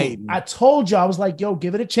know. I told you, I was like, yo,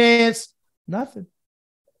 give it a chance. Nothing.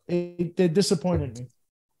 It disappointed me.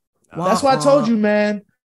 That's why I told you, man.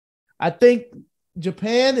 I think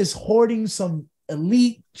Japan is hoarding some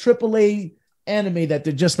elite AAA anime that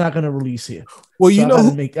they're just not going to release here. Well,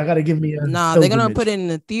 I got to give me a they're going to put it in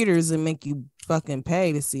the theaters and make you fucking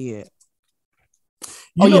pay to see it.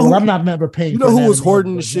 I'm not never paying. You know who was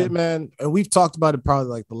hoarding the shit, man? And we've talked about it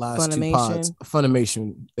probably like the last 2 pods.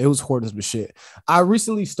 Funimation. It was hoarding some shit. I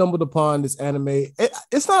recently stumbled upon this anime.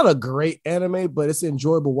 It's not a great anime, but it's an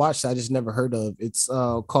enjoyable watch that I just never heard of. It's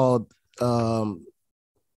called damn.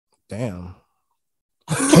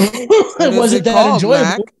 Was it that enjoyable?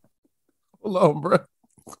 Mac? Hold on, bro.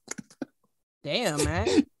 Damn,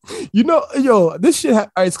 man. This shit.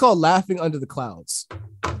 It's called Laughing Under the Clouds.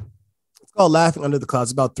 It's called Laughing Under the Clouds.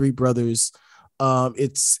 It's about 3 brothers.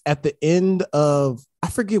 It's at the end of, I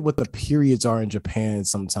forget what the periods are in Japan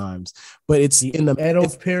sometimes, but it's in the Edo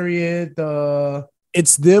period.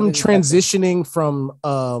 It's them transitioning from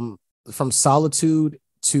solitude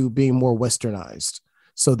to being more westernized.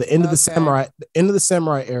 So the end of the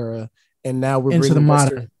samurai era, and now we're into the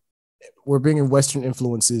modern. We're bringing Western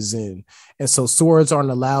influences in, and so swords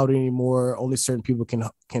aren't allowed anymore. Only certain people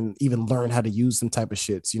can even learn how to use them, type of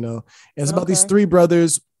shits, And it's about these 3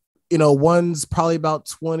 brothers. One's probably about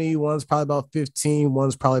 20, one's probably about 15,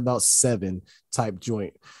 one's probably about 7 type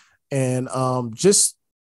joint, and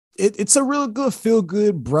it's a real good feel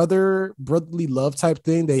good brotherly love type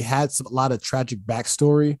thing. They had a lot of tragic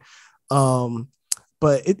backstory,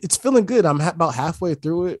 but it's feeling good. I'm about halfway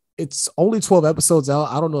through it. It's only 12 episodes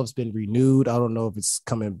out. I don't know if it's been renewed. I don't know if it's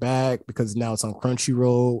coming back because now it's on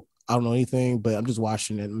Crunchyroll. I don't know anything, but I'm just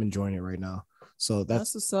watching it. I'm enjoying it right now. So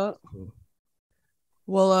that's what's up. Cool.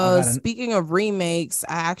 Well, speaking of remakes,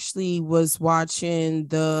 I actually was watching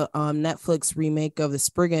the Netflix remake of the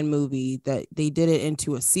Spriggan movie that they did it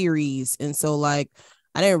into a series. And so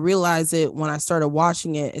I didn't realize it when I started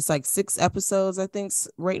watching it. It's like 6 episodes, I think,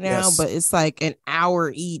 right now, but it's like an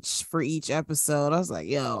hour each for each episode. I was like,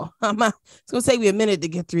 yo, it's going to take me a minute to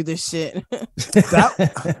get through this shit.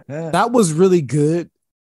 That was really good.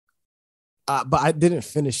 But I didn't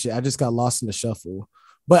finish it. I just got lost in the shuffle.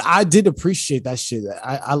 But I did appreciate that shit.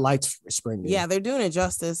 I liked Spriggan. Yeah, they're doing it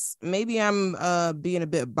justice. Maybe I'm being a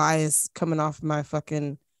bit biased coming off my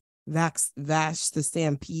fucking Vash the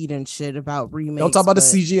Stampede and shit about remakes. Don't talk about the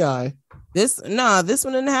CGI. This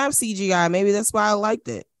one didn't have CGI. Maybe that's why I liked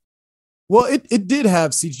it. Well, it did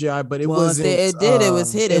have CGI, but it wasn't. It did. It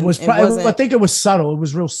was hidden. I think it was subtle. It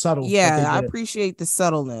was real subtle. Yeah, I appreciate the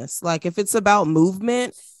subtleness. Like if it's about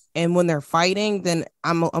movement and when they're fighting, then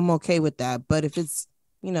I'm okay with that. But if it's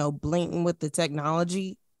blatant with the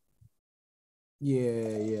technology.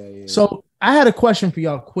 Yeah. So I had a question for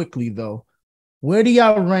y'all quickly though. Where do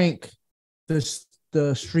y'all rank the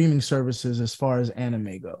streaming services as far as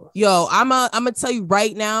anime goes? Yo, I'm gonna tell you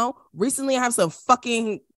right now. Recently, I have some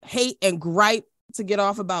fucking hate and gripe to get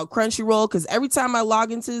off about Crunchyroll because every time I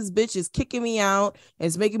log into this bitch, it's kicking me out.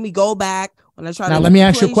 It's making me go back when I try to. Now let me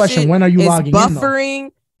ask you a question. When are you logging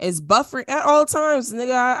in? It's buffering at all times,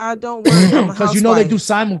 nigga. I don't work because they do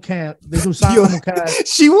simulcast. They do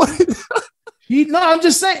simulcast. I'm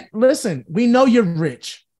just saying. Listen, we know you're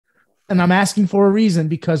rich. And I'm asking for a reason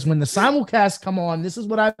because when the simulcasts come on, this is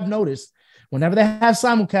what I've noticed. Whenever they have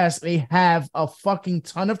simulcasts, they have a fucking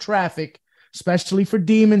ton of traffic, especially for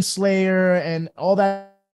Demon Slayer and all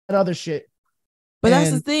that other shit. But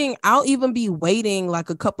that's the thing. I'll even be waiting like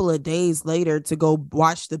a couple of days later to go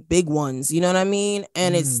watch the big ones. You know what I mean?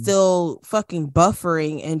 And it's still fucking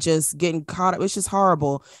buffering and just getting caught up. It's just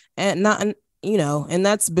horrible. And and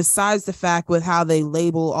that's besides the fact with how they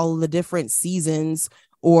label all of the different seasons.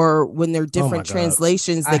 Or when they're different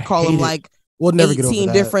translations, they call them like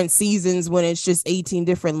 18 different seasons when it's just 18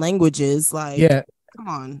 different languages. Like, yeah, come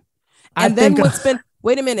on. And then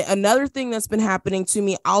wait a minute. Another thing that's been happening to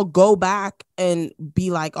me, I'll go back and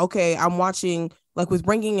be like, okay, I'm watching, like with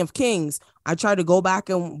Ringing of Kings. I try to go back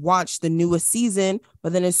and watch the newest season,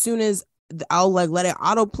 but then as soon as I'll let it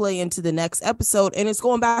autoplay into the next episode and it's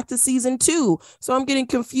going back to season 2. So I'm getting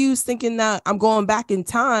confused thinking that I'm going back in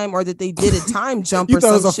time or that they did a time jump or something. You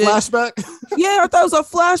thought it was a flashback? Yeah, I thought it was a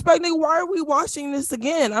flashback. Nigga, why are we watching this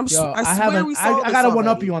again? I gotta one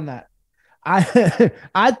up you on that.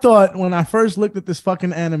 I thought when I first looked at this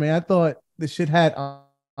fucking anime, I thought the shit had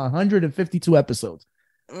 152 episodes.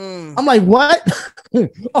 I'm like, what?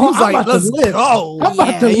 I'm like, let's live. I'm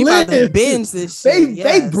about to live. About to binge this shit.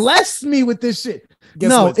 They blessed me with this shit. Guess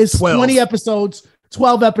no, what? it's 12. 20 episodes,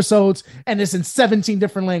 12 episodes, and it's in 17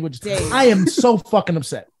 different languages. Dang. I am so fucking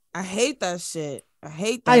upset. I hate that shit.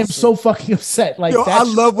 I am so fucking upset. Like, yo, I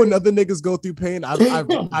love when other niggas go through pain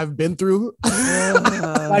I've been through.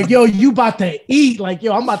 Like, yo, you about to eat? Like,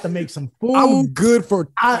 yo, I'm about to make some food. I'm good for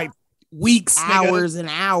weeks, hours and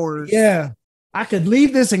hours. Yeah, I could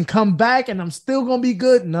leave this and come back, and I'm still gonna be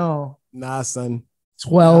good. No, nah, son.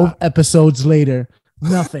 12 episodes later,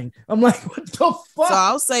 nothing. I'm like, what the fuck? So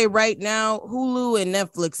I'll say right now, Hulu and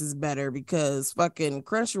Netflix is better because fucking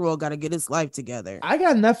Crunchyroll got to get its life together. I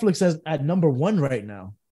got Netflix at number 1 right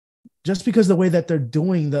now, just because the way that they're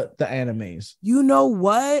doing the animes. You know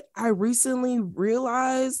what? I recently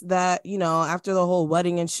realized that, you know, after the whole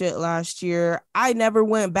wedding and shit last year, I never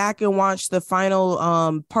went back and watched the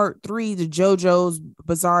final part 3 to JoJo's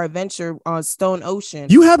Bizarre Adventure on Stone Ocean.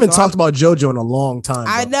 You haven't talked about JoJo in a long time.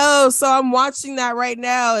 I know, so I'm watching that right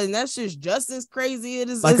now, and that's just as crazy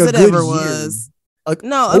as like it ever was.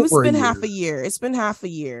 No, it's been half a year. It's been half a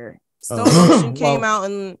year. Stone Ocean came out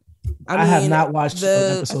and I have not watched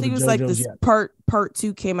I think it was like this yet. part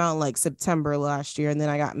 2 came out in like September last year, and then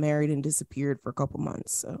I got married and disappeared for a couple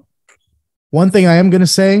months. So one thing I am gonna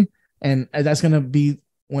say, and that's gonna be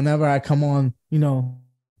whenever I come on, you know,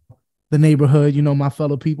 the neighborhood, you know, my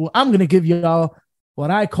fellow people, I'm gonna give y'all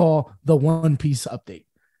what I call the One Piece update.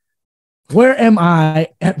 Where am I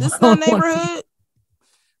at this not neighborhood?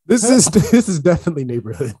 This is definitely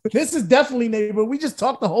neighborhood. This is definitely neighborhood. We just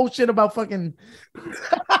talked the whole shit about fucking.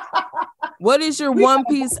 What is your One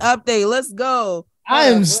Piece update? Let's go. I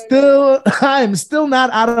am still not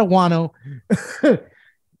out of Wano.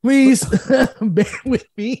 Please bear with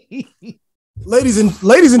me. Ladies and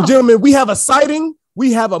gentlemen, we have a sighting.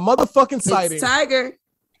 We have a motherfucking sighting. It's Tiger.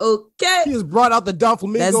 Okay. He has brought out the Don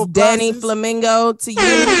Flamingo. That's Danny glasses. Flamingo to you.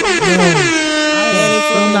 Danny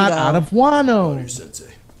Flamingo. Not out of Wano.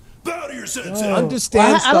 Badu sensei.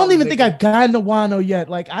 Understand. I don't even think I've gotten to Wano yet.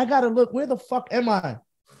 Like, I gotta look. Where the fuck am I?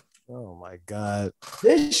 Oh my god,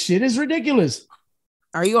 this shit is ridiculous.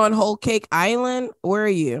 Are you on Whole Cake Island? Where are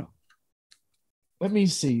you? Let me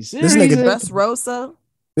see. This nigga Dressrosa.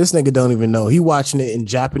 This nigga don't even know. He watching it in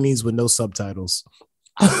Japanese with no subtitles.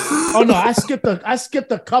 Oh no, I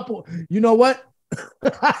skipped a couple. You know what?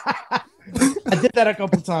 I did that a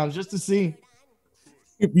couple times just to see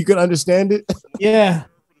if you could understand it. Yeah.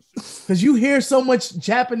 Because you hear so much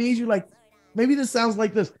Japanese, you're like, maybe this sounds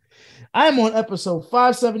like this. I am on episode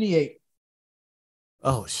 578.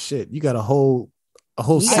 Oh shit! You got a whole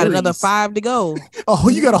series. Got another 5 to go. Oh,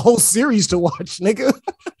 you got a whole series to watch, nigga.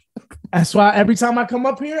 That's why every time I come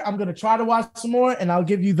up here, I'm gonna try to watch some more, and I'll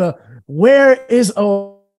give you the where is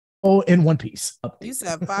O in One Piece update. You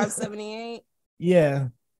said 578. Yeah,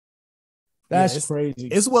 that's crazy.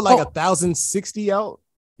 It's what, like 1,060 out.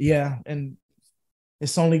 Yeah, and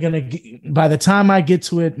it's only gonna get, by the time I get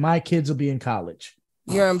to it, my kids will be in college.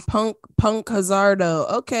 You're in Punk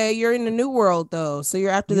Hazardo. Okay, you're in the new world though, so you're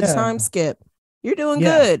after the time skip. You're doing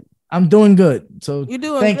good. I'm doing good. So you're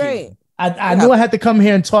doing great. You. I knew I had to come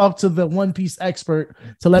here and talk to the One Piece expert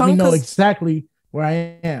to let me know exactly where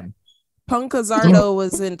I am. Punk Hazardo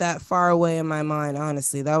wasn't that far away in my mind,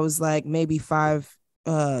 honestly. That was like maybe five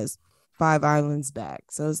islands back,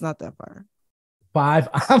 so it's not that far. 5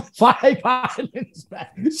 islands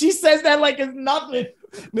back. She says that like it's nothing.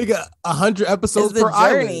 Nigga, 100 episodes per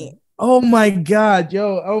island. Oh my god,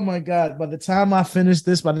 yo! Oh my god! By the time I finish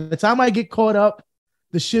this, by the time I get caught up,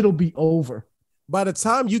 the shit'll be over. By the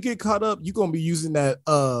time you get caught up, you're gonna be using that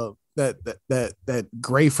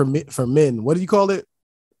gray for men. What do you call it?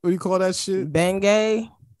 What do you call that shit? Bengay.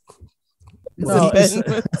 No,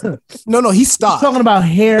 he's stock. He's talking about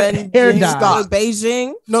hair dye. Stock.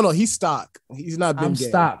 Beijing. No, he's stock. He's not Bengay. I'm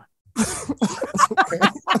stock.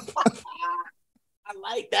 I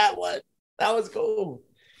like that one. That was cool.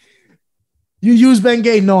 You use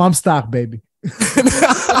Bengay? No, I'm stock, baby.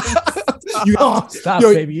 Stop,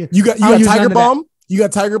 baby. You got Tiger Balm? You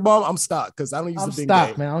got Tiger Balm? I'm stock because I don't use the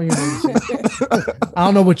Bengay. Man. I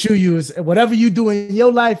don't know what you use. Whatever you do in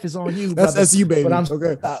your life is on you. That's you, baby. But I'm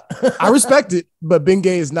okay. I respect it, but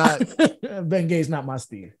Bengay is not. Bengay is not my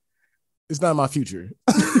style. It's not my future.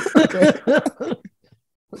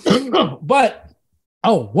 But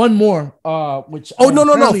one more. Which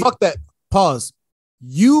no, fuck that. Pause.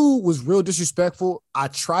 You was real disrespectful. I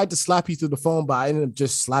tried to slap you through the phone, but I ended up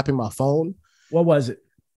just slapping my phone. What was it?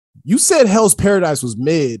 You said Hell's Paradise was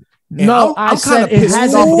mid. No, I said it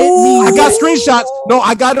hasn't hit me. I got screenshots. No,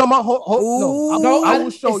 I got it on my no, I will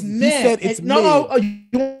show you. He said it's no. You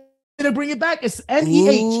want me to bring it back? It's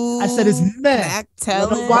NEH. I said it's meh. You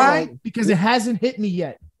know why? Because it hasn't hit me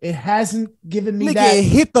yet. It hasn't given me that. It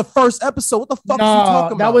hit the first episode. What the fuck are you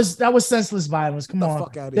talking about? That was senseless violence. Come on.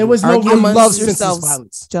 There was no. I love senseless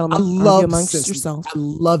violence. Gentlemen, I love amongst yourself. I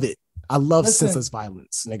love it. I love senseless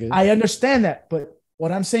violence, nigga. I understand that, but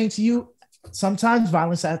what I'm saying to you, sometimes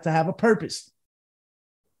violence has to have a purpose.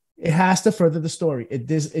 It has to further the story. It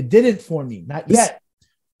didn't for me, not yet.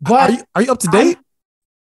 But are you up to date?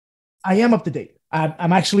 I am up to date.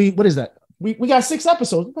 I'm actually. What is that? We got 6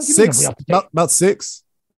 episodes. 6, about 6.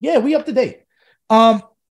 Yeah, we up to date.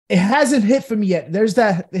 It hasn't hit for me yet. There's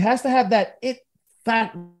that. It has to have that it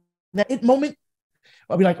moment.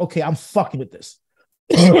 I'll be like, okay, I'm fucking with this.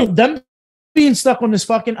 Them being stuck on this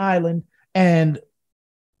fucking island and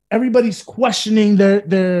everybody's questioning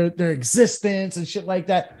their existence and shit like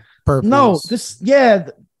that. Purpose. No,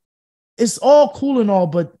 it's all cool and all,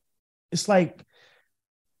 but it's like,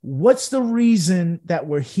 what's the reason that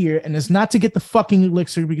we're here? And it's not to get the fucking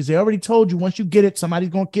elixir, because they already told you once you get it, somebody's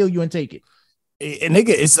gonna kill you and take it. And nigga,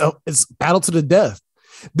 it's battle to the death.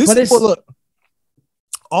 Look.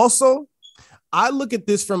 Also, I look at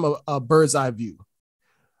this from a bird's eye view,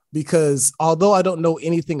 because although I don't know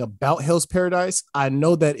anything about Hell's Paradise, I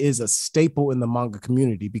know that is a staple in the manga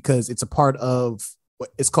community because it's a part of what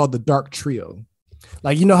it's called the Dark Trio.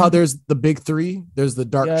 Like, you know how there's the big 3, there's the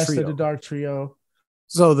Dark Trio. The Dark Trio.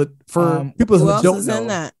 So for people who don't know,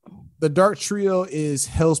 that? The Dark Trio is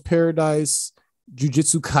Hell's Paradise,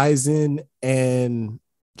 Jujutsu Kaisen, and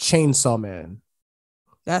Chainsaw Man.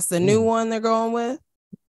 That's the new one they're going with?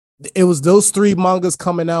 It was those 3 mangas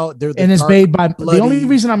coming out. And it's made by bloody, the only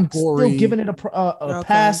reason I'm still giving it a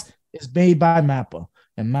pass is made by Mappa,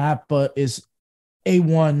 and Mappa is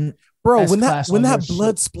A1. Bro, when that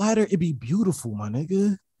blood splatter, it'd be beautiful, my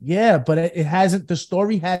nigga. Yeah, but it hasn't. The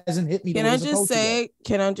story hasn't hit me. Can I just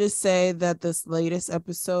say that this latest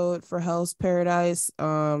episode for Hell's Paradise,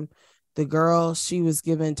 the girl, she was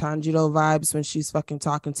giving Tanjiro vibes when she's fucking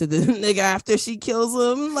talking to the nigga after she kills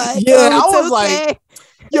him. Like, yeah, I was like,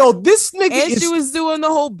 yo, this nigga. And she was doing the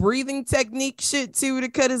whole breathing technique shit too, to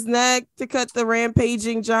cut his neck, to cut the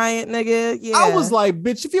rampaging giant nigga. Yeah, I was like,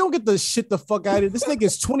 bitch, if you don't get the shit the fuck out of it, this nigga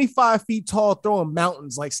is 25 feet tall, throwing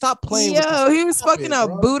mountains. Like, stop playing. Yo, he was fucking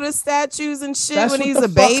up Buddha statues and shit. That's when he's a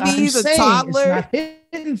baby, he's a toddler. It's not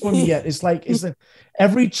hitting for me yet. It's like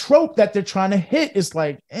every trope that they're trying to hit is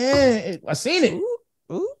like, I seen it.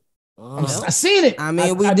 I seen it. I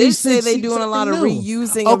mean, we did say they're doing a lot of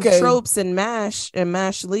reusing of tropes in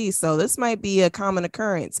MASH Lee, so this might be a common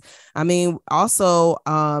occurrence. I mean, also,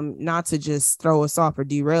 not to just throw us off or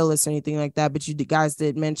derail us or anything like that, but you guys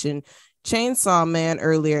did mention Chainsaw Man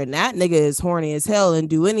earlier, and that nigga is horny as hell and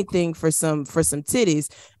do anything for some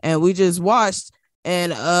titties. And we just watched,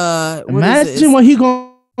 and imagine what he gonna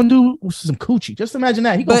do with some coochie. Just imagine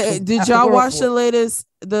that. But did y'all watch the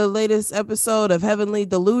latest episode of Heavenly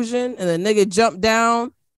Delusion, and the nigga jumped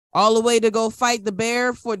down all the way to go fight the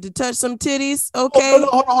bear to touch some titties? Okay.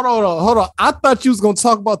 Hold on. I thought you was gonna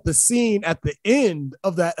talk about the scene at the end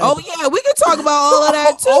of that episode. Oh yeah, we can talk about all of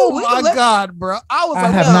that too. Oh my god, bro!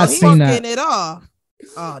 I have not seen that. It off.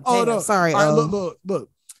 Oh, damn. Sorry. All right, look.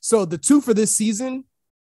 So the 2 for this season,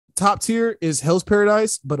 top tier is Hell's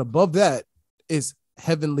Paradise, but above that is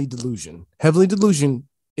Heavenly Delusion. Heavenly Delusion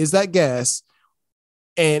is that gas,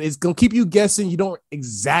 and it's gonna keep you guessing. You don't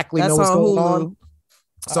exactly know what's going on.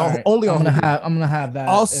 So right. Only I'm gonna have that.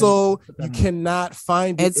 Also, you cannot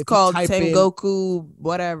find it. It's called Tengoku,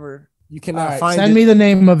 whatever. You cannot find it. Send me the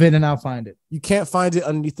name of it and I'll find it. You can't find it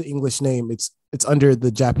underneath the English name. It's under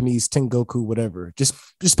the Japanese Tengoku, whatever. Just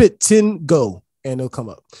spit Tengo and it'll come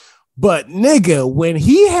up. But nigga, when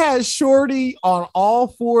he had Shorty on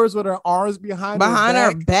all 4s with her arms behind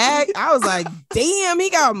her back, I was like, damn, he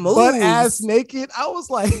got moves. Butt ass naked. I was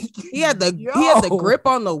like, he had the grip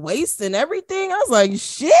on the waist and everything. I was like,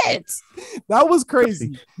 shit. That was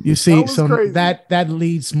crazy. You see, that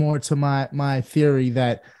leads more to my theory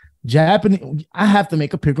that Japanese, I have to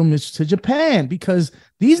make a pilgrimage to Japan because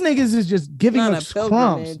these niggas is just giving us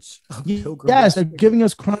crumbs. Yes, they're giving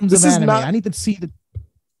us crumbs of anime.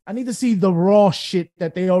 I need to see the raw shit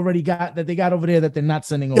that they already got, that they got over there that they're not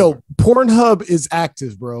sending over. Yo, Pornhub is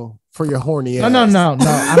active, bro, for your horny ass. No. I'm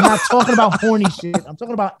not talking about horny shit. I'm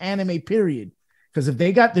talking about anime, period. Because if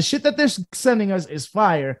they got the shit that they're sending us is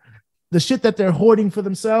fire, the shit that they're hoarding for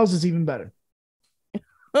themselves is even better.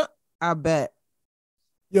 I bet.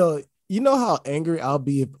 Yo, you know how angry I'll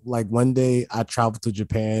be if, like, one day I travel to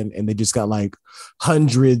Japan and they just got like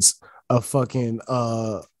hundreds of fucking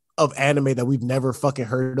of anime that we've never fucking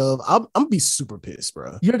heard of, I'm gonna be super pissed,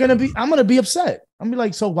 bro. I'm gonna be upset. I'm gonna be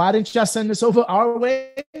like, so why didn't y'all send this over our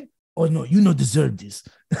way? Oh no, you don't deserve this.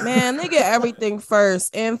 Man, they get everything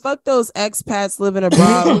first. And fuck those expats living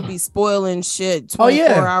abroad who be spoiling shit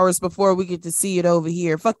 24 hours before we get to see it over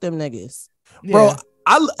here. Fuck them niggas. Yeah. Bro,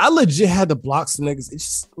 I legit had to block some niggas. It's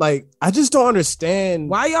just like, I just don't understand.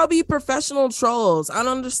 Why y'all be professional trolls? I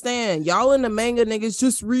don't understand. Y'all in the manga niggas,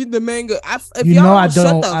 just read the manga. If you y'all know,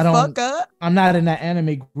 shut the fuck up. I'm not in that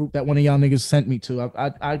anime group that one of y'all niggas sent me to.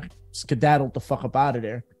 I skedaddled the fuck up out of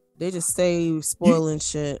there. They just stay spoiling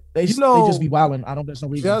shit. They just be wilding. There's no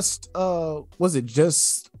reason. Was it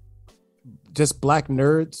just black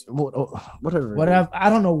nerds? Whatever.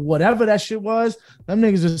 I don't know. Whatever that shit was, them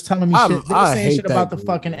niggas just telling me shit. They were saying shit about the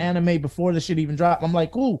fucking anime before the shit even dropped. I'm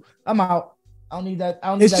like, cool, I'm out. I don't need that.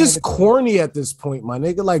 It's just corny at this point, my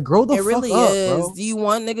nigga. Like, grow the fuck up, bro. It really is. Do you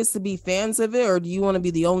want niggas to be fans of it, or do you want to be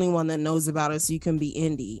the only one that knows about it so you can be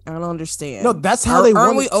indie? I don't understand. No, that's how they want.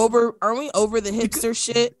 Aren't we over the hipster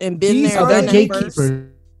shit and been These there? Are the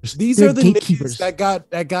gatekeepers. These are the gatekeepers that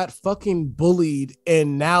got fucking bullied,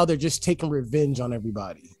 and now they're just taking revenge on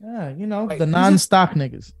everybody. Yeah, you know, like, the non-stock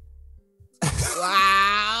niggas.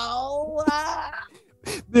 Wow.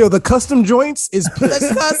 Yo, the custom joints is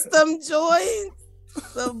the custom joints.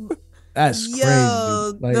 That's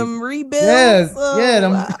crazy. Like, them rebuilds.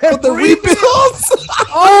 The rebuilds.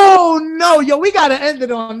 Oh no, yo, we gotta end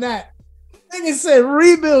it on that. Nigga said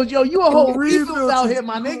rebuild, yo. You a whole rebuild out here,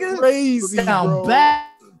 my nigga. Crazy, down bro.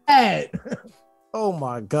 Bad. Oh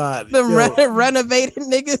my god. The renovated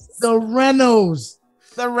niggas. The renos.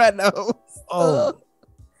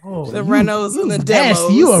 Oh, the Renos and the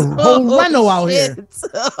demos. You a whole Reno out here.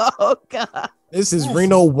 Oh god. This is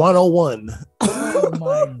Reno 101. Oh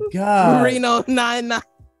my god. Reno 99.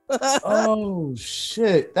 Oh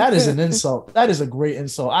shit. That is an insult. That is a great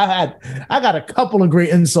insult. I got a couple of great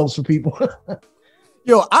insults for people.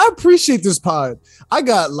 Yo, I appreciate this pod. I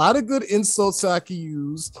got a lot of good insults I can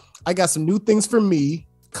use. I got some new things for me.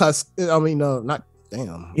 Not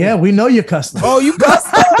damn. Yeah, we know you're custom. Oh, you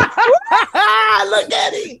custom? Look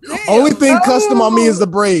at him. Only thing custom on me is the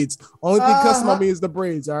braids. All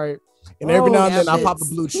right. And every now and then I pop a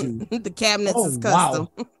blue chew. The cabinets is custom.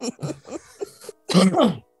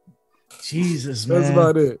 Wow. Jesus, man. That's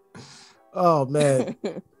about it. Oh man.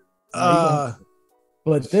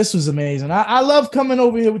 But this was amazing. I love coming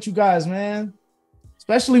over here with you guys, man.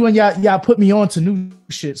 Especially when y'all put me on to new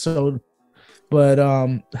shit. So, but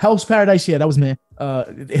Hell's Paradise, that was meh.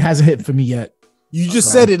 It hasn't hit for me yet. You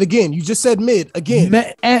just said it again. You just said mid again.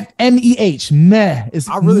 MEH, meh.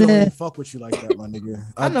 I really don't even fuck with you like that, my nigga.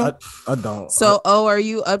 I know. I don't. So, are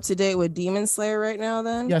you up to date with Demon Slayer right now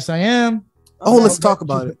then? Yes, I am. Let's talk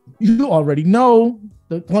about it. You already know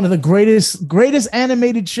one of the greatest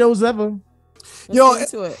animated shows ever.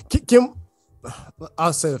 Let's get into it.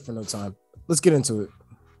 I'll say it for no time. Let's get into it.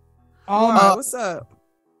 What's up?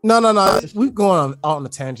 No. We're going on a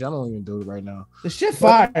tangent. I don't even do it right now. The shit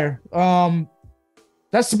fire.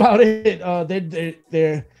 That's about it.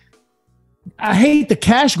 They're I hate the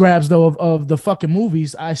cash grabs though of the fucking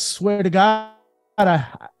movies. I swear to God,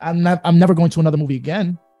 I'm never going to another movie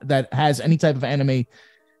again that has any type of anime.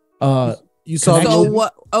 You saw so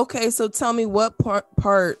what? Okay, so tell me what part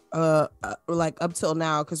like up till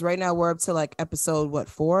now, because right now we're up to like episode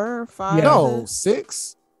 4 or 5? Yeah. No,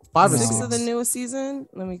 6, 5 or 6 of the newest season.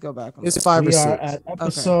 Let me go back. It's 5 or 6. At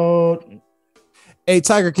episode. Okay. Hey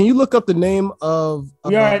Tiger, can you look up the name of?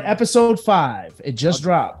 We are at episode 5. It just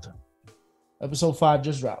dropped. Episode 5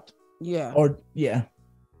 just dropped. Yeah.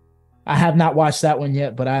 I have not watched that one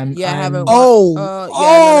yet, but I haven't.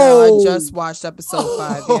 I just watched episode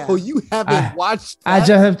 5. Yeah. Oh, you haven't watched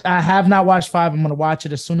that? I have not watched 5. I'm gonna watch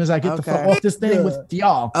it as soon as I get the fuck off this thing with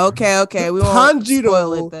y'all. Okay. We won't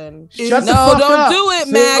spoil it then. Shut the fuck up. Don't do it,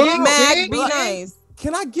 Mag. Be nice.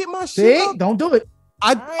 Can I get my shit up? Don't do it.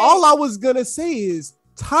 All I was gonna say is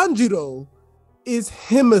Tanjiro is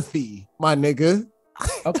Himothy, my nigga.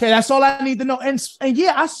 Okay, that's all I need to know. And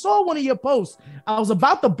yeah, I saw one of your posts. I was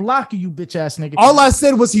about to block you, bitch ass nigga. All I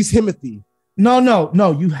said was he's Himothy.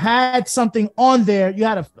 No. You had something on there. You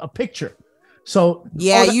had a picture. So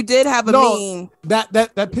you did have a meme.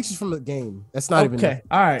 That picture's from the game. That's not even okay.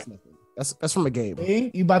 All right. That's from a game. Hey,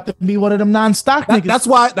 you about to be one of them non-stock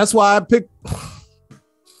niggas. That's why I picked.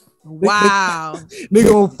 Wow. Nigga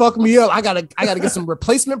gonna fuck me up. I gotta get some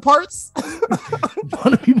replacement parts.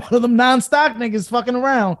 Want to be one of them non-stock niggas fucking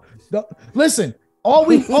around. Listen, all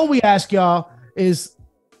we ask y'all is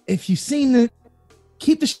if you've seen it,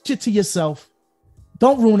 keep the shit to yourself.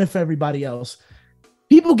 Don't ruin it for everybody else.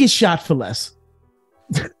 People get shot for less.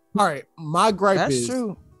 All right, my gripe That's is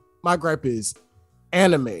true. My gripe is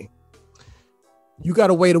anime. You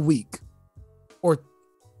gotta wait a week, or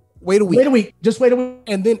wait a week. Just wait a week,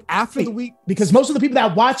 and then after the week, because most of the people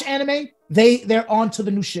that watch anime, they're on to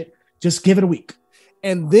the new shit. Just give it a week.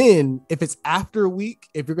 And then if it's after a week,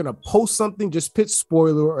 if you're gonna post something, just put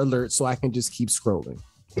spoiler alert so I can just keep scrolling.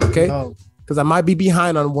 Okay. Because I might be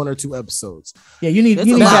behind on 1 or 2 episodes. Yeah, you need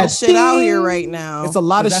a lot of shit out here right now. It's a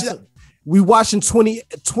lot of shit. We watching 20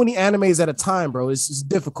 animes at a time, bro. It's just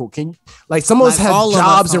difficult. Can you, like, some of us have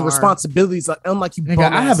jobs and responsibilities, unlike you.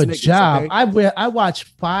 Nigga, I have a job. Okay? I watch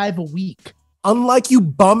 5 a week. Unlike you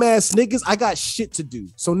bum ass niggas, I got shit to do.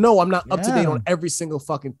 So no, I'm not up to date on every single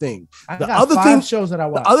fucking thing. The other 5 shows that I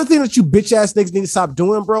watch. The other thing that you bitch ass niggas need to stop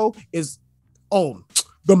doing, bro, is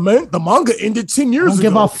the manga ended 10 years ago.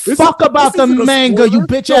 I don't give a fuck about the manga, you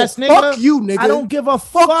bitch ass nigga. Fuck you, nigga. I don't give a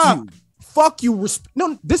fuck. Fuck you.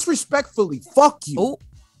 No, disrespectfully. Fuck you.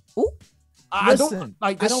 Ooh. I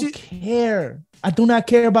don't care. I do not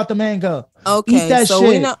care about the manga. Okay, eat that so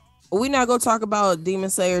shit. We're not gonna talk about Demon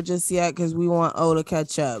Slayer just yet because we want O to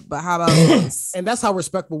catch up. But how about this? And that's how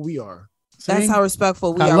respectful we are. That's how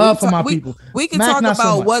respectful we are. I love for my people. We can talk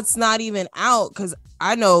about what's not even out because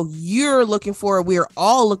I know you're looking for it. We're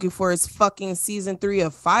all looking for is fucking season 3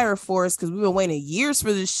 of Fire Force because we've been waiting years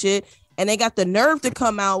for this shit, and they got the nerve to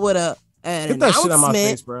come out with an Get that shit out my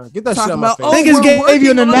face, bro. Get that shit out my face. Niggas gave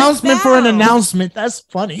you an announcement for an announcement. That's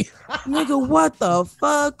funny. Nigga, what the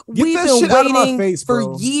fuck? We've been waiting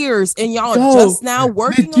for years, and y'all just now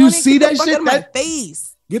working on it. Did you see that shit? Out my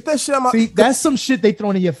face. Get that shit out my face. See, that's some shit they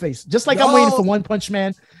throwing in your face. Just like I'm waiting for One Punch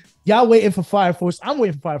Man. Y'all waiting for Fire Force. I'm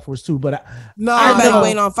waiting for Fire Force too, but I'm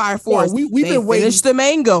waiting on Fire Force. We've been waiting. Finished the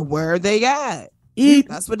manga. Where they at?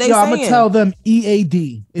 That's what they saying. I'm gonna tell them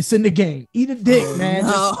EAD. It's in the game. Eat a dick, man.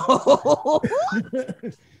 No.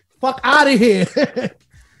 Fuck out of here.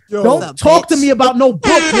 Don't talk to me about no book,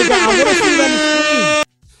 nigga. I want to see it on the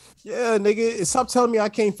screen. Yeah, nigga. Stop telling me I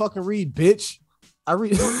can't fucking read, bitch. I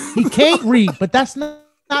read. He can't read, but that's not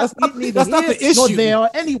the issue. There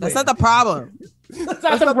anyway. That's not the problem. That's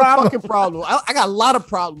not the fucking problem. I got a lot of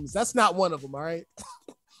problems. That's not one of them. All right.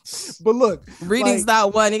 But look, reading's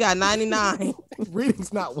not one. He got 99.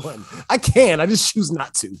 Reading's not one. I just choose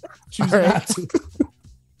not to. Not to.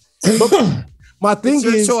 But my thing is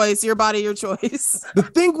your choice, your body, your choice. The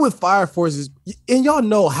thing with Fire Force is, and y'all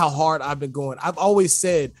know how hard I've been going. I've always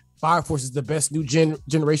said Fire Force is the best new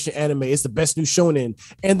generation anime. It's the best new shonen.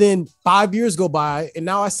 And then 5 years go by, and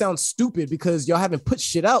now I sound stupid because y'all haven't put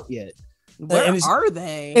shit out yet. Where are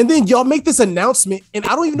they? And then y'all make this announcement, and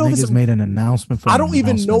I don't even know if it's made an announcement. I don't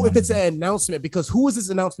even know if it's an announcement because who is this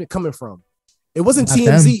announcement coming from? It wasn't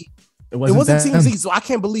TMZ. It wasn't TMZ, so I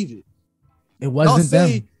can't believe it. It wasn't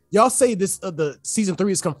them. Y'all say this the season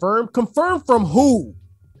 3 is confirmed. Confirmed from who?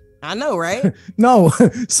 I know, right? No,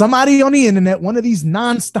 somebody on the internet, one of these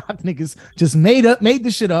non-stock niggas, just made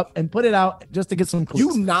this shit up and put it out just to get some clicks.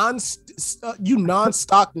 You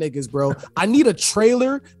non-stock niggas, bro. I need a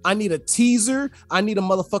trailer. I need a teaser. I need a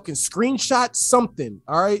motherfucking screenshot. Something.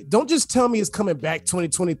 All right. Don't just tell me it's coming back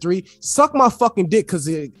 2023. Suck my fucking dick, because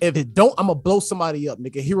if it don't, I'm gonna blow somebody up,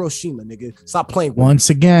 nigga. Hiroshima, nigga. Stop playing.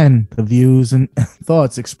 Once again, the views and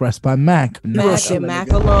thoughts expressed by Mac alone.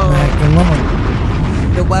 Mac alone.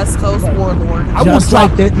 The West Coast warlord. I will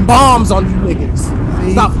drop bombs on you niggas.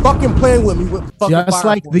 See? Stop fucking playing with me. With fucking just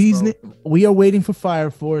like Force, these, we are waiting for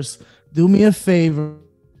Fire Force. Do me a favor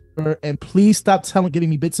and please stop giving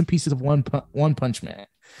me bits and pieces of One Punch Man.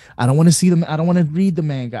 I don't want to see them. I don't want to read the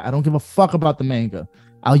manga. I don't give a fuck about the manga.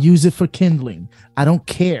 I'll use it for kindling. I don't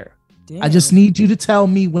care. Damn. I just need you to tell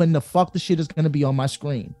me when the fuck the shit is going to be on my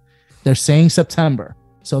screen. They're saying September.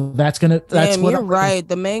 So that's what you're right.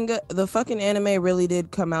 The manga, the fucking anime really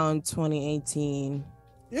did come out in 2018.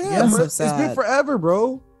 Yeah, bro, it's been forever,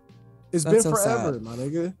 bro. It's been forever, my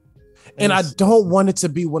nigga. And I don't want it to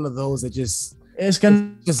be one of those that it's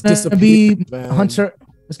gonna be Hunter.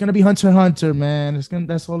 It's gonna be Hunter x Hunter, man.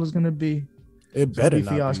 That's all it's gonna be. It better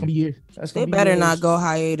not. It's gonna be years. They better not go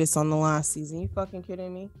hiatus on the last season. You fucking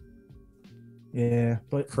kidding me? Yeah,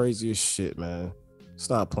 but crazy as shit, man.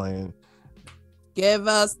 Stop playing. Give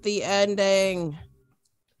us the ending.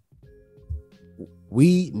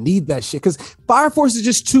 We need that shit because Fire Force is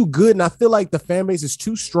just too good, and I feel like the fan base is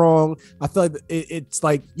too strong. I feel like it's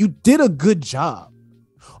like you did a good job.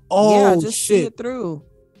 Oh yeah, just shit! See it through.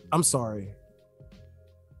 I'm sorry.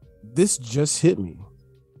 This just hit me.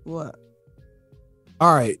 What?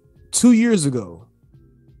 All right, 2 years ago,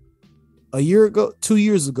 2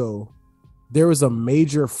 years ago, there was a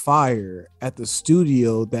major fire at the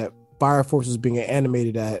studio that Fire Force was being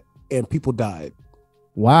animated at, and people died.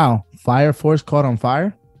 Wow. Fire Force caught on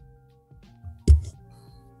fire?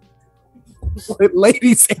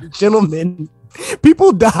 Ladies and gentlemen,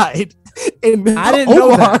 people died. And I didn't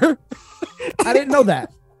know that. I didn't know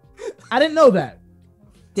that. I didn't know that.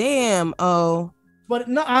 Damn. Oh. But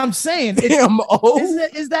no, I'm saying, damn.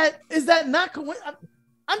 Is that not coincidence?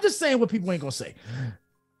 I'm just saying what people ain't gonna say.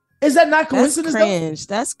 Is that not coincidence?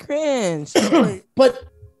 That's cringe. That's cringe. But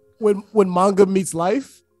when manga meets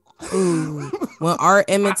life, when art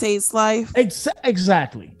imitates life,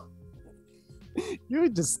 exactly. You're a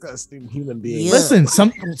disgusting human being. Yeah. Listen,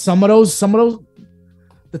 some of those,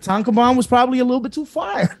 the Tankobon was probably a little bit too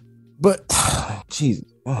fire. But, Jesus.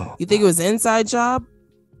 You think it was an inside job?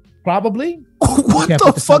 Probably. What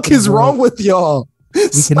the fuck is wrong with y'all? We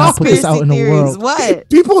cannot put this out in the world. What?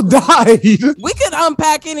 People died. We could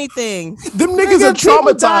unpack anything. Them niggas are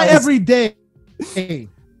traumatized. Die every day. Hey.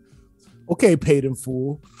 Okay, paid in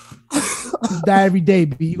full. Die every day,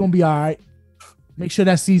 B. You're gonna be all right. Make sure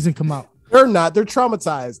that season come out. They're not. They're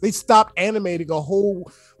traumatized. They stopped animating a whole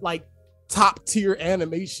like top tier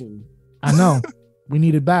animation. I know. We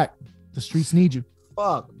need it back. The streets need you.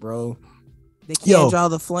 Fuck, bro. They can't draw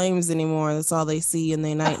the flames anymore. That's all they see in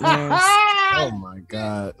their nightmares. Oh my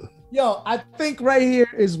god. Yo, I think right here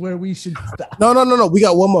is where we should stop. No. We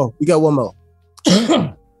got one more.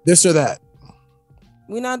 This or that.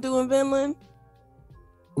 We not doing Vinland?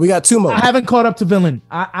 We got two more. I haven't caught up to Vinland.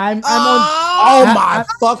 I'm on. Oh my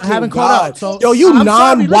fucking I haven't god. caught up. So yo, you I'm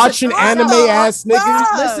non-watching sorry, anime ass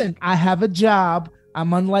nigga. Listen, I have a job.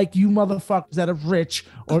 I'm unlike you motherfuckers that are rich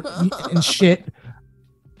and shit.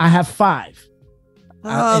 I have 5.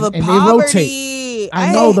 Oh, and they rotate.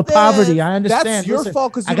 I know the poverty. I understand. That's your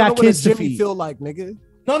fault because I got kids to feed. Feel like, nigga.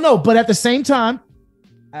 No, but at the same time,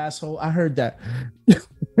 asshole, I heard that.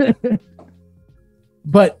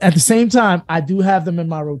 But at the same time, I do have them in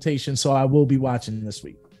my rotation, so I will be watching this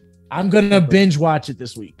week. I'm gonna binge watch it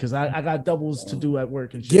this week because I got doubles to do at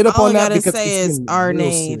work and shit. Get up All on I that because say it's is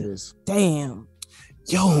Arnade. Damn.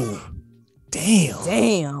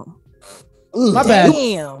 My bad.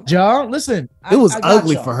 Y'all, listen. It was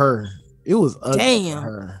ugly for her. It was ugly for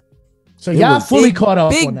her. So y'all fully caught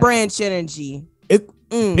up. Big on that. branch energy.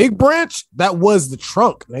 Big branch. That was the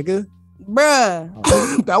trunk, nigga.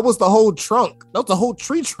 Bruh. That was the whole trunk. That was the whole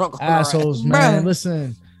tree trunk. Assholes, man.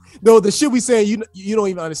 Listen. No, the shit we saying you don't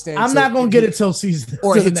even understand. I'm not gonna get it till season.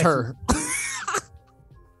 Or it hits her.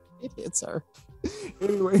 It hits her.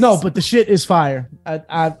 Anyways. No, but the shit is fire.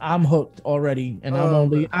 I'm hooked already, and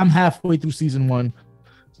I'm halfway through season 1.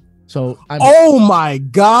 So oh my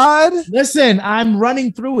god! Listen, I'm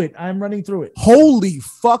running through it. Holy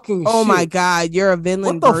fucking! Oh shit. my god! You're a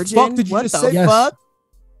Vinland virgin. Fuck did you just say? Fuck?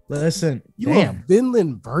 Listen, you a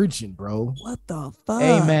Vinland virgin, bro. What the fuck?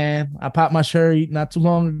 Hey man, I popped my cherry not too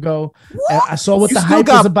long ago. And I saw what the hype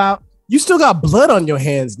was about. You still got blood on your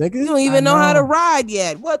hands, nigga. You don't even know how to ride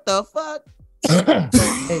yet. What the fuck?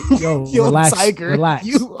 Hey, yo, relax, Tiger, relax.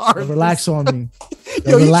 Relax on me.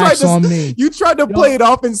 Yo, relax on me. You tried to play it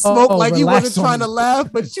off and smoke like you wasn't trying to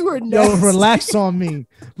laugh, but you were nasty. Yo, relax on me.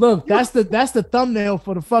 Look, that's the thumbnail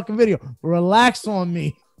for the fucking video. Relax on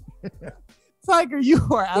me. Tiger, you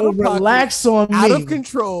are out of pocket, relax on me. out of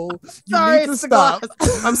control. You need to stop.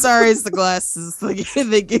 I'm sorry, it's the glasses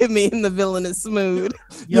they give me in the villainous mood.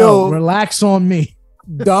 Yo, relax on me.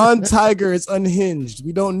 Don Tiger is unhinged.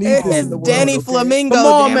 We don't need this. It's Danny Flamingo. Come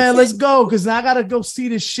on, man, let's go because I gotta go see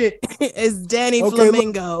this shit. It's Danny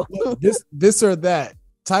Flamingo. Look, this or that.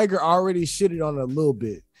 Tiger already shitted on it a little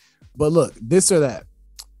bit, but look, this or that.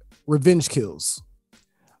 Revenge kills.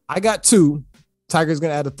 I got 2. Tiger's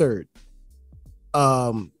gonna add a 3rd.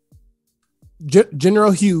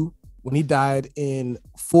 General Hugh when he died in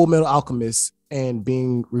Full Metal Alchemist and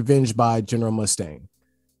being revenged by General Mustang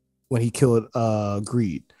when he killed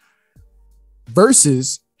Greed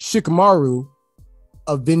versus Shikamaru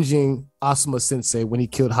avenging Asuma Sensei when he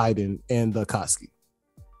killed Haydn and the Akatsuki.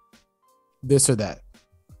 This or that.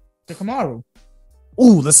 Shikamaru.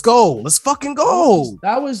 Ooh, let's go. Let's fucking go.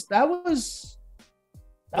 That was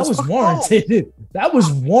warranted. That was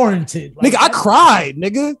warranted. Like, nigga, I cried,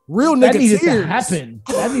 nigga. Real nigga needed tears. to happen.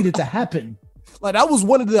 That needed to happen. Like, that was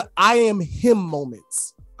one of the I am him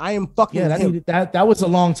moments. I am fucking him. That was a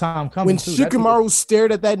long time coming. When Shikamaru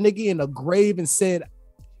stared at that nigga in a grave and said,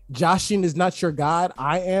 Joshin is not your god,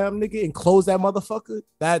 I am, nigga, and closed that motherfucker.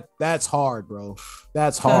 That's hard, bro.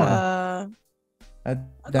 That's hard.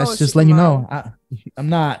 That's just letting you know. I'm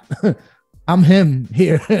not. I'm him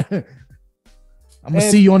here. I'm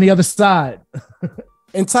gonna see you on the other side.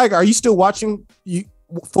 And Tiger, are you still watching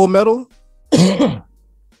Full Metal? I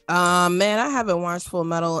Man, I haven't watched Full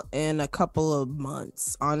Metal in a couple of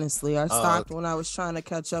months. Honestly, I stopped when I was trying to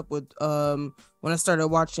catch up with when I started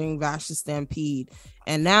watching Vashta Stampede,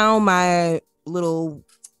 and now my little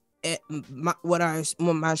what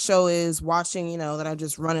my show is watching, you know, that I'm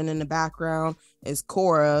just running in the background is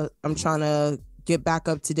Korra. I'm trying to get back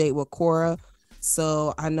up to date with Korra,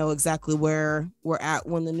 so I know exactly where we're at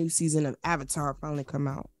when the new season of Avatar finally come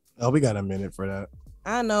out. Oh, we got a minute for that.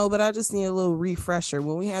 I know, but I just need a little refresher.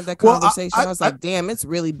 When we had that conversation, I was like, damn, it's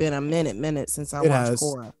really been a minute since I watched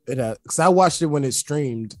Korra. It has, because I watched it when it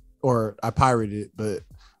streamed, or I pirated it, but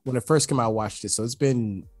when it first came out, I watched it. So it's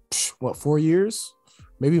been, 4 years?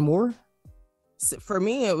 Maybe more? For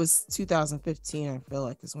me, it was 2015, I feel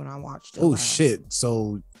like, is when I watched it. Oh, shit.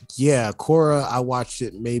 So, yeah, Korra, I watched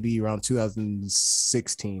it maybe around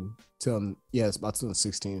 2016. It's about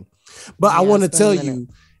 2016. But I want to tell you,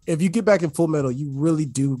 if you get back in Full Metal, you really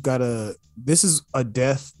do gotta. This is a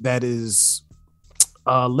death that is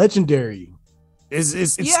legendary.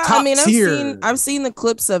 It's top tier. I've seen the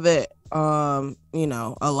clips of it. You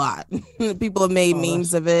know, a lot. People have made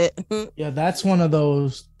memes of it. Yeah, that's one of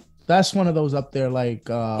those. That's one of those up there, like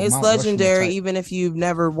it's Mount legendary. Even if you've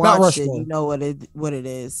never watched it, you know what it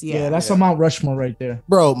is. Yeah, that's a Mount Rushmore right there,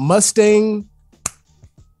 bro. Mustang.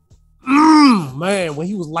 Man, when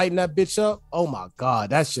he was lighting that bitch up, oh my god,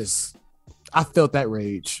 that's just, I felt that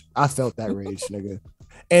rage, nigga.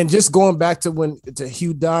 And just going back to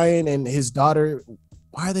Hugh dying and his daughter,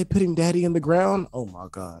 why are they putting daddy in the ground? Oh my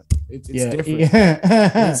god, it's different.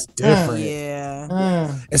 It's different.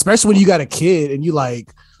 Yeah, especially when you got a kid and you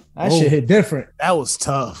like, that shit hit different. That was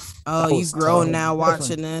tough. Oh, you grown now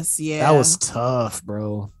watching this? Yeah, that was tough,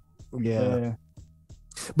 bro. Yeah.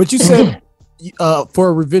 But you said. For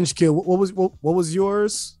a revenge kill, what was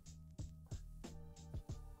yours?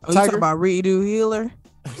 You talking about Redo Healer?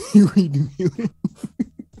 Redo Healer.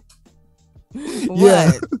 What?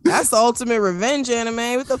 Yeah. That's the ultimate revenge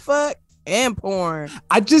anime. What the fuck? And porn.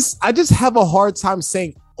 I just have a hard time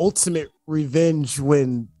saying ultimate revenge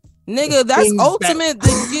when nigga, that's ultimate.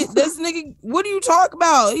 This nigga, what do you talk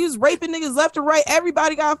about? He was raping niggas left and right.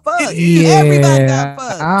 Everybody got fucked. Yeah, everybody got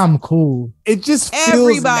fucked. I'm cool. It just feels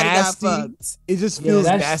everybody nasty. Got fucked. It just feels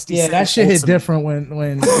nasty. Yeah, that shit hit different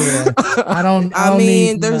when I don't. I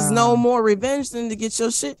mean, there's no more revenge than to get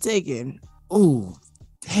your shit taken. Ooh,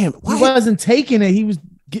 damn! He wasn't taking it. He was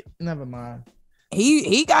never mind.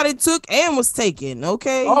 He got it took and was taken.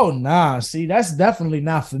 Okay. Oh nah. See, that's definitely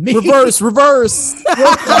not for me. Reverse.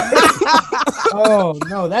 Oh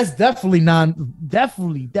no, that's definitely non-stock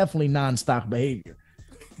behavior.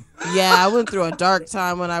 Yeah, I went through a dark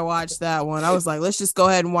time when I watched that one. I was like, let's just go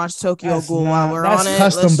ahead and watch Tokyo Ghoul while we're on it.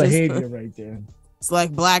 That's custom behavior right there. It's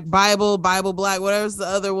like Black Bible Black, whatever's the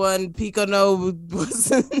other one. Pico no.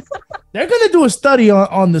 They're gonna do a study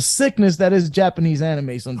on the sickness that is Japanese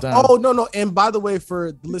anime sometimes. Oh no! And by the way,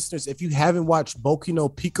 for the listeners, if you haven't watched Boku no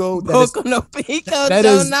Pico, do not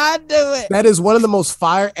do it. That is one of the most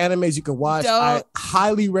fire animes you can watch. I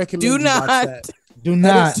highly recommend. Do not. Watch that. Do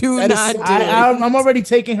not. Do not. I'm already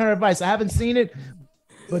taking her advice. I haven't seen it,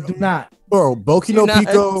 but do not. Bro, Boku no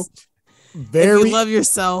Pico. Very if you love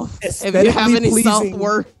yourself. If you have any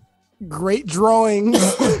self-worth. Great drawing.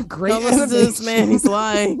 Great this man, he's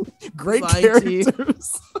lying. Great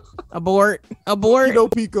characters. Abort. No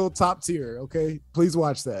Pico top tier. Okay, please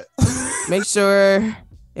watch that. Make sure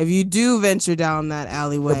if you do venture down that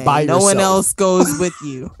alleyway, no one else goes with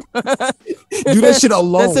you. Do that shit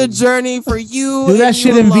alone. That's a journey for you. Do that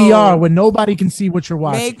shit in VR where nobody can see what you're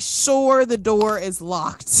watching. Make sure the door is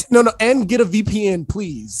locked. No, and get a VPN,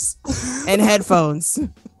 please. And headphones.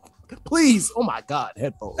 Please. Oh my God,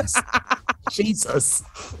 headphones. Jesus.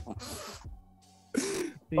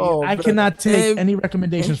 I cannot take any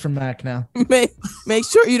recommendations from Mac now. Make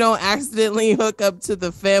sure you don't accidentally hook up to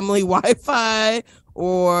the family Wi-Fi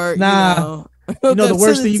or the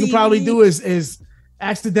worst thing you can probably do is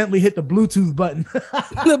accidentally hit the Bluetooth button.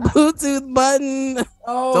 The Bluetooth button.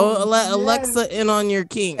 Don't let Alexa in on your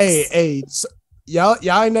kinks. Hey, so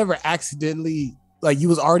y'all ain't never accidentally, like, you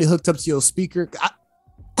was already hooked up to your speaker.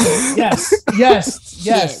 Yes.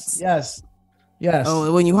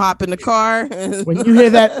 Oh, when you hop in the car, when you hear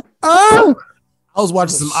that, I was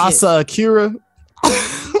watching some Asa Akira.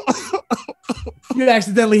 You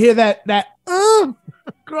accidentally hear that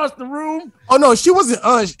across the room. Oh no, she wasn't.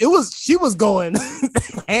 She was going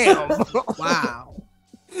ham. Wow.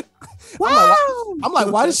 I'm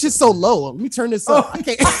like, why is shit so low? Let me turn this up.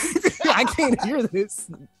 I can't hear this.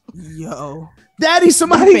 Yo, Daddy,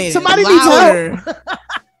 somebody needs help.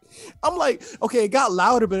 I'm like, okay, it got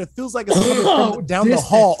louder, but it feels like it's coming down the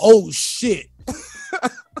hall. Oh shit.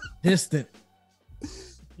 Distant.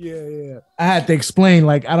 Yeah. I had to explain,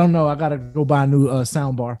 like, I don't know. I gotta go buy a new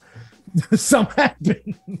sound bar. Something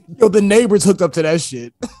happened. Yo, the neighbors hooked up to that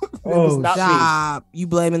shit. Stop. You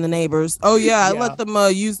blaming the neighbors. Oh yeah, I let them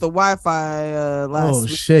use the Wi-Fi last week.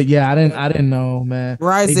 Shit. Yeah, I didn't know, man.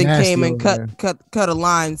 Verizon came and cut a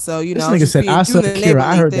line. So you this know, nigga said I saw Kira.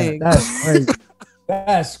 I heard thing. that. That's crazy.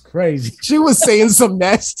 That's crazy. She was saying some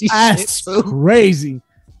nasty That's shit. Too. Crazy.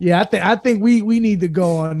 Yeah, I think we need to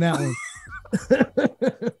go on that one.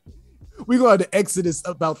 We gonna have to exodus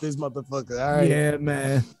about this motherfucker. All right. Yeah,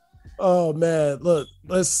 man. Oh man, look,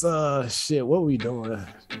 let's shit. What we doing?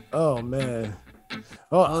 Oh man.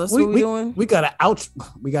 That's what we doing. We gotta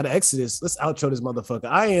exodus. Let's outro this motherfucker.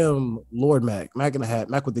 I am Lord Mac in the hat,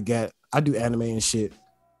 Mac with the gat. I do anime and shit.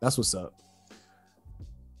 That's what's up.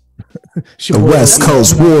 The West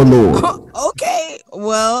Coast Warlord. Okay.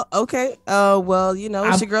 Well, you know,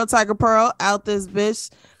 it's your girl Tiger Pearl out this bitch,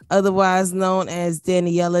 otherwise known as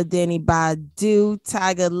Daniela, Danny Badu,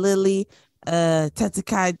 Tiger Lily,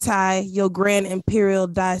 Tetakai Tai, your Grand Imperial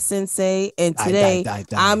Dai Sensei, and today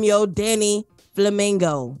I'm your Danny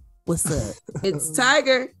Flamingo. What's up? It's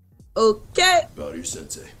Tiger. Okay. Badu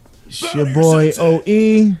Sensei. It's your boy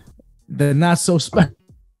OE, the not so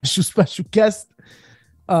special guest.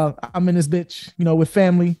 I'm in this bitch, you know, with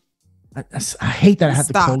family. I hate that I have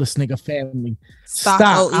to call this nigga family.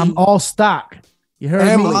 Stock. I'm all stock. You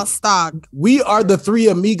heard me? All stock. We are the three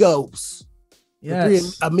amigos. Yes. The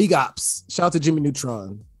three amigops. Shout out to Jimmy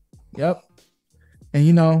Neutron. Yep. And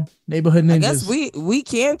you know, neighborhood ninjas. I guess we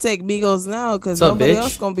can take Migos now because nobody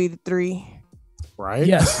else gonna be the three. Right?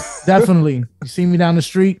 Yes, definitely. You see me down the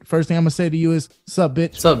street, first thing I'm gonna say to you is, "Sup,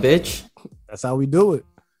 bitch?" Sup, bitch? That's how we do it.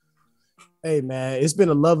 Hey man, it's been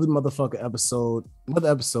a lovely motherfucking episode. Another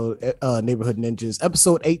episode, Neighborhood Ninjas,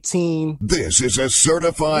 episode 18. This is a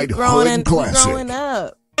certified hood classic. Growing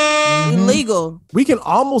up, illegal. We can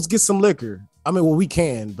almost get some liquor. I mean, well, we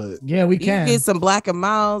can, but yeah, we You can get some Black and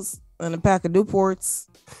Miles and a pack of Newports.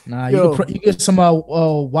 Nah, you get some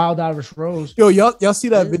Wild Irish Rose. Yo, y'all see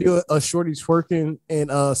that video of Shorty twerking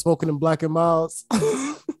and smoking in Black and Miles?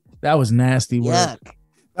 That was nasty work. Yuck.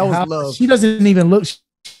 That was love. She doesn't even look.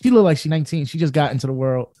 She looked like she's 19. She just got into the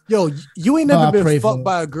world. Yo, you ain't never been fucked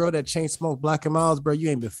by a girl that chain smoked Black and Miles, bro. You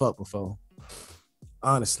ain't been fucked before.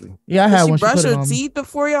 Honestly. Yeah, I had one. She brush her teeth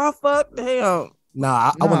before y'all fucked? Damn.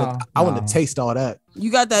 Nah, I want to taste all that.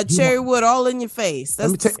 You got that cherry wood all in your face.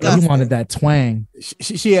 That's disgusting. You wanted that twang.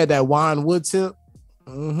 She had that wine wood tip.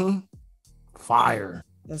 Fire.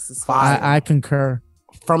 That's disgusting. Fire. I concur.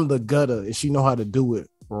 From the gutter, and she know how to do it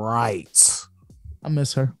right. I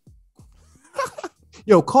miss her.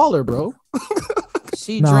 Yo, call her, bro.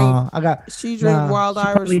 She drink Wild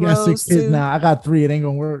Irish Rose too. Nah, I got 3. It ain't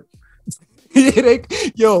gonna work.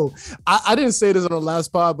 Yo, I didn't say this on the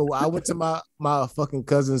last pod, but when I went to my fucking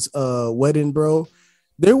cousin's wedding, bro,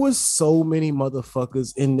 there was so many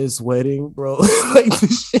motherfuckers in this wedding, bro. Like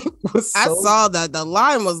this shit was. I saw that the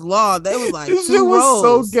line was long. They was like this 2 shit rows. Was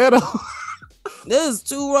so ghetto. There's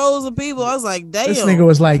 2 rows of people. I was like, damn. This nigga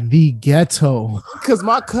was like the ghetto. Cause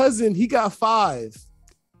my cousin, he got 5.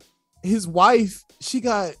 His wife, she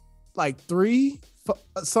got like 3,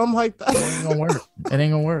 something like that. It ain't gonna work. It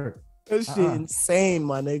ain't gonna work. That shit insane,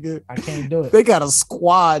 my nigga. I can't do it. They got a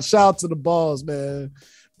squad. Shout out to the balls, man.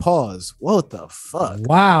 Pause. What the fuck?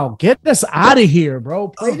 Wow. Get us out of here, bro.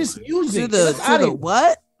 Play this music. To the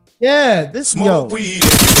what? Yeah, this Smoke weed.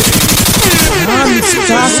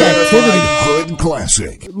 Hood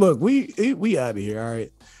classic. Look, we out of here. All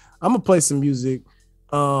right. I'm gonna play some music.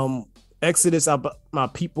 Exodus out my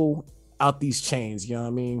people out these chains. You know what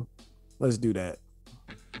I mean? Let's do that.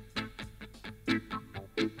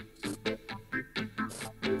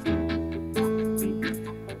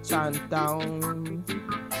 Chant down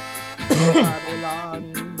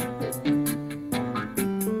Babylon.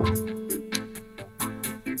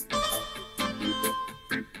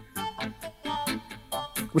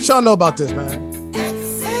 What y'all know about this, man?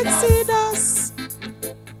 Exodus.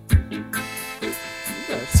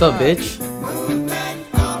 What's up, bitch?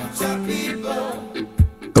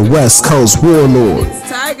 The West Coast Warlord. It's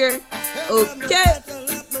Tiger. Okay.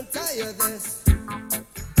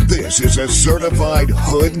 This is a certified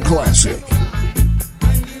hood classic.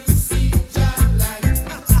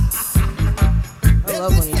 I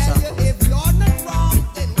love when he chuckles.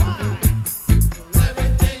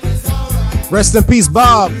 Rest in peace,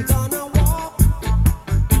 Bob. You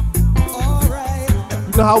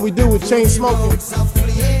know how we do with chain smoking.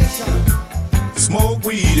 Smoke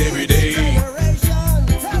weed every day.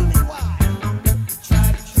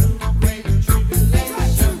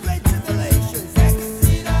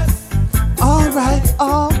 All right.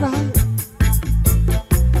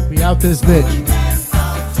 out this bitch.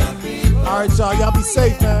 All right, y'all. Y'all be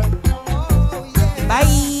safe, man.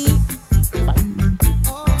 Bye.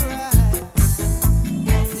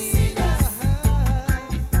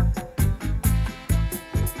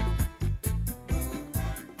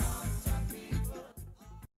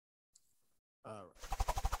 All right.